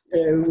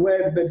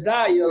web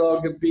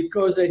dialogue,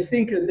 because I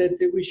think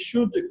that we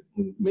should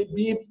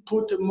maybe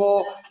put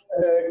more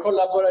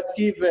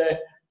collaborative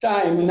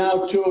time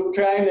now to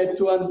try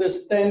to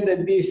understand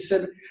this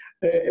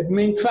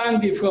main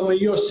finding from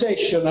your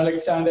session,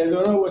 Alexandre. I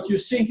don't know what you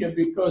think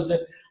because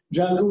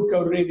Gianluca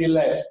already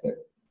left.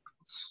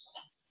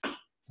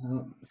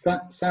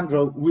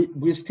 Sandro,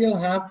 we still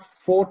have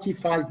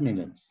 45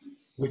 minutes,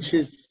 which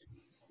is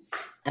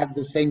at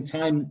the same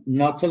time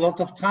not a lot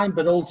of time,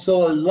 but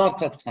also a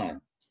lot of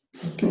time.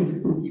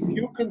 If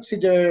you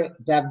consider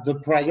that the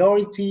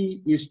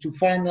priority is to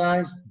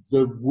finalize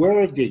the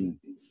wording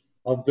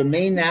of the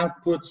main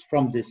outputs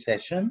from this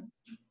session,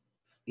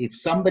 if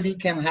somebody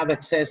can have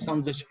access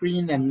on the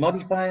screen and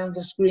modify on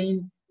the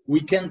screen,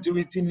 we can do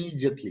it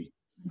immediately.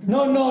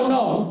 No.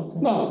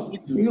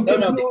 You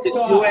can no, do because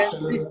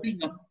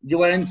you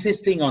were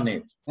insisting on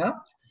it. Huh?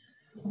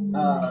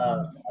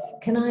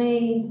 Can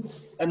I?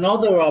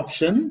 Another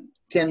option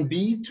can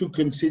be to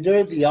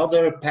consider the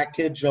other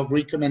package of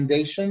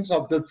recommendations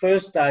of the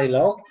first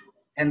dialogue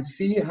and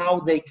see how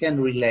they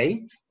can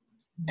relate.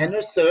 And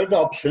a third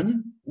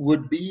option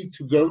would be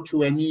to go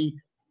to any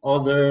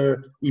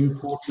other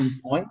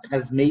important point,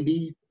 as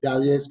maybe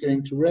Dalia is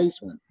going to raise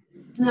one.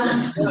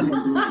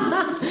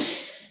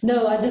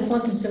 No, I just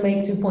wanted to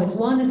make 2 points.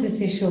 One is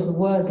this issue of the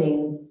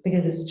wording,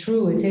 because it's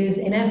true, it is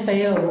in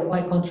FAO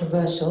quite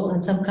controversial,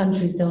 and some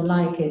countries don't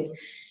like it.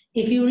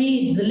 If you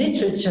read the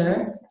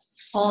literature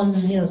on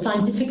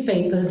scientific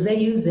papers, they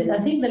use it. I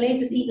think the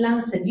latest Eat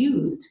Lancet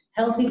used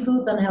healthy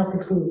foods, unhealthy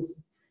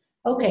foods.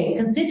 Okay,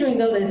 considering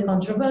though that it's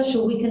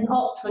controversial, we can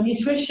opt for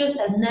nutritious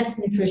and less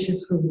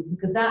nutritious food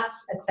because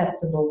that's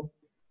acceptable.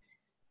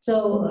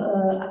 So,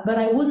 but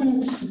I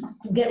wouldn't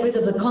get rid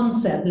of the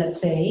concept, let's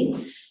say,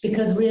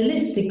 because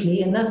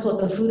realistically, and that's what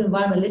the food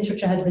environment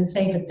literature has been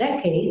saying for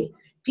decades,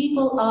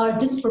 people are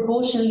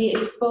disproportionately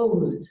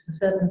exposed to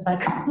certain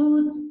types of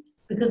foods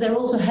because they're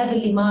also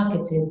heavily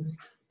marketed.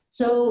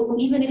 So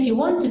even if you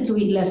wanted to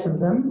eat less of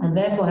them and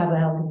therefore have a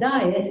healthy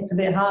diet, it's a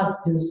bit hard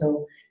to do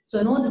so. So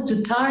in order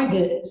to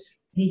target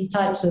these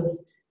types of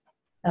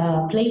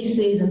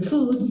places and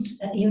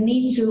foods, you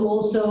need to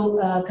also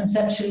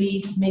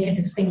conceptually make a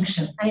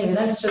distinction. Anyway,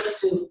 that's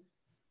just to,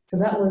 so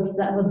that was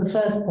the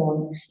first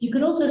point. You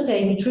could also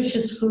say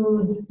nutritious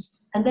foods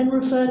and then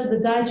refer to the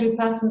dietary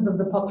patterns of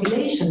the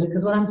population,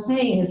 because what I'm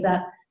saying is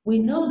that we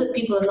know that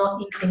people are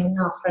not eating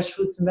enough fresh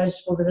fruits and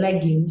vegetables and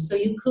legumes, so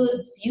you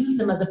could use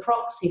them as a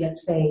proxy,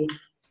 let's say.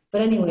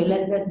 But anyway,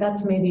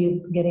 that's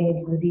maybe getting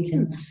into the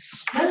details.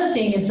 The other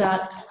thing is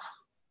that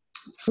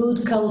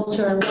food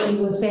culture, and what you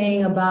were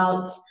saying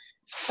about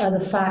the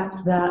fact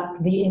that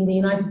in the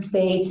United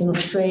States, in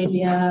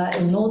Australia,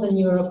 in Northern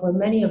Europe, where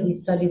many of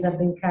these studies have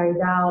been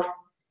carried out,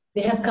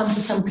 they have come to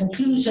some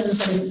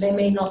conclusions, and they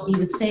may not be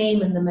the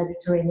same in the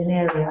Mediterranean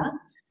area.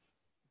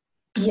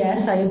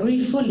 Yes, I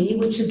agree fully,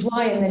 which is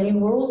why, and then you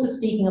were also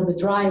speaking of the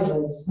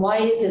drivers. Why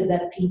is it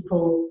that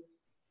people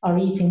are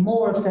eating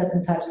more of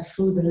certain types of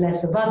foods and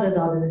less of others?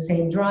 Are they the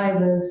same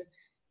drivers?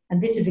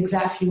 And this is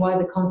exactly why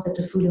the concept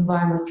of food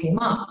environment came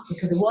up,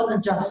 because it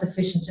wasn't just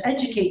sufficient to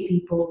educate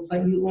people,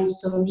 but you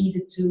also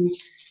needed to,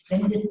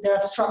 there are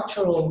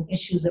structural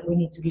issues that we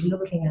need to be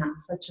looking at,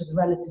 such as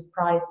relative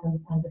price and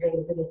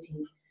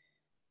availability.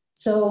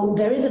 So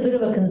there is a bit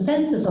of a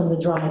consensus on the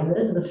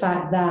drivers, the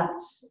fact that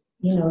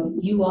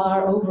you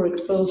are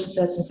overexposed to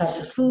certain types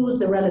of foods,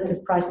 the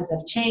relative prices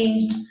have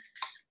changed,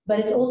 but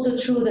it's also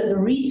true that the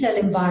retail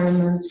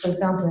environment, for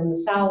example, in the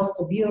south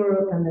of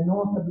Europe and the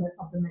north of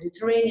the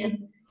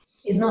Mediterranean,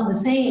 is not the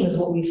same as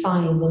what we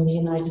find in the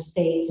United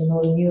States, in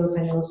Northern Europe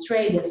and in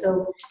Australia.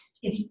 So,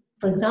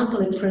 for example,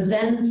 it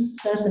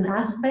presents certain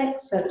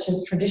aspects, such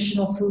as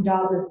traditional food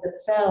outlets that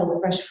sell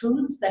fresh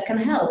foods that can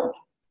help,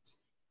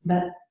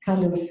 that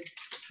kind of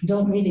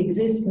don't really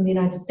exist in the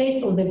United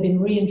States, or they've been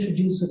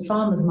reintroduced with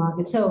farmers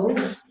markets. So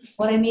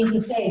what I mean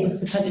to say,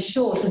 just to cut it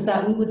short, is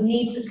that we would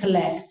need to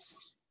collect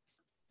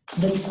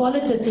the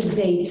qualitative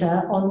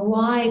data on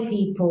why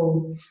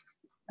people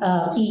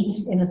eat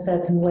in a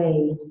certain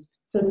way.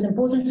 So it's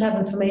important to have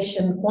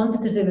information,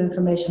 quantitative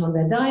information on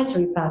their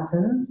dietary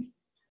patterns,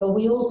 but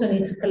we also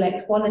need to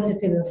collect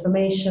qualitative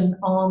information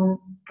on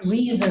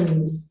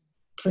reasons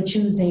for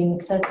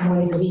choosing certain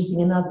ways of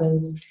eating and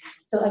others.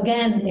 So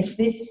again, if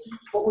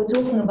what we're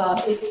talking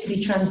about is to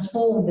be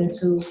transformed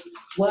into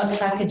work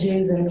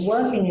packages and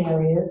working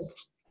areas,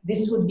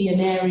 this would be an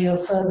area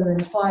of further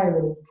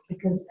inquiry,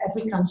 because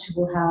every country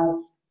will have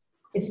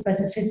its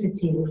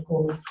specificities, of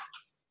course.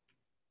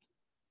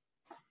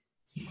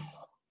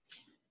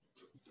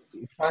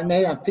 If I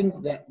may, I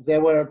think that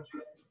there were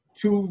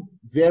two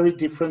very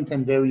different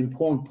and very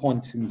important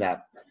points in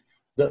that.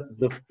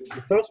 The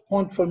first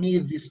point for me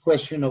is this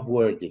question of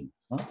wording.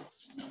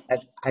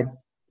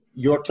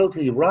 You're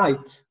totally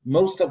right.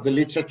 Most of the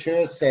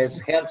literature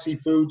says healthy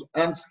food,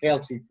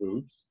 unhealthy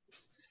foods.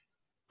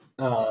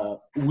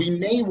 We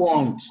may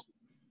want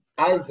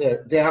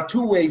either, there are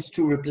two ways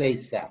to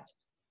replace that.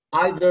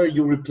 Either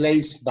you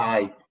replace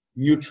by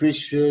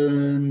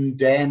nutrition,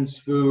 dense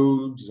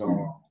foods,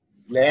 or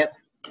less.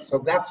 So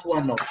that's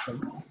one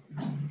option.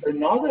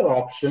 Another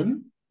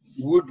option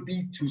would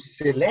be to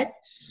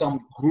select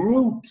some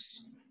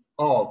groups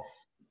of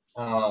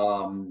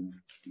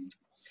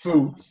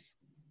foods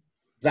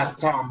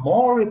that are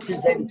more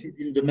represented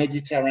in the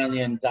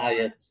Mediterranean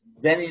diet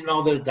than in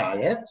other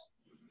diets,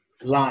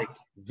 like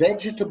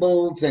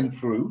vegetables and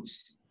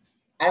fruits,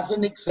 as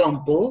an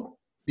example,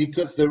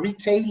 because the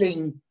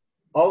retailing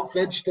of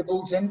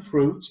vegetables and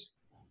fruits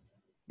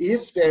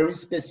is very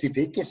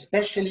specific,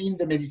 especially in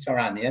the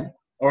Mediterranean,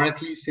 or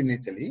at least in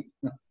Italy.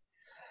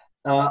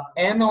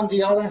 And on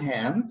the other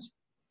hand,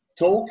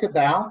 talk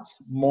about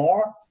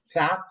more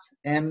fat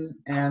and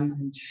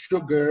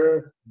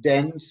sugar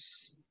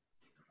dense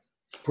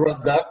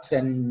products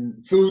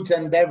and foods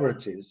and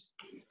beverages.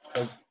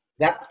 So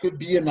that could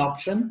be an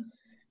option.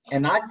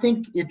 And I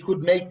think it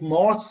would make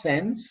more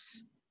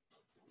sense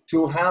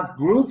to have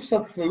groups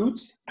of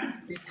foods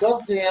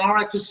because they are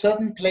at a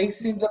certain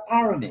place in the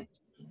pyramid.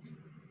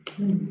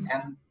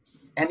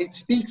 And it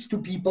speaks to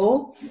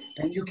people,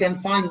 and you can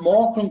find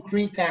more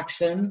concrete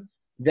action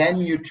than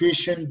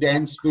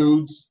nutrition-dense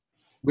foods,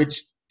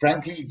 which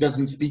frankly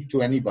doesn't speak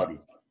to anybody,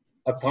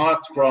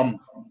 apart from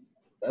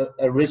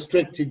a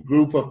restricted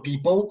group of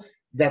people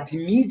that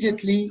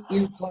immediately,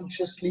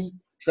 unconsciously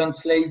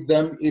translate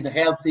them in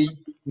healthy,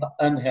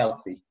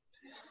 unhealthy.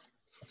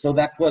 So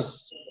that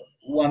was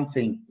one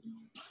thing.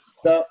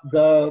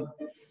 The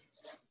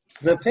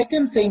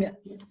second thing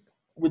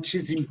which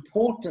is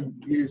important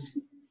is,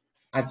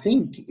 I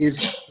think, is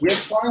we're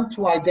trying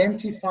to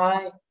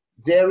identify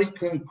very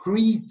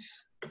concrete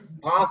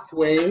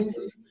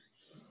pathways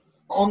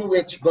on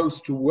which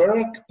both to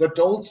work, but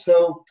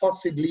also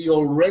possibly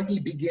already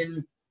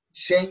begin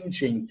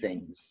changing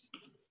things.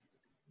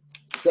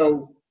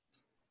 So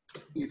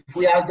if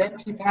we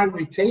identify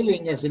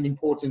retailing as an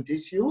important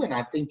issue, and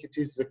I think it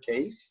is the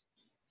case,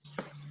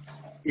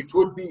 it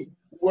would be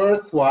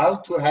worthwhile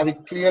to have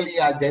it clearly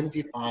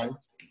identified,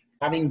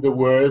 having the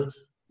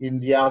words in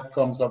the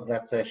outcomes of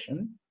that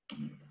session.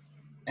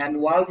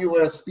 And while you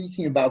were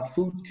speaking about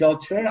food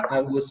culture,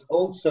 I was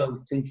also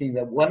thinking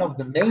that one of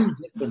the main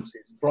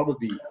differences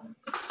probably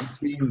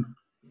between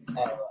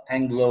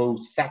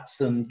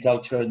Anglo-Saxon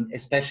culture, and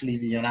especially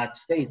the United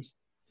States,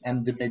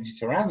 and the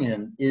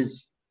Mediterranean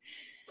is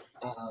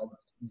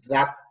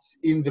that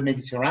in the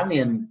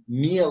Mediterranean,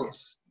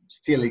 meals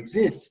still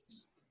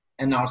exist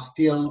and are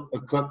still a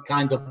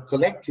kind of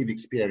collective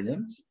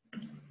experience.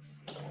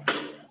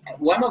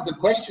 One of the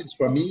questions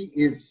for me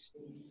is,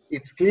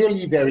 it's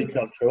clearly very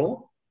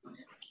cultural.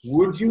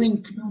 Would you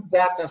include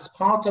that as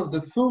part of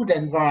the food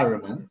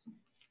environment,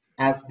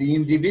 as the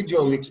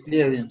individual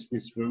experience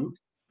with food?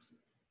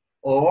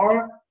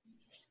 Or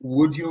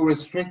would you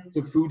restrict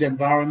the food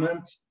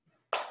environment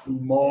to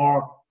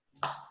more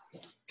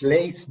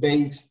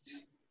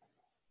place-based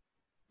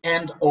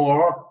and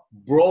or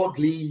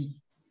broadly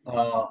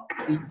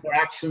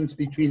interactions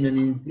between an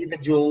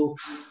individual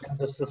and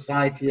the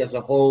society as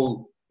a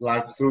whole,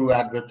 like through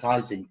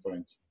advertising, for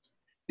instance?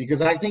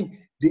 Because I think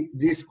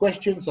these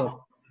questions of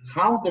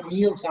how the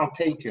meals are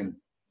taken,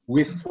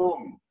 with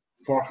whom,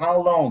 for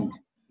how long,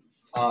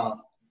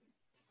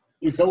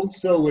 is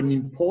also an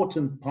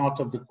important part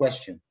of the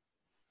question.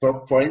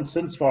 For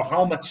instance, for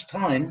how much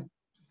time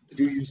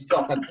do you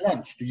stop at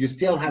lunch? Do you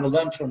still have a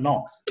lunch or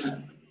not?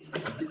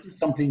 This is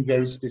something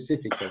very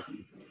specific.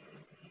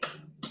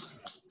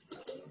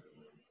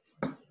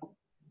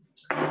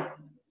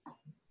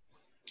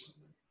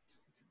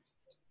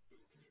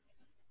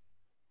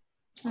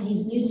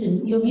 He's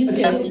muted. You're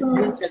muted.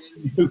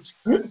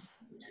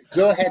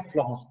 Go ahead,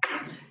 Florence.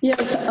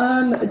 Yes,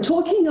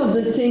 talking of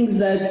the things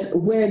that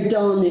were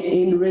done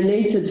in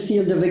related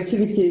field of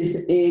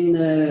activities in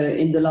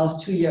the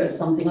last 2 years,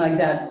 something like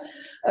that,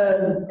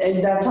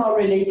 and that are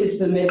related to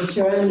the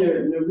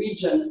Mediterranean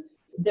region,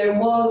 there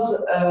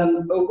was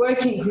a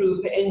working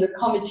group in the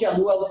Committee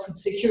on World Food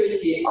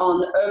Security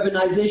on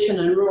urbanization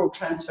and rural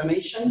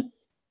transformation.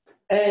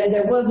 And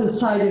there was a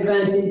side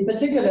event in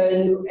particular,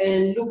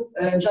 and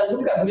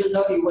Gianluca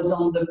Brunori was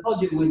on the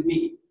podium with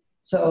me.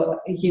 So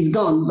he's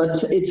gone,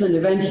 but it's an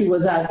event he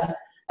was at.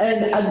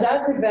 And at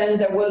that event,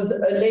 there was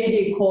a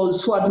lady called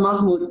Swad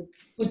Mahmoud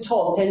who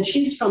talked, and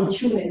she's from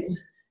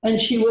Tunis. And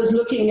she was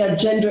looking at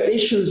gender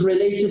issues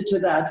related to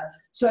that.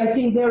 So I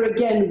think there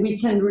again, we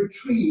can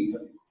retrieve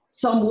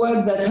some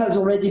work that has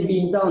already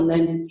been done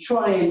and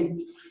try and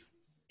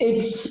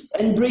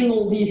bring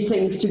all these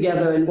things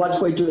together in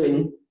what we're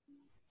doing.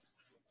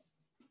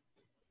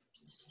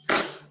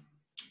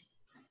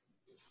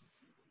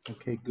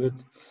 Okay, good.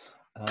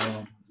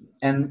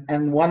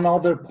 And one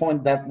other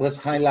point that was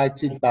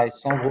highlighted by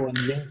Sandro and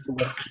linked to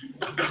what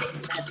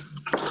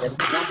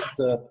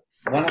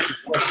one of the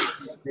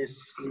questions of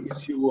this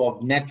issue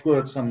of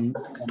networks and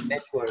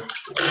networks,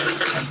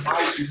 and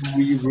how do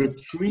we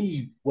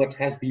retrieve what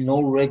has been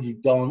already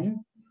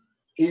done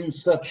in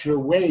such a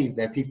way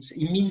that it's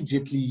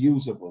immediately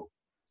usable?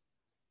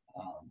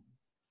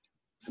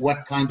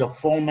 What kind of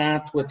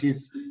format? What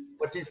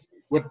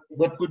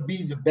would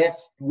be the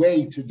best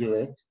way to do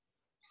it?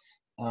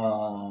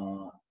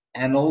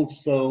 And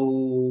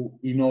also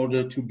in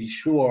order to be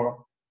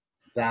sure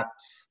that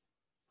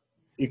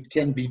it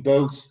can be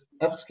both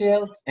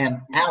upscaled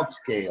and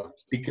outscaled,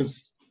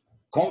 because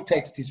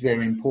context is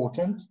very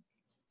important.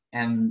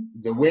 And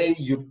the way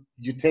you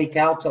take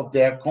out of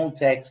their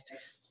context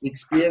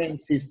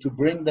experiences to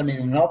bring them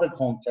in another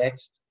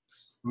context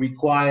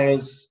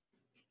requires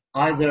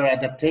either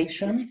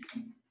adaptation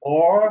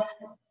or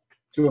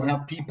to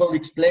have people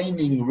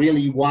explaining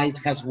really why it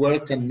has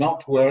worked and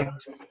not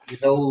worked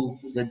with all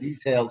the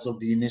details of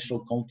the initial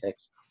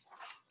context.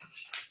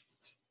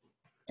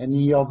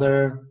 Any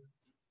other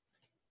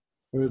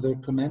further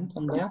comment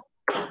on that?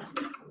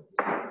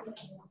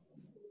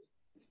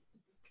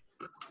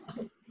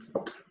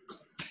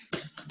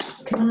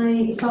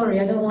 Sorry,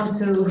 I don't want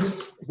to.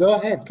 Go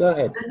ahead, go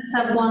ahead. I just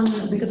have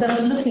one, because I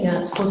was looking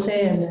at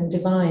CIFOR and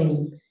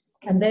Divine,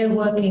 and they're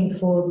working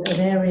for an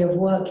area of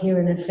work here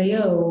in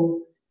FAO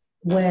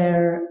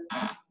where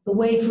the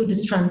way food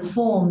is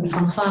transformed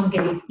from farm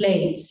gate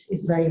plates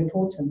is very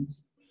important.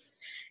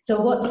 So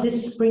what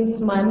this brings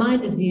to my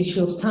mind is the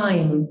issue of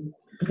time,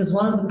 because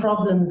one of the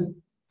problems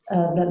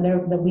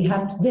that we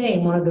have today,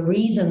 and one of the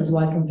reasons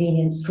why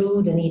convenience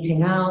food and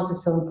eating out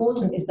is so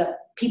important, is that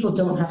people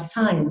don't have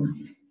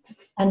time.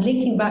 And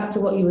linking back to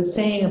what you were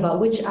saying about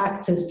which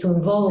actors to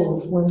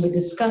involve when we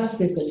discuss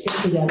this at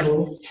city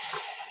level,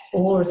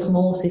 or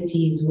small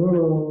cities,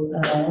 rural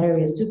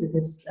areas too,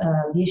 because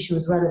the issue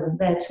is relevant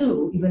there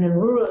too. Even in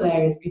rural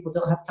areas, people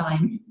don't have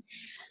time.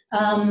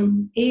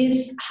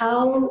 Is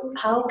how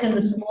can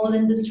the small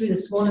industry, the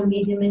small and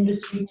medium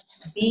industry,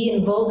 be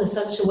involved in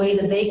such a way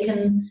that they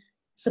can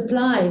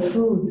supply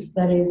foods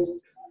that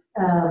is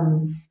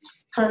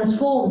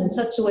transformed in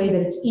such a way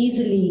that it's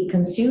easily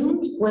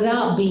consumed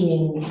without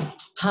being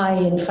high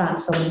in fat,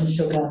 salt, and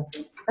sugar?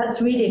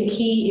 That's really a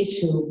key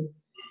issue.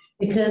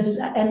 Because,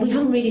 and we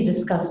haven't really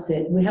discussed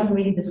it. We haven't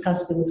really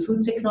discussed it with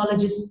food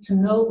technologists to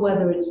know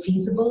whether it's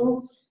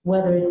feasible,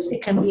 whether it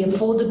can be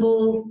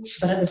affordable,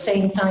 but at the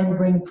same time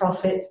bring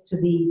profits to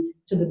the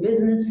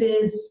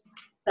businesses.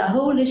 The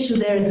whole issue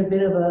there is a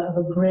bit of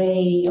a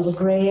gray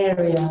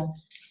area.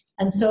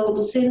 And so,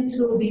 since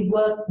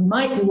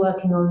might be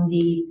working on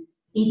the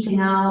eating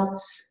out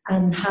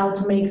and how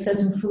to make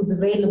certain foods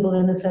available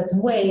in a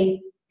certain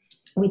way,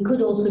 we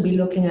could also be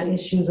looking at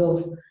issues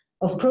of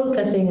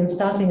processing and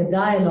starting a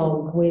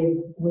dialogue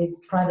with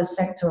private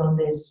sector on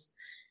this.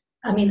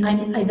 I mean,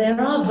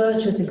 there are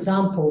virtuous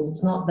examples.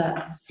 It's not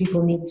that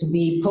people need to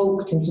be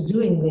poked into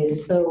doing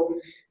this. So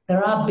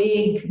there are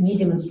big,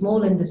 medium and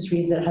small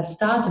industries that have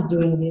started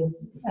doing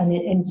this, and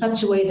in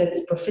such a way that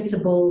it's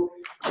profitable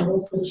and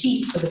also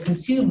cheap for the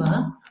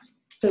consumer.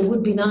 So it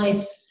would be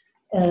nice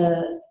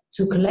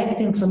to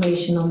collect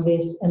information on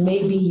this and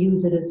maybe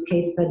use it as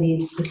case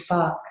studies to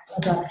spark.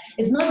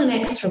 It's not an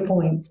extra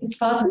point, it's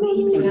part of the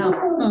eating out.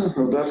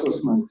 Well, that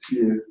was my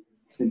fear,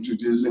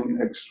 introducing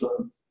extra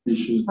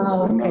issues that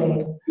were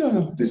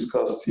not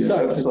discussed here.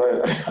 Sorry. That's why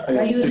I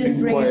am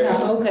sitting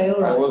quiet. Okay, all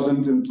right. I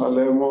wasn't in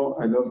Palermo.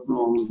 I don't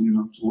know,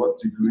 to what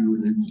degree we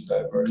need to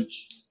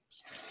diverge.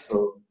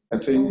 So I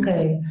think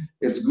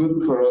it's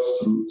good for us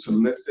to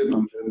listen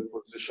and then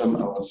position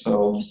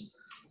ourselves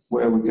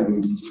where we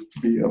can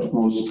be of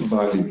most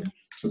value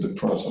to the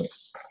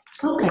process.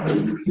 Okay.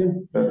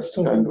 That's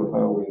kind of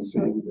how we're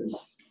seeing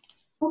this.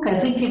 Okay, I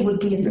think it would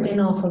be a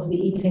spin-off of the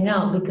eating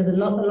out, because a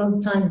lot of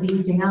times the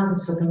eating out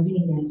is for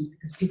convenience,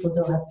 because people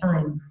don't have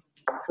time.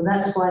 So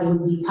that's why it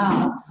would be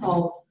part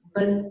of,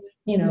 but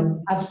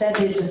I've said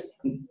it, just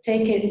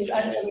take it,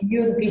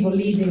 you're the people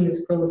leading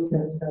this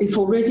process. So. If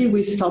already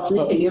we start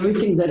linking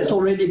everything that's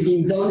already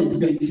been done, it's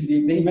going to be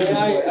amazing. May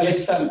I,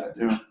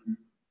 Alexandre?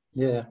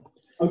 Yeah.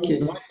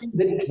 Okay.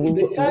 The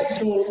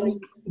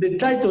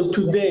title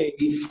today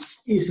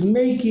is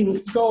Making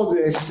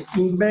Progress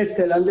in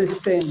Better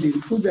Understanding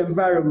Food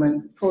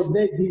Environment for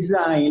the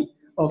Design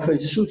of a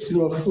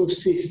Sustainable Food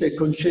System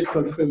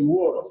Conceptual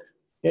Framework.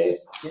 Okay?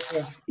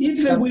 Yeah.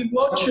 If we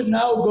watch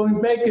now,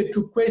 going back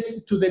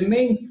to the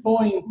main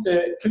point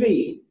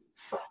 3,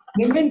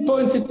 the main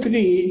point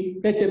 3,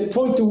 that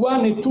point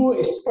 1 and 2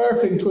 is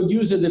perfect,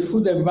 introduce the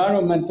food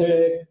environment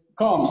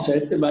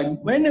concept,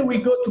 but when we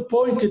go to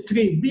point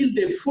 3, build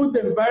a food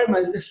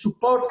environment that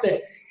support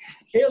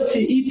healthy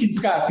eating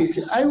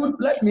practice, I would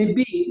like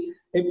maybe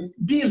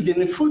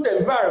building a food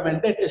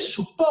environment that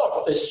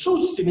support a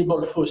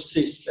sustainable food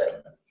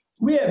system.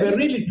 We have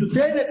really to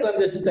try to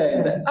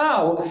understand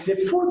how the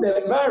food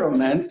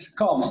environment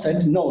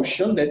concept,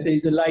 notion, that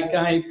is like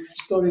a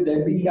story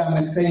that become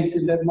famous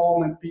in the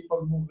moment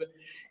people move.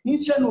 In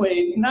some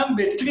way,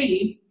 number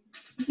 3,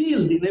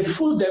 building a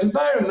food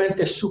environment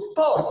that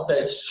support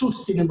a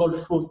sustainable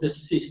food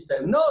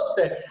system, not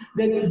that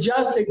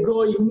just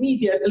go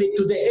immediately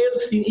to the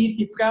healthy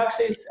eating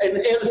practice and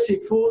healthy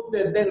food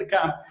and then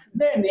come.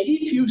 Then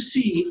if you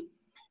see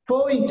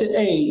point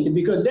 8,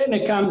 because then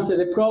it comes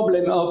the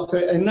problem of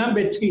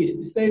number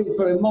 3, stay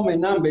for a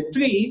moment, number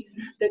 3,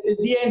 that at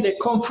the end they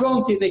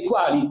confront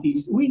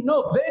inequalities. We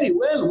know very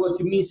well what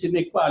it means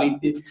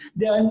inequality.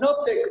 There are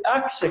not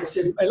access,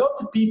 a lot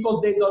of people,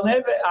 they don't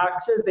have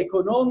access,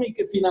 economic,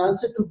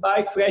 finance to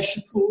buy fresh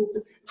food,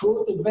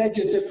 fruit,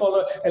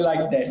 vegetable,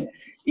 like that.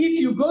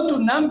 If you go to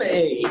number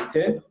 8,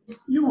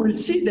 you will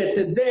see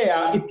that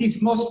there it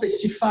is more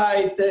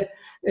specified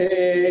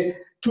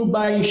to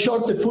buy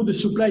short food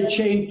supply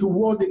chain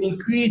toward an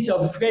increase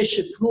of fresh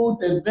fruit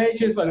and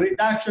vegetable,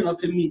 reduction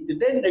of meat.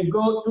 Then they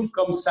go to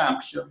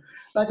consumption.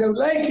 But I would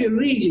like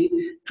really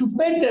to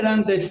better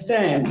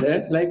understand,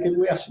 like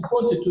we are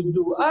supposed to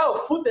do, how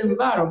food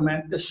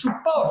environment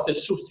support a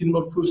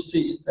sustainable food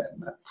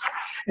system.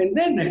 And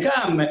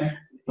then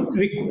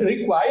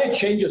require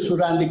change of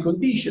surrounding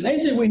conditions.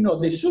 As we know,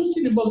 the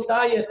sustainable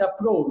diet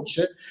approach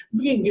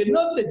brings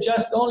not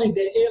just only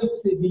the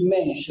health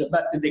dimension,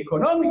 but the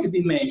economic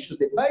dimension,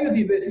 the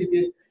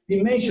biodiversity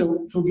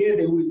dimension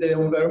together with the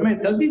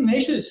environmental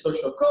dimension, the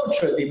social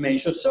cultural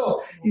dimension.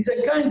 So it's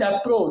a kind of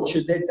approach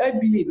that I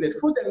believe the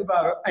food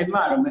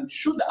environment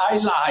should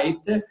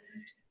highlight,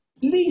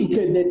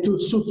 linked to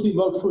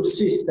sustainable food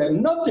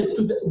system, not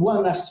to the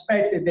one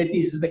aspect that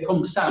is the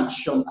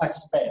consumption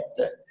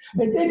aspect.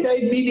 And that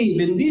I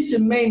believe in this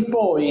main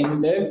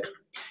point,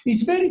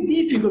 it's very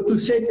difficult to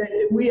say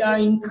that we are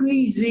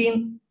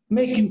increasing,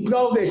 making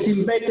progress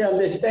in better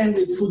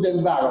understanding food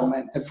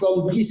environment.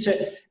 From this,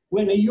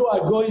 when you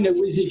are going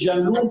with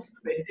Gianluca,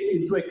 take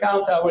into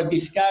account our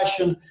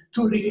discussion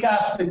to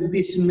recast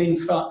this main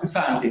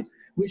funding.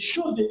 We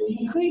should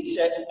increase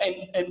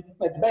and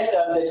better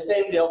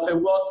understanding of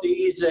what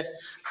is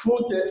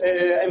food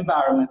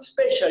environment,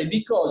 especially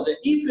because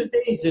if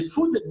there is a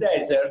food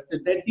desert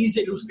that is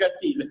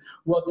illustrative,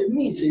 what it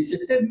means is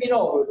a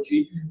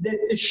terminology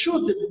that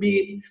should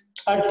be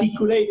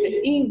articulated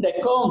in the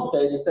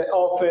context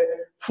of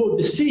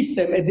food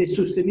system and the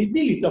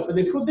sustainability of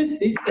the food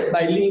system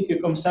by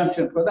linking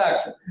consumption and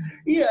production.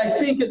 Here I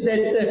think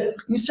that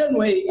in some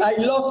way I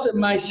lost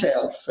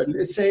myself,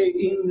 let's say,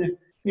 in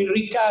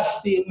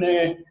recasting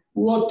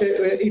what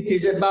it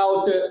is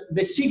about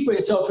the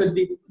sequence of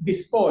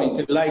this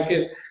point, like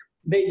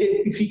the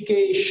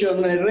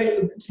identification.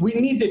 We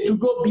needed to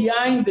go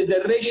behind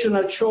the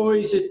rational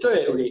choice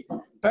theory.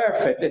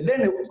 Perfect. And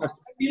then I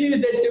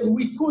believe that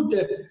we could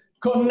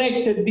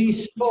connect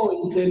this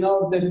point in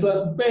order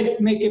to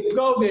make a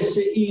progress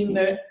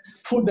in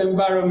food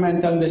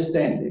environment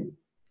understanding.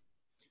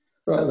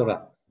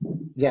 Allora,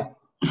 yeah.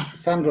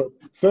 Sandro,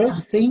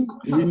 first thing,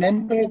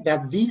 remember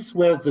that these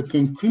were the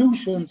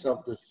conclusions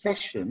of the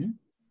session.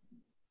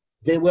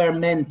 They were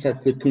meant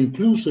as the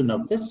conclusion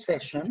of the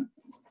session,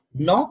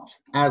 not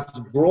as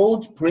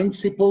broad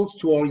principles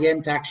to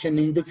orient action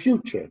in the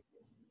future,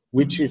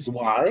 which is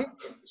why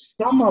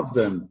some of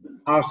them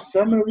are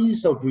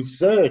summaries of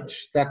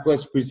research that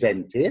was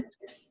presented.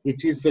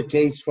 It is the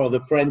case for the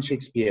French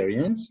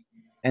experience,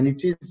 and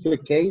it is the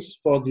case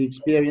for the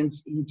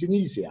experience in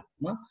Tunisia.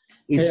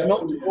 It's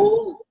not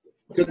all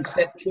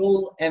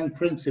conceptual and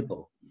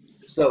principle.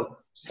 So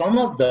some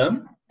of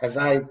them, as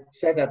I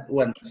said at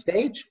one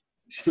stage,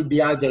 should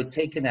be either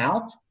taken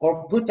out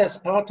or put as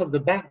part of the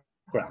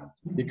background,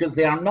 because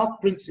they are not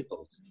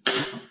principles.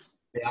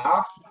 They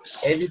are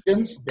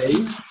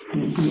evidence-based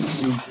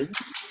conclusions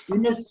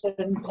in a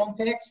certain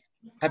context,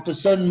 at a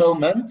certain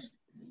moment.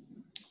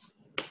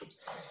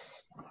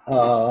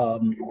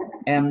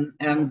 And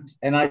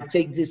I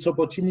take this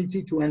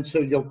opportunity to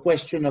answer your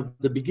question of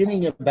the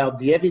beginning about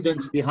the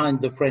evidence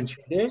behind the French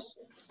figures.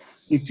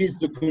 It is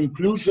the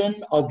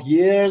conclusion of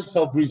years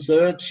of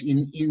research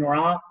in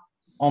INRA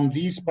on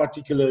these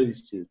particular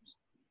issues.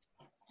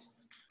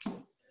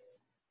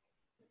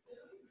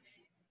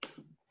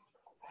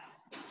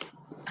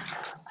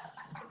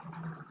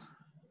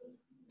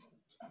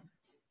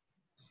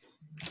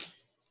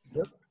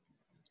 Yep.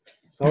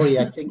 Sorry,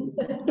 I think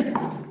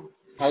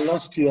I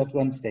lost you at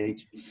one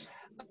stage.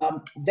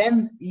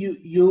 Then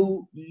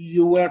you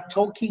were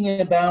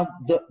talking about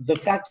the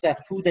fact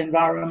that food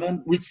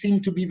environment, we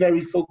seem to be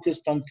very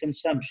focused on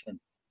consumption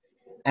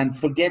and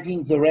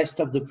forgetting the rest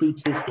of the food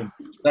system.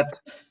 But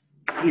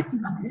this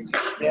is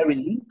very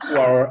linked to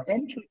our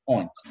entry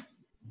point.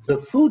 The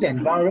food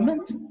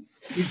environment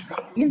is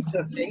the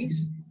interface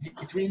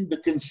between the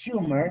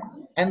consumer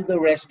and the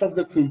rest of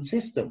the food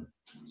system.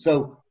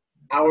 So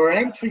our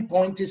entry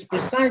point is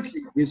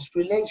precisely this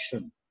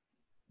relation.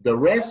 The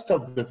rest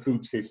of the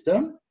food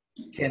system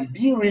can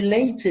be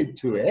related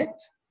to it,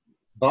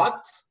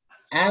 but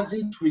as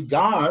it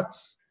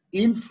regards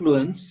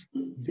influence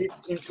this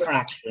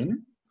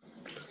interaction.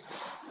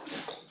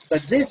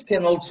 But this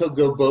can also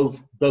go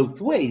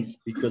both ways,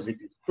 because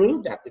it is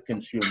true that the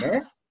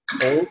consumer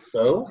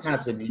also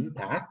has an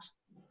impact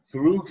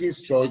through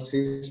his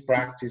choices,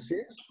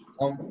 practices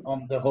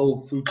on the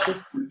whole food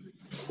system.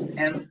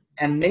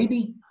 And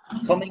maybe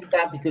coming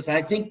back, because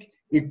I think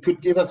it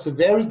could give us a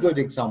very good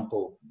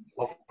example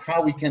of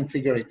how we can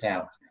figure it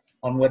out,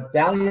 on what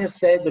Dalia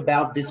said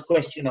about this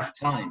question of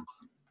time,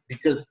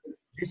 because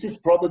this is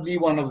probably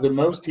one of the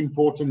most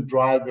important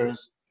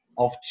drivers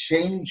of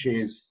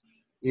changes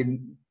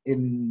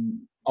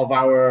of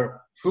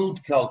our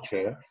food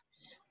culture,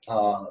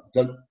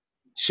 the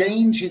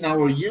change in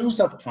our use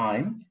of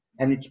time,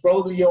 and it's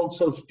probably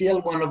also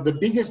still one of the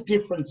biggest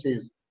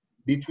differences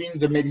between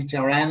the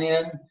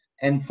Mediterranean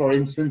and, for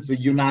instance, the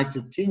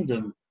United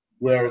Kingdom,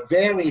 where a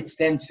very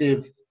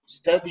extensive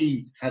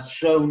study has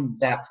shown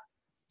that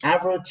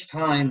average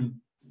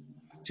time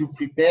to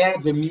prepare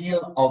the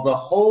meal of a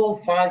whole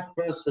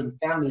 5-person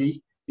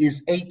family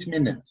is 8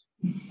 minutes.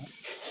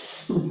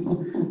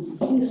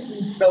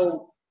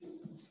 So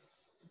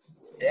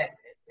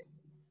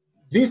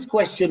this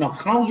question of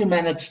how you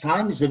manage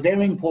time is a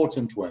very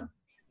important one.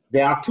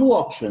 There are two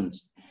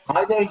options.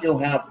 Either you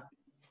have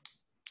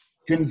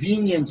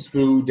convenience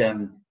food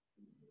and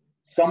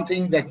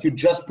something that you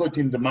just put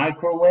in the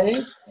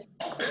microwave,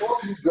 or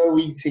you go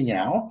eating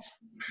out.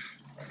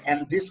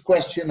 And this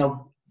question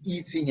of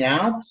eating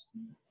out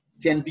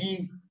can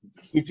be,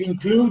 it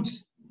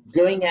includes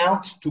going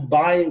out to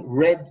buy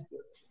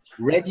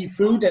ready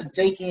food and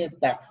taking it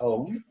back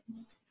home.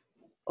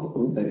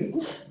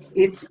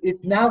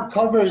 It now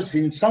covers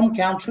in some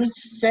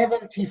countries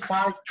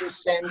 75%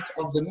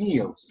 of the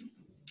meals.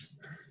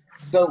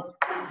 So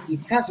it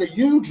has a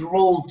huge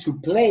role to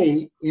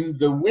play in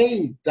the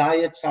way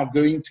diets are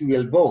going to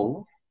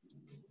evolve.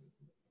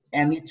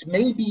 And it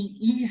may be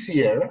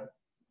easier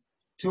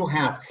to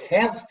have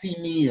healthy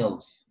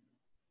meals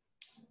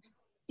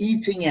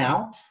eating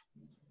out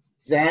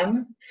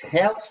than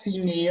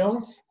healthy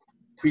meals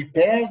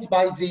prepared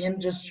by the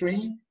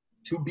industry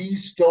to be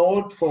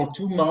stored for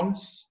 2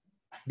 months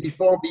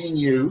before being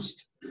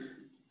used,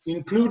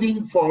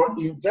 including for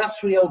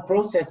industrial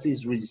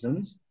processes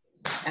reasons,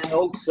 and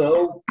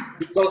also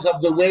because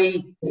of the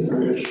way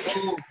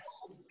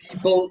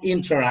people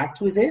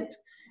interact with it.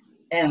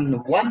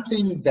 And one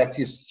thing that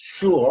is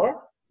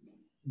sure,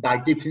 by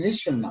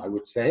definition, I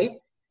would say,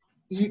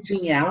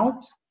 eating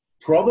out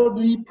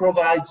probably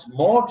provides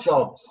more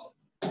jobs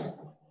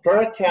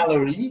per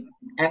calorie,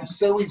 and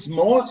so is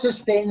more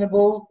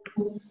sustainable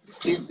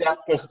in that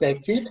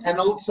perspective, and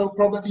also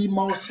probably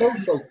more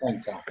social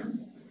contact.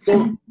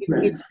 So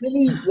it's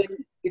really,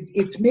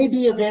 it may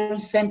be a very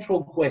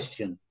central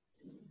question.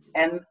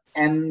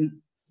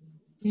 And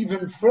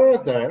even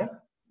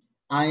further,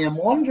 I am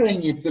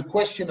wondering if the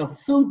question of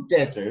food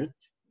desert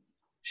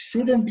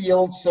shouldn't be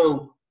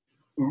also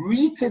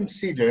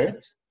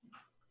reconsidered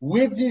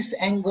with this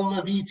angle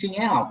of eating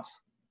out.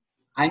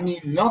 I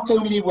mean, not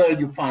only where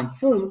you find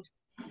food,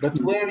 but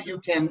where you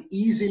can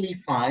easily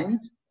find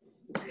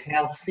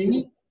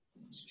healthy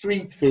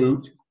street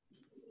food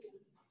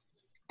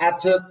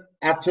at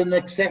an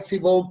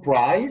accessible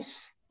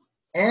price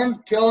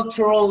and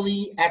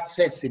culturally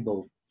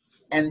accessible.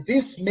 And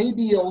this may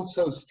be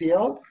also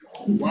still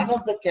one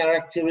of the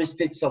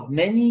characteristics of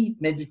many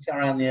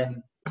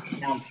Mediterranean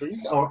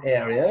countries or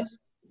areas,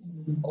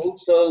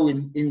 also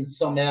in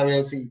some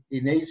areas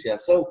in Asia.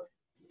 So,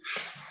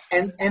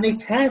 and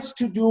it has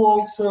to do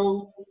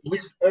also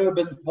with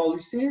urban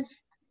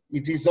policies.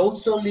 It is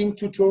also linked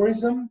to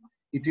tourism.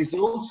 It is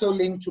also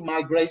linked to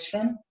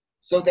migration.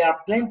 So there are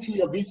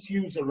plenty of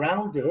issues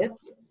around it,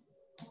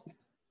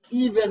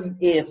 even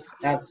if,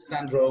 as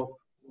Sandro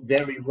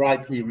very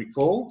rightly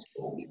recalled,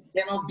 it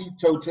cannot be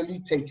totally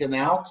taken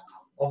out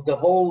of the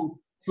whole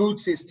food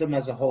system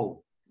as a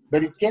whole.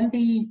 But it can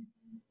be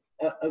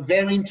a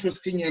very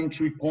interesting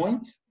entry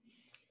point.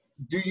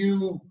 Do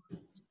you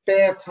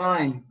spare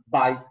time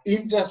by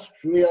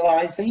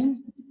industrializing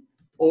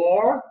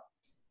or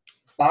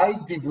by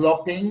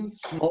developing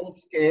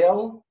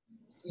small-scale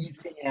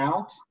eating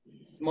out,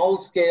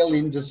 small-scale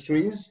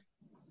industries?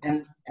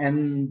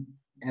 And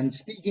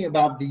speaking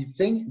about the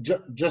thing,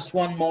 just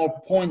one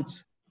more point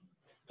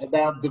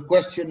about the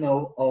question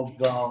of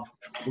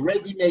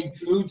ready-made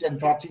foods, and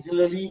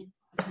particularly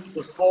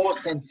the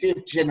 4th and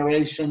 5th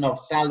generation of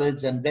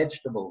salads and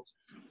vegetables,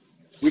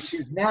 which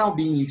is now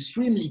being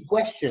extremely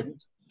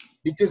questioned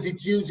because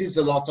it uses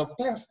a lot of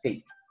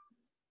plastic.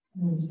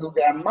 So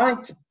there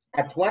might,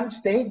 at one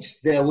stage,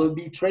 there will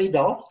be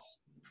trade-offs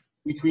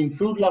between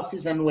food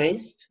losses and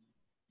waste,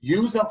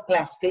 use of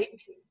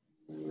plastic,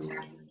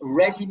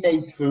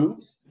 ready-made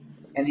foods,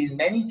 and in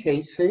many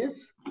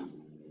cases,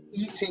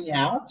 eating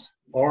out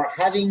or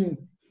having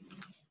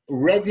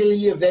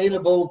readily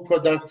available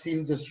products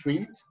in the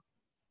street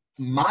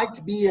might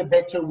be a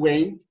better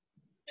way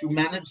to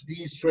manage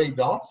these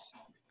trade-offs,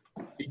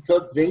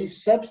 because they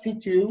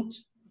substitute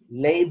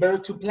labor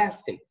to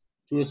plastic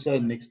to a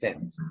certain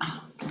extent.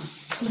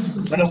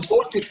 But of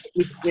course,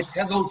 it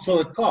has also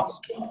a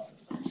cost.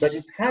 But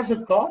it has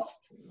a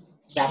cost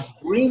that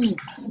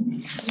brings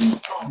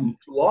income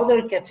to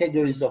other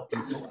categories of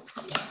people.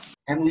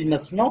 And we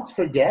must not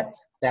forget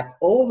that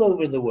all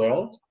over the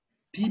world,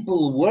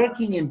 people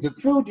working in the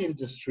food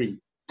industry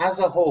as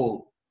a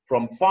whole,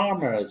 from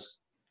farmers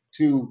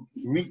to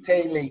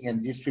retailing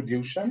and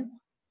distribution,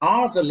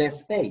 are the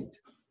less paid.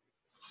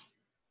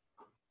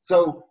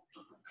 So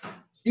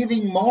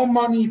giving more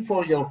money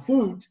for your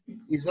food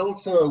is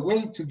also a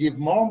way to give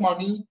more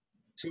money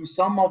to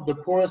some of the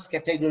poorest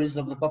categories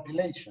of the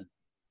population.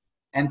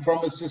 And from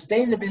a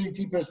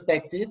sustainability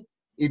perspective,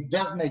 it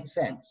does make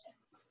sense.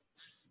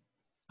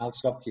 I'll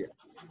stop here.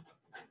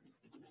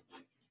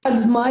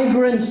 Add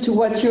migrants to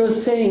what you're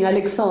saying,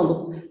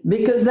 Alexandre,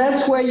 because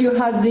that's where you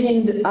have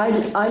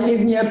I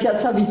live near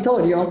Piazza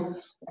Vittorio.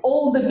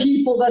 All the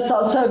people that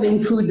are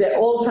serving food, they're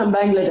all from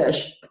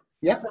Bangladesh.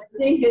 Yes, so I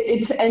think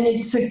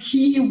it's a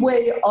key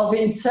way of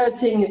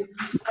inserting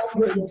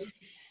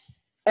migrants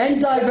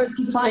And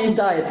diversifying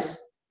diets.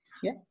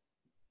 Yeah,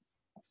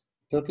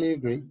 totally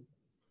agree.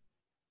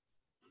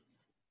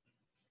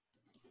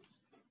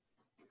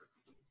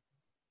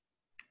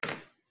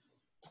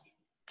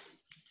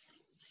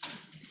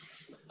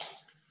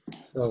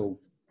 So,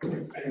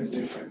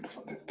 different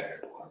from the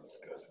third one.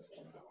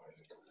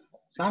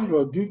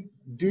 Sandro, do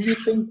you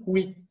think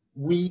we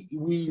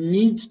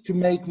need to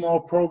make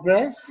more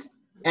progress,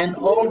 and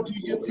or do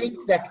you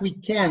think that we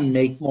can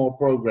make more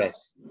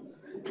progress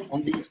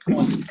on these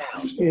points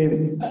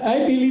now?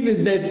 I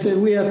believe that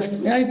we are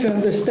trying to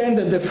understand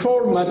the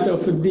format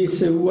of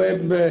this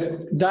web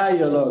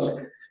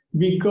dialogue,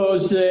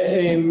 because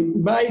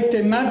by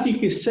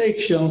thematic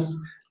sections,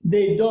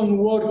 they don't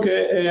work,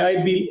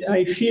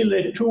 I feel,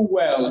 too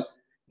well,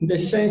 in the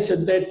sense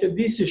that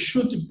this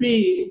should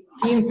be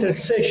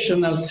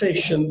intersessional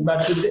session,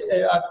 but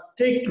they are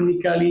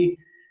technically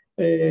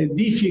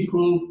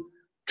difficult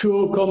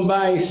to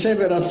combine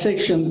several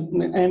sections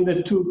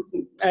and to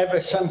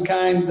have some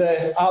kind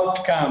of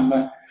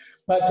outcome.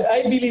 But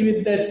I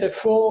believe that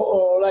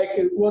for like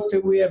what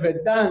we have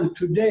done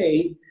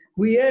today,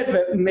 we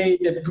have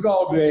made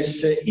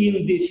progress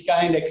in this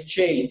kind of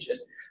exchange.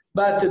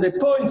 But the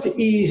point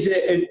is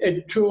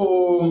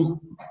to,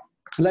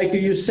 like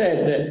you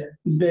said,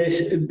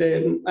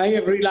 I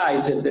have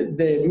realized that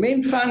the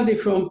main funding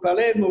from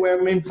Palermo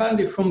were main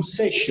funding from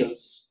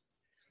sessions.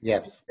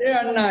 Yes. They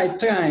are now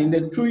trying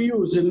to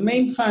use the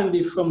main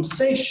funding from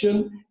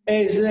session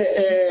as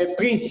a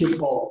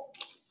principle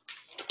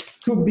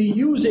to be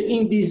used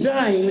in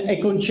design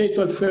a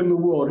conceptual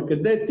framework.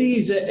 That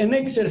is an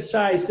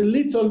exercise a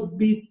little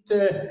bit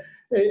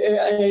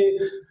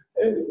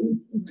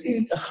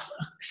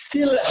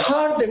still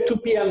harder to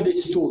be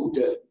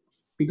understood,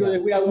 because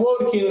we are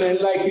working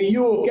like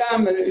you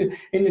come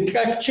in the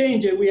track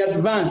change, we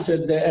advanced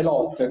a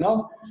lot,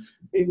 no?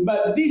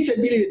 But this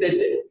ability that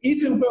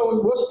if it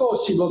was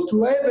possible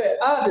to have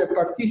other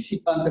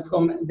participants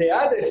from the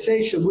other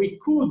session, we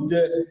could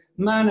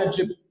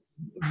manage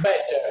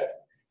better.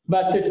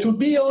 But to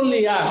be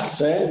only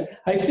us,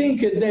 I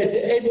think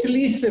that at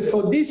least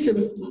for this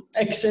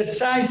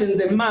exercise in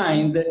the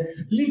mind,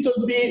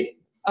 little bit,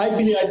 I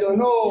believe, I don't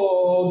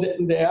know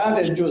the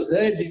other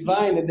Jose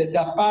Divine that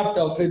are part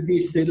of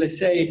this, let's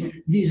say,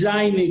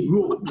 design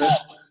group.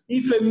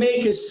 If it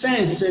makes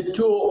sense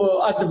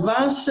to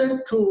advance,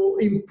 to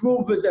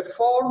improve the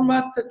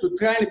format, to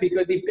try,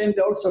 because it depends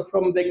also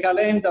from the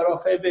calendar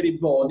of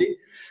everybody.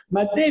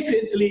 But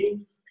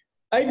definitely,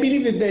 I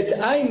believe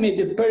that I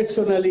made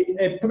personally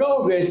a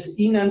progress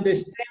in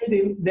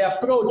understanding the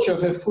approach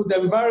of a food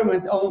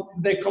environment on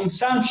the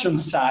consumption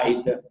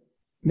side.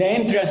 The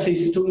entrance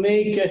is to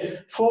make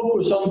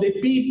focus on the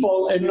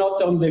people and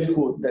not on the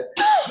food.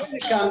 Then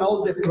come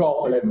all the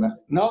problem,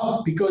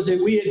 no? Because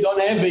we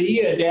don't have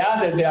here the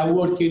other, they are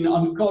working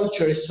on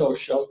culture and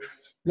social.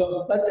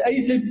 No, but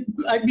I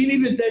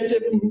believe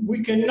that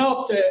we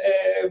cannot,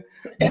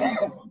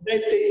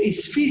 that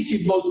is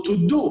feasible to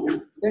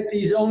do. That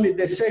is only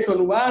the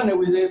second one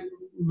with the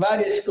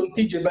various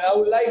contingents. But I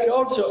would like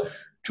also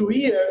to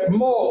hear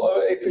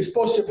more, if it's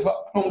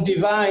possible, from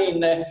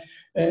Divine.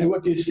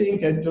 What do you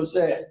think,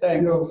 Jose?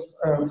 Thanks. You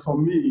know, for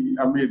me,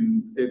 I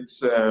mean, it's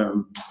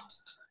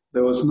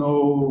there was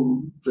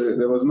no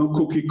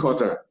cookie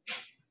cutter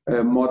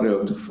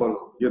model to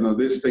follow. You know,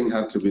 this thing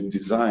had to be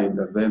designed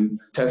and then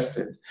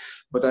tested.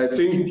 But I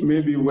think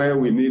maybe where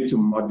we need to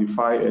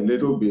modify a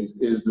little bit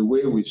is the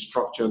way we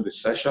structure the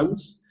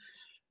sessions.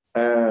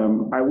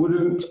 I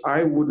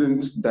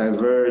wouldn't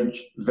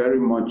diverge very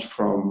much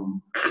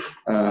from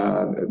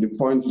the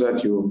points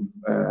that you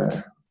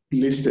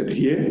listed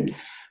here,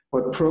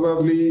 but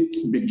probably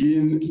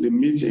begin the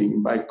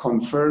meeting by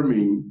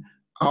confirming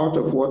out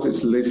of what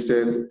is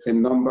listed a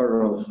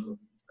number of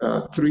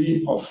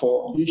 3 or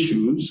 4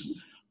 issues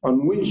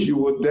on which you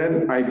would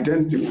then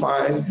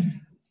identify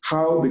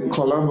how the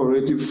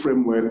collaborative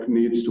framework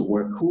needs to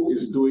work, who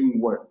is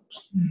doing what,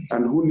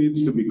 and who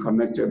needs to be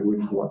connected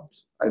with what.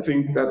 I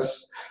think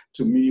that's,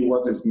 to me,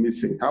 what is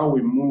missing, how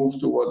we move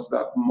towards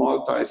that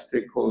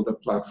multi-stakeholder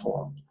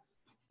platform.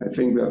 I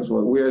think that's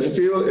what we are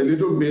still a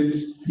little bit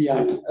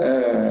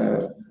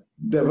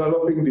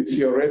developing the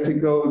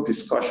theoretical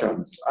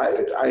discussions.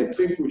 I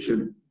think we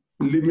should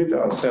limit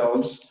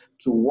ourselves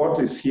to what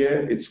is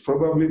here. It's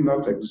probably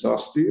not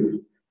exhaustive,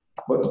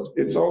 but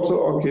it's also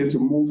okay to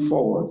move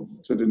forward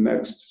to the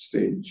next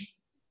stage.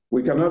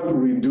 We cannot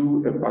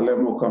redo a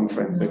Palermo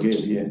conference again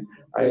here.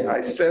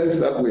 I sense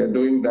that we are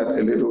doing that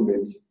a little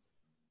bit.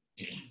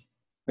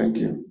 Thank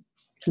you.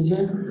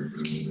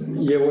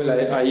 Yeah, well,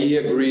 I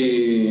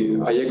agree.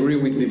 I agree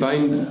with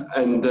Divine,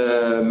 and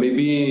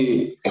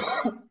maybe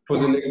for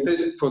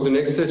the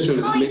next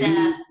sessions, maybe.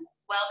 There.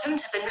 Welcome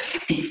to the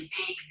new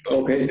speak.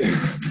 Okay,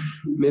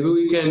 maybe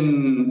we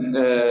can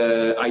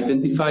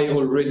identify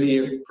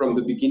already from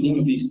the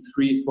beginning these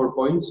 3-4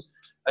 points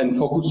and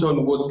focus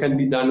on what can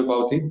be done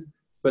about it,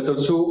 but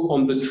also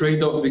on the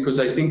trade-off, because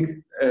I think,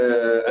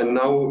 and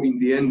now in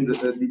the end,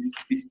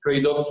 this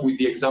trade-off with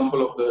the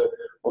example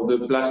of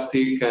the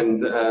plastic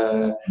and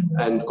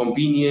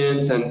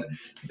convenience, and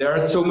there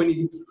are so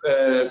many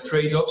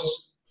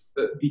trade-offs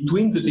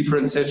between the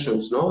different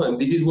sessions, no? And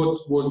this is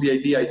what was the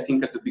idea, I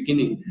think, at the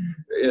beginning.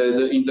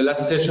 In the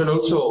last session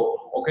also,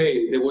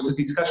 okay, there was a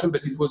discussion,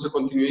 but it was a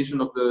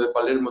continuation of the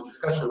Palermo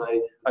discussion.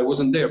 I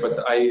wasn't there, but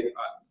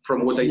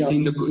from what I see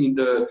in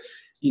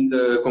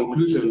the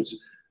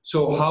conclusions.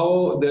 So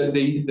how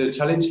the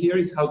challenge here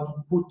is how to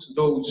put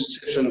those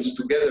sessions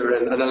together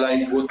and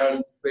analyze what are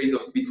the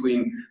trade-offs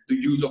between the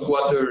use of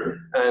water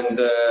and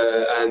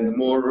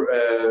more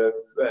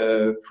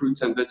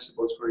fruits and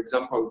vegetables, for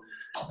example.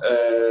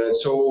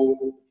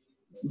 So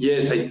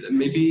yes,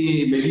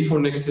 maybe for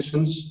next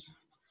sessions,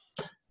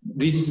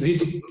 this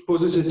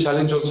poses a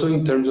challenge also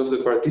in terms of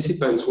the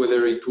participants,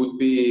 whether it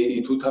would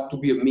have to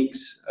be a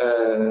mix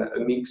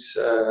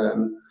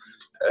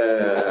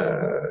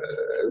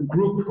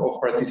group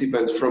of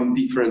participants from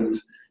different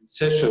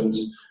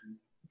sessions.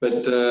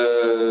 But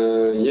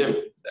yeah,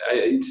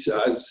 it's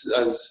as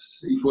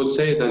it was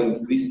said, and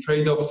this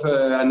trade-off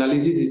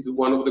analysis is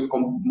one of the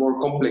more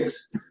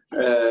complex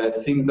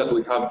things that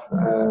we have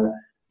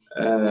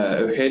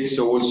ahead.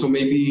 So also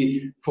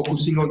maybe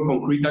focusing on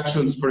concrete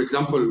actions. For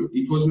example,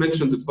 it was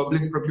mentioned the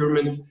public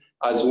procurement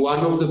as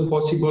one of the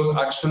possible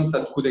actions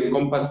that could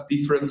encompass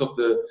different of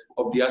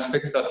the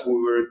aspects that we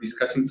were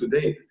discussing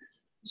today.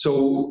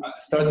 So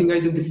starting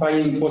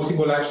identifying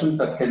possible actions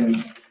that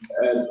can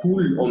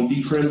pull on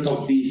different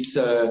of these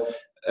apparent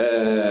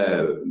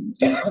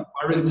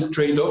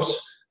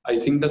trade-offs, I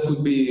think that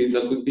would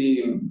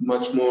be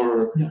much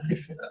more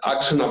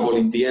actionable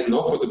in the end,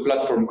 no, for the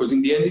platform. Because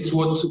in the end, it's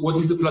what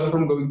is the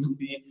platform going to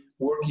be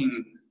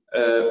working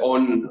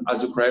on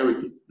as a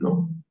priority,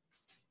 no?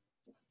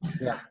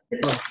 Yeah.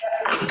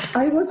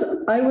 I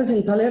was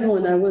in Palermo,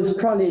 and I was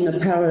probably in a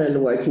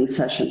parallel working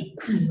session,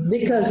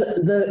 because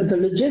the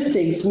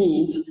logistics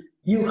means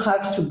you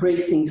have to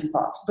break things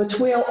apart. But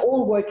we are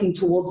all working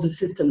towards a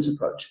systems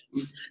approach.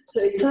 So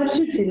it's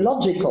absolutely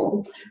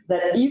logical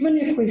that even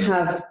if we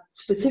have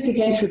specific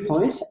entry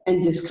points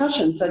and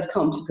discussions that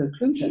come to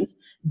conclusions,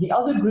 the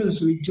other groups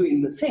will be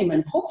doing the same,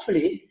 and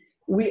hopefully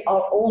we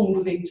are all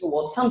moving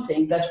towards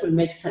something that will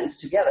make sense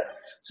together.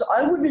 So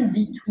I wouldn't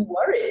be too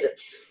worried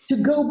to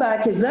go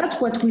back, is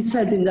that what we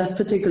said in that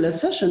particular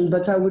session,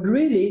 but I would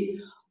really,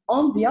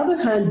 on the other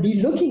hand,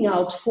 be looking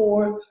out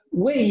for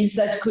ways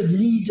that could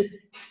lead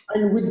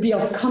and would be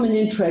of common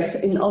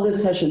interest in other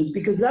sessions,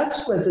 because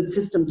that's where the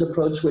systems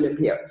approach will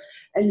appear.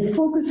 And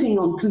focusing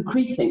on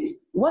concrete things.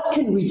 What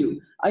can we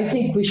do? I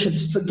think we should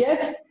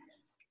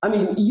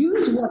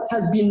use what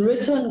has been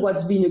written,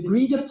 what's been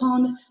agreed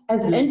upon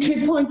as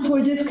entry point for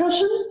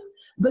discussion,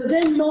 but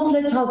then not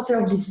let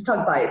ourselves be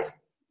stuck by it.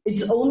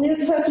 It's only a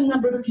certain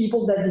number of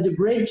people that did a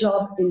great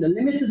job in a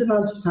limited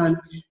amount of time.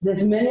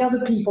 There's many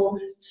other people.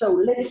 So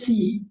let's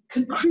see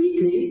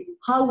concretely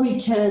how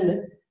we can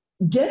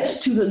get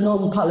to the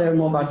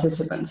non-Palermo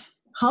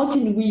participants. How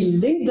can we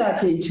link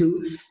that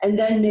into, and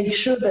then make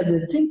sure that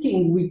the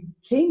thinking we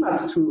came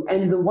up through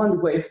and the one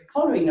we're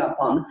following up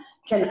on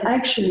can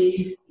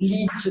actually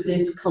lead to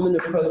this common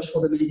approach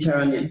for the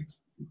Mediterranean.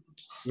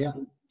 Yeah.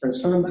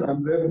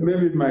 And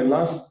maybe my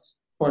last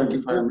point,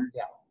 if I may.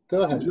 Yeah.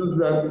 Go ahead. It's just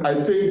that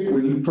I think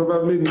we'll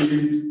probably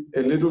need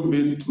a little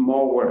bit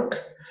more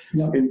work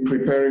in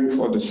preparing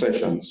for the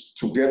sessions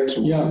to get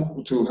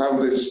to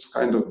have this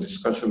kind of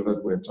discussion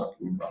that we're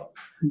talking about.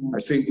 I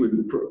think we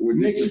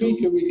need to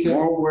do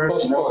more work,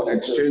 more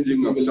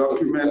exchanging of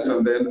documents,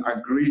 and then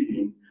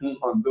agreeing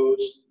on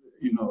those,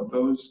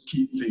 those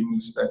key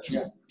things that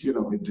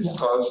we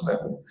discussed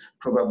and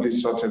probably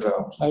sorted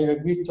out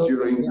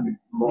during the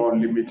more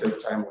limited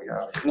time we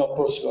have. It's not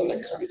possible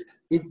next week.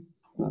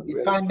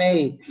 If I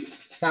may,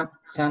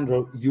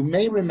 Sandro, you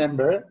may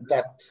remember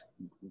that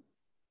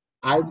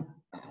I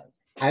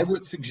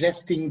was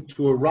suggesting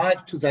to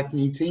arrive to that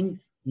meeting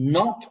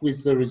not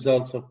with the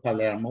results of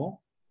Palermo,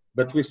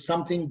 but with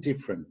something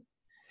different.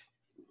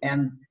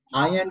 And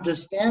I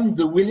understand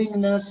the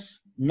willingness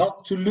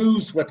not to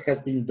lose what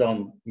has been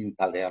done in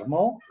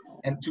Palermo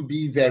and to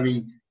be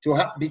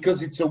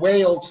because it's a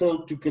way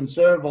also to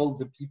conserve all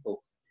the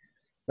people.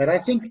 But I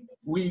think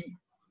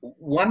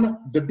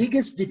the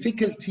biggest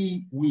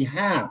difficulty we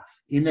have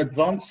in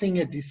advancing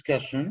a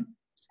discussion,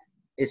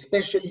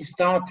 especially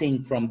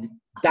starting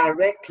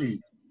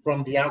directly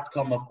from the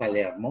outcome of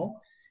Palermo,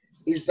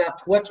 is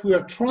that what we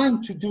are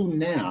trying to do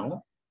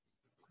now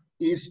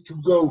is to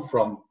go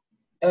from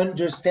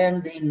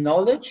understanding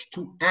knowledge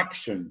to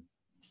action,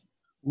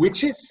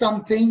 which is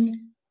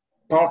something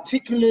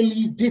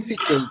particularly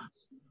difficult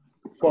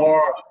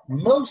for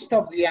most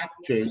of the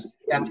actors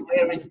that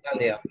were in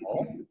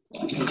Palermo.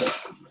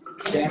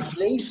 Their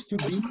place to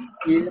be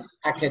is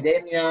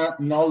academia,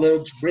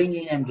 knowledge,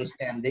 bringing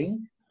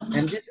understanding,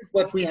 and this is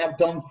what we have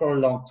done for a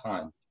long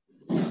time.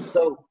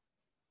 So,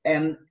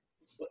 and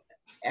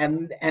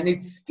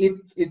it's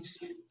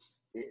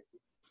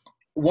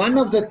one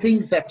of the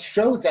things that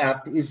show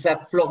that is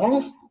that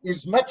Florence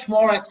is much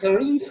more at her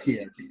ease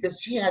here because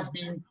she has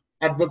been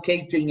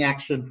advocating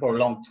action for a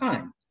long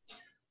time.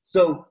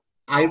 So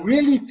I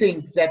really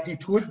think that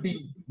it would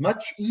be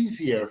much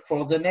easier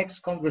for the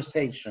next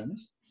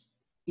conversations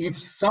if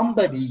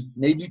somebody,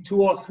 maybe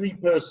 2 or 3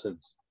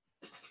 persons,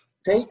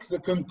 take the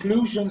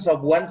conclusions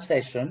of one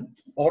session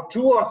or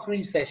 2 or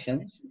 3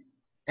 sessions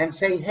and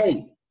say,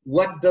 hey,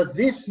 what does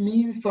this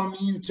mean for me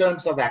in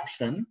terms of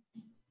action?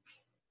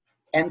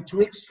 And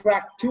to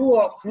extract 2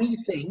 or 3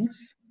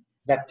 things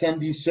that can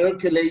be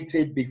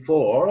circulated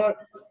before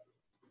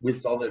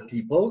with other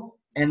people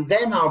and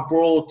then are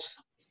brought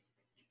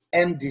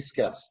and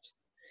discussed.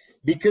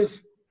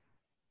 Because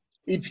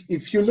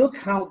if you look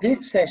how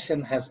this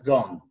session has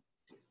gone,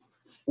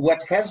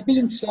 what has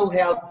been so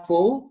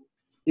helpful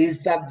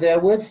is that there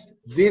was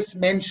this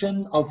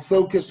mention of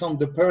focus on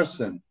the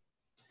person,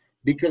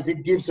 because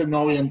it gives an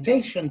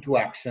orientation to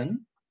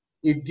action,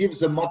 it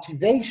gives a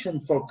motivation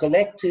for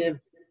collective,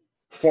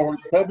 for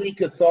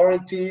public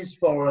authorities,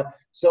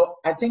 so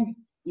I think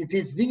it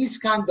is these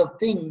kind of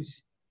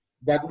things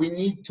that we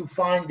need to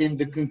find in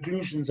the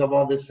conclusions of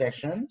other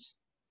sessions,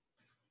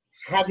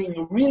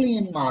 having really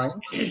in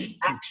mind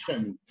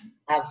action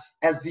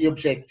as the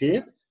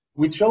objective,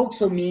 which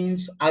also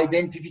means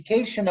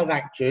identification of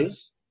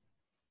actors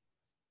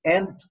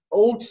and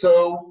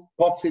also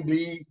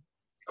possibly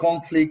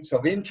conflicts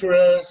of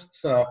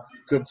interest,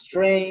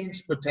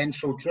 constraints,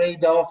 potential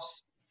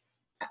trade-offs,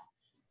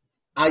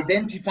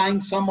 identifying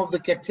some of the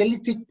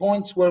catalytic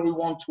points where we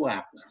want to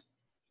act.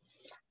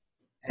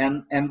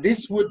 And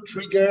this would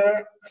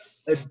trigger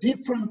a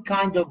different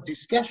kind of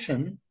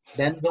discussion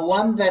than the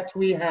one that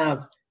we had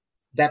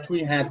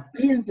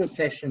in the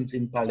sessions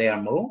in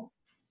Palermo,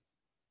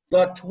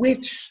 but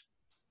which,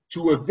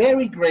 to a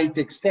very great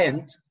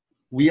extent,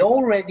 we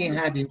already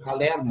had in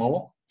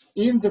Palermo,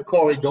 in the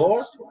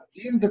corridors,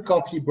 in the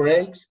coffee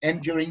breaks,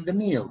 and during the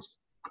meals.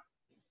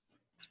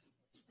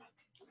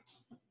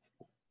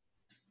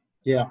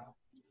 Yeah.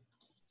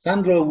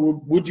 Sandro,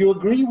 would you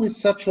agree with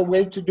such a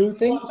way to do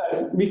things?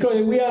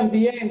 Because we are at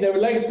the end, I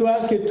would like to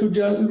ask it to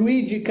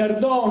Gianluigi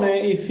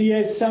Cardone if he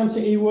has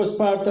something, he was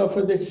part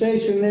of the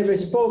session, never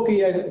spoke, he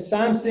had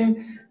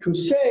something to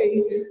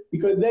say,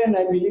 because then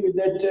I believe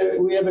that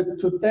we have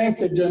to thank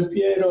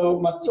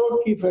Giampiero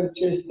Mazzocchi,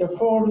 Francesca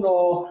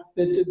Forno,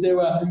 that they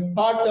were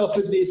part of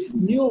this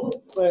new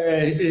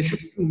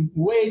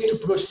way to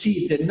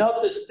proceed,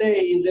 not to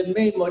stay in the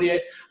memory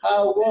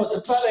how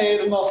was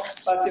Palermo,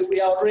 but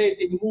we are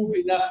already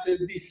moving after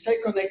this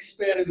second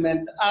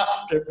experiment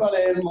after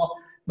Palermo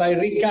by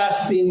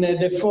recasting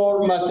the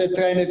format,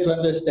 trying to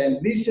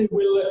understand. This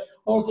will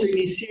also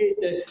initiate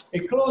a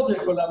closer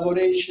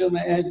collaboration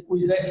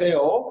with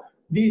FAO.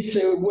 This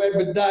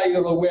web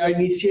dialogue were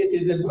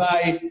initiated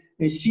by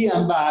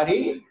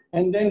CIHEAM-Bari,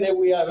 and then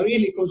we are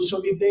really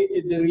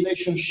consolidated the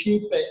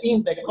relationship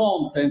in the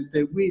content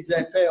with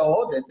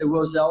FAO. That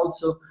was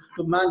also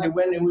the Monday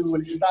when we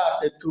will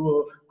start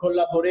to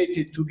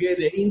collaborate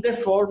together in the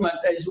format,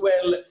 as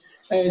well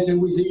as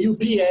with the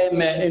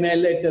UPM in a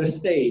later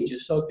stage.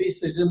 So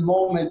this is a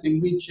moment in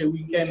which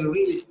we can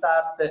really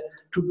start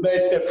to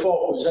better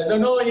focus. I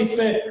don't know if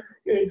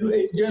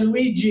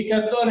Gianluigi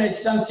Cardone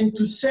has something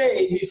to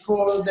say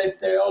before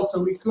that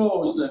also we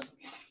close.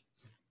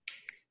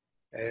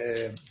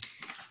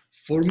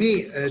 For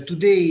me,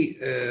 today,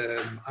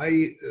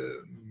 I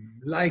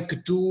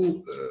like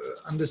to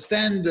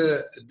understand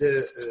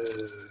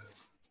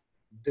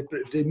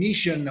the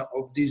mission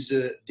of this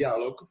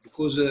dialogue,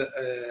 because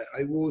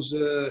I was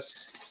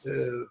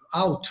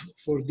out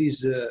for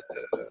this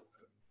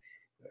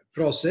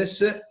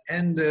process,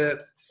 and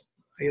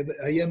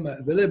I am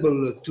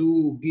available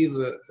to give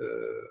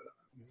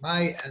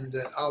my and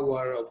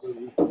our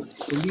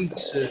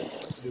colleagues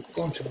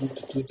contribute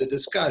to the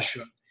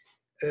discussion.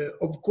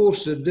 Of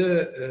course,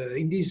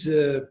 in this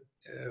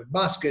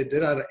basket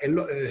there are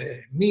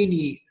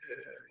many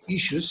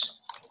issues,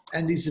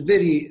 and it's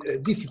very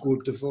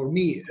difficult for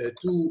me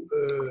to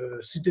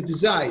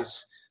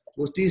synthesize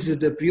what is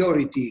the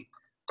priority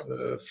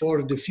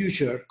for the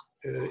future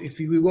if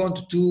we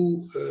want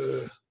to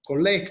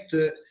collect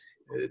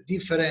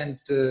different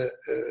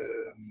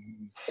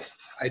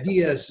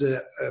ideas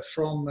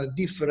from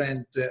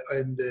different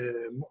and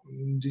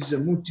this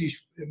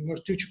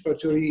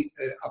multi-participatory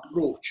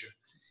approach.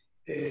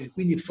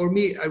 Quindi for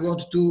me, I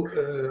want to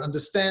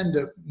understand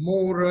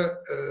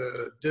more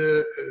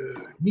the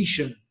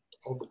mission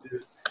of the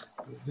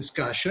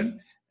discussion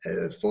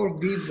for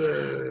give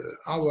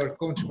our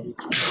contribution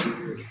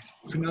to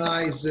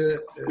finalize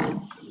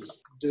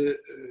the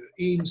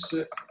aims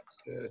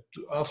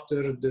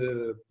after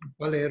the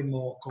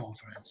Palermo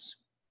Conference.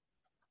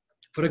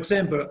 For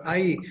example,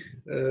 I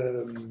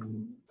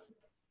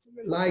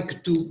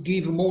like to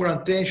give more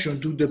attention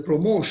to the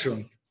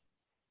promotion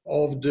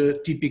of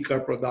the typical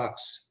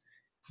products,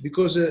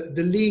 because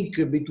the link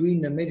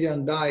between the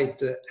median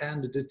diet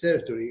and the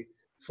territory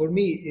for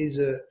me is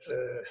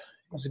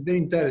very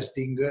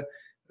interesting.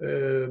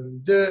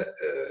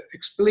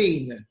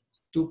 Explain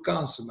to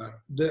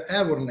consumer the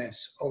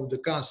awareness of the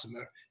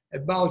consumer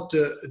about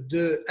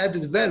the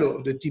added value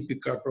of the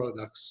typical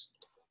products.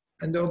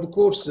 And of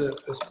course,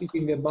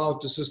 speaking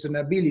about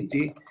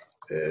sustainability,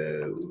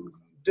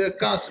 the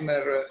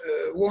customer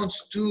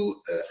wants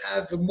to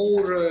have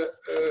more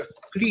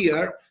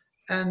clear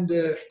and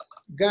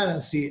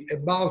guarantee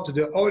about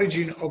the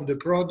origin of the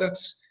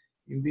products,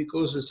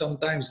 because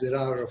sometimes there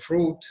are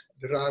fraud,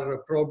 there are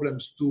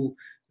problems to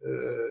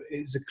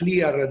is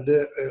clear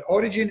the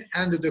origin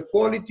and the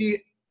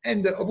quality,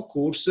 and of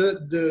course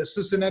the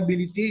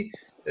sustainability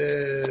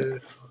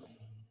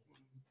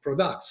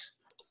products.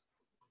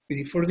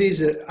 For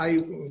this, I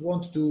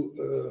want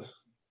to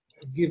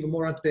give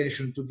more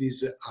attention to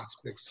these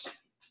aspects,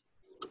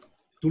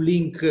 to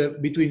link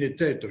between the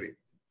territory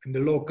and the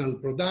local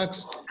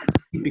products,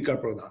 typical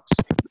products.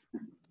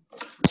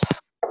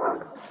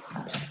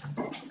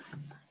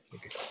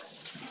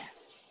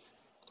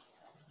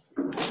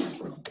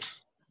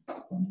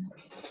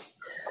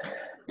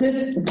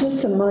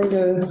 Just a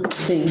minor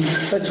thing,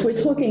 but we're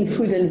talking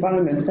food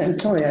environments. I'm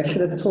sorry, I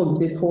should have talked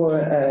before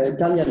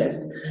Dalia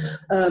left.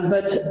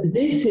 But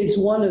this is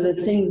one of the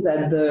things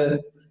that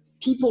the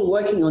people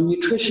working on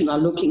nutrition are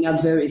looking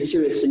at very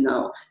seriously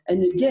now.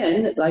 And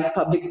again, like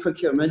public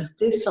procurement,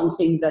 this is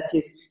something that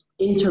is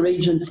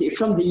interagency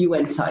from the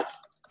UN side.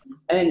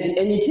 And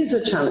it is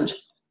a challenge.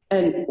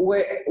 And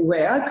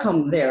where I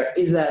come there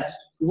is that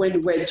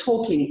when we're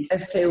talking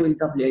FAO and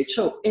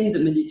WHO in the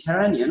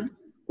Mediterranean,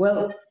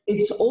 well,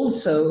 it's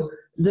also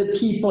the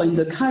people in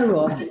the Cairo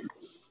office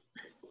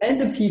and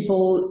the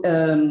people,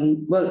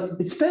 well,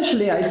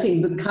 especially I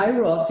think the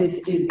Cairo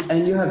office is,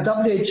 and you have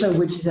WHO,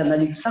 which is in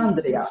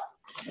Alexandria.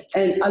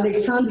 And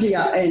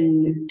Alexandria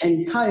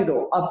and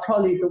Cairo are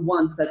probably the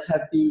ones that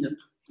have been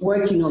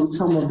working on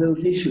some of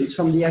those issues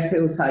from the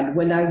FAO side.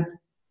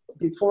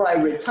 Before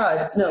I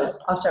retired, no,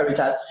 after I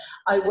retired,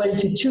 I went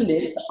to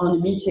Tunis on a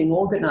meeting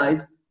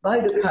organized by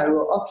the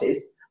Cairo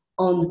office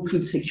on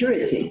food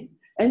security.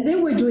 And they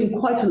were doing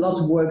quite a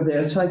lot of work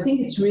there. So I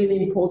think it's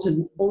really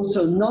important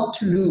also not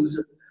to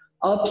lose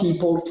our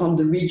people from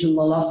the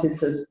regional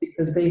offices,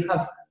 because they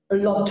have a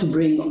lot to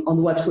bring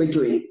on what we're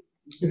doing.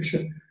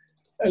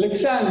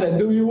 Alexandre,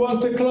 do you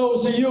want to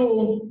close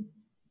you?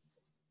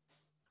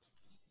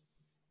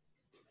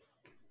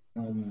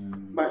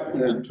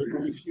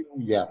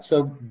 Yeah,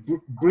 so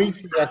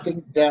briefly, I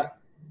think there are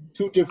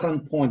two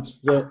different points.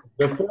 The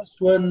first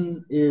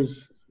one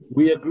is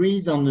we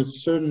agreed on a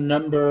certain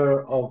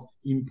number of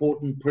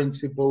important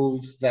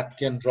principles that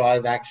can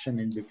drive action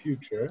in the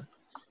future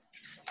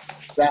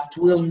that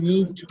will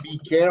need to be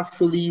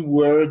carefully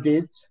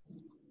worded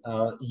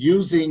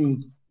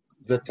using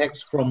the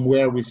text from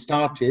where we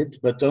started,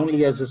 but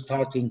only as a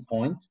starting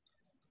point,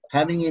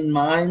 having in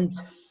mind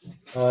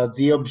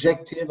the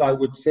objective, I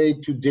would say,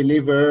 to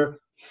deliver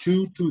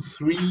 2 to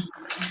 3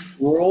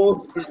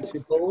 broad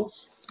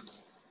principles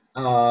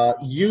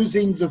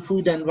using the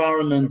food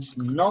environment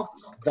not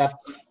that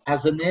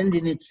as an end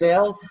in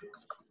itself,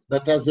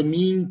 but as a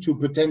means to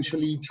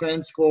potentially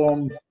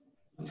transform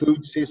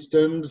food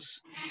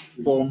systems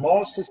for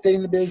more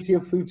sustainability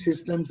of food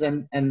systems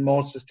and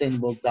more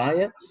sustainable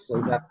diets.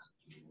 So that's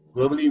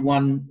globally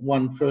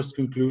one first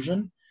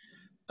conclusion.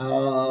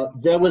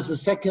 There was a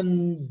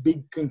second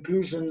big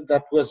conclusion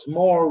that was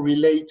more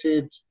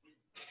related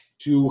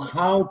to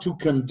how to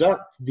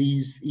conduct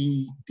these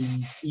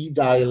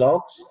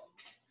e-dialogues,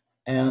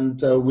 and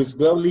with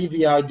globally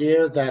the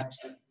idea that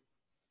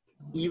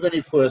even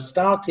if we're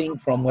starting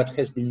from what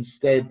has been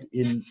said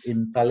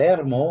in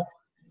Palermo,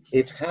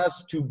 it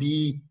has to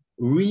be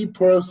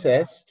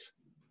reprocessed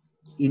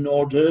in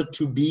order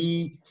to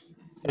be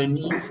an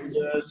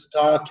easier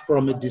start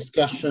from a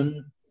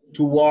discussion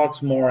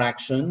towards more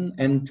action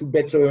and to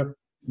better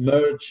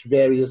merge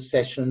various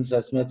sessions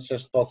as much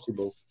as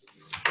possible.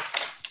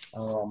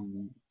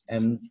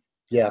 And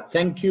yeah,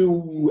 thank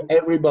you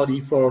everybody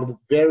for the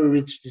very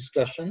rich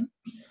discussion.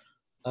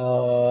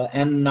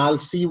 And I'll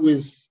see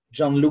with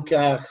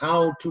Gianluca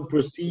how to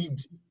proceed,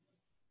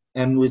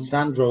 and with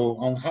Sandro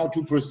on how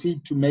to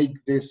proceed to make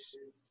this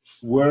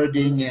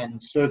wording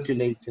and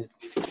circulate it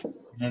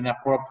in an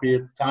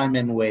appropriate time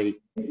and way.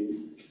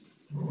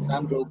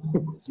 Sandro,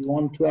 you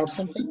want to add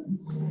something?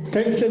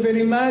 Thanks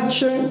very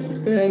much,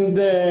 and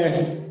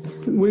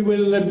we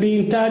will be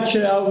in touch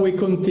how we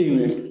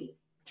continue.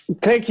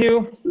 Thank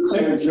you.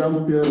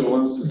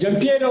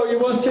 Giampiero, you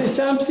want to say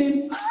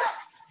something?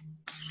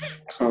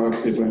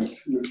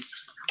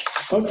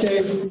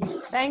 Okay.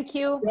 Thank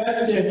you.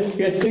 Grazie.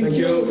 Thank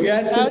you.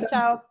 Grazie. Ciao,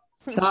 ciao.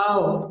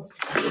 Ciao.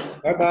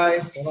 Bye bye.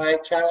 Bye bye.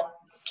 Ciao.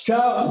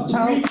 Ciao.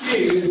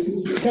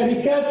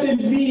 Caricate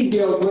il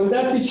video,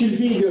 mandateci il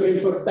video che è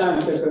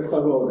importante, per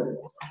favore.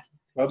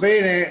 Va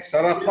bene,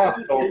 sarà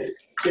fatto.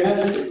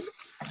 Grazie.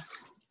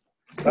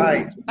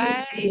 Dai.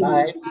 Bye.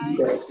 Bye.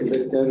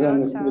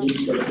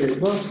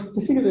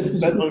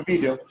 Bello il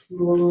video.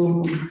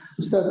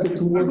 Start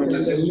to work on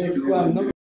the next one.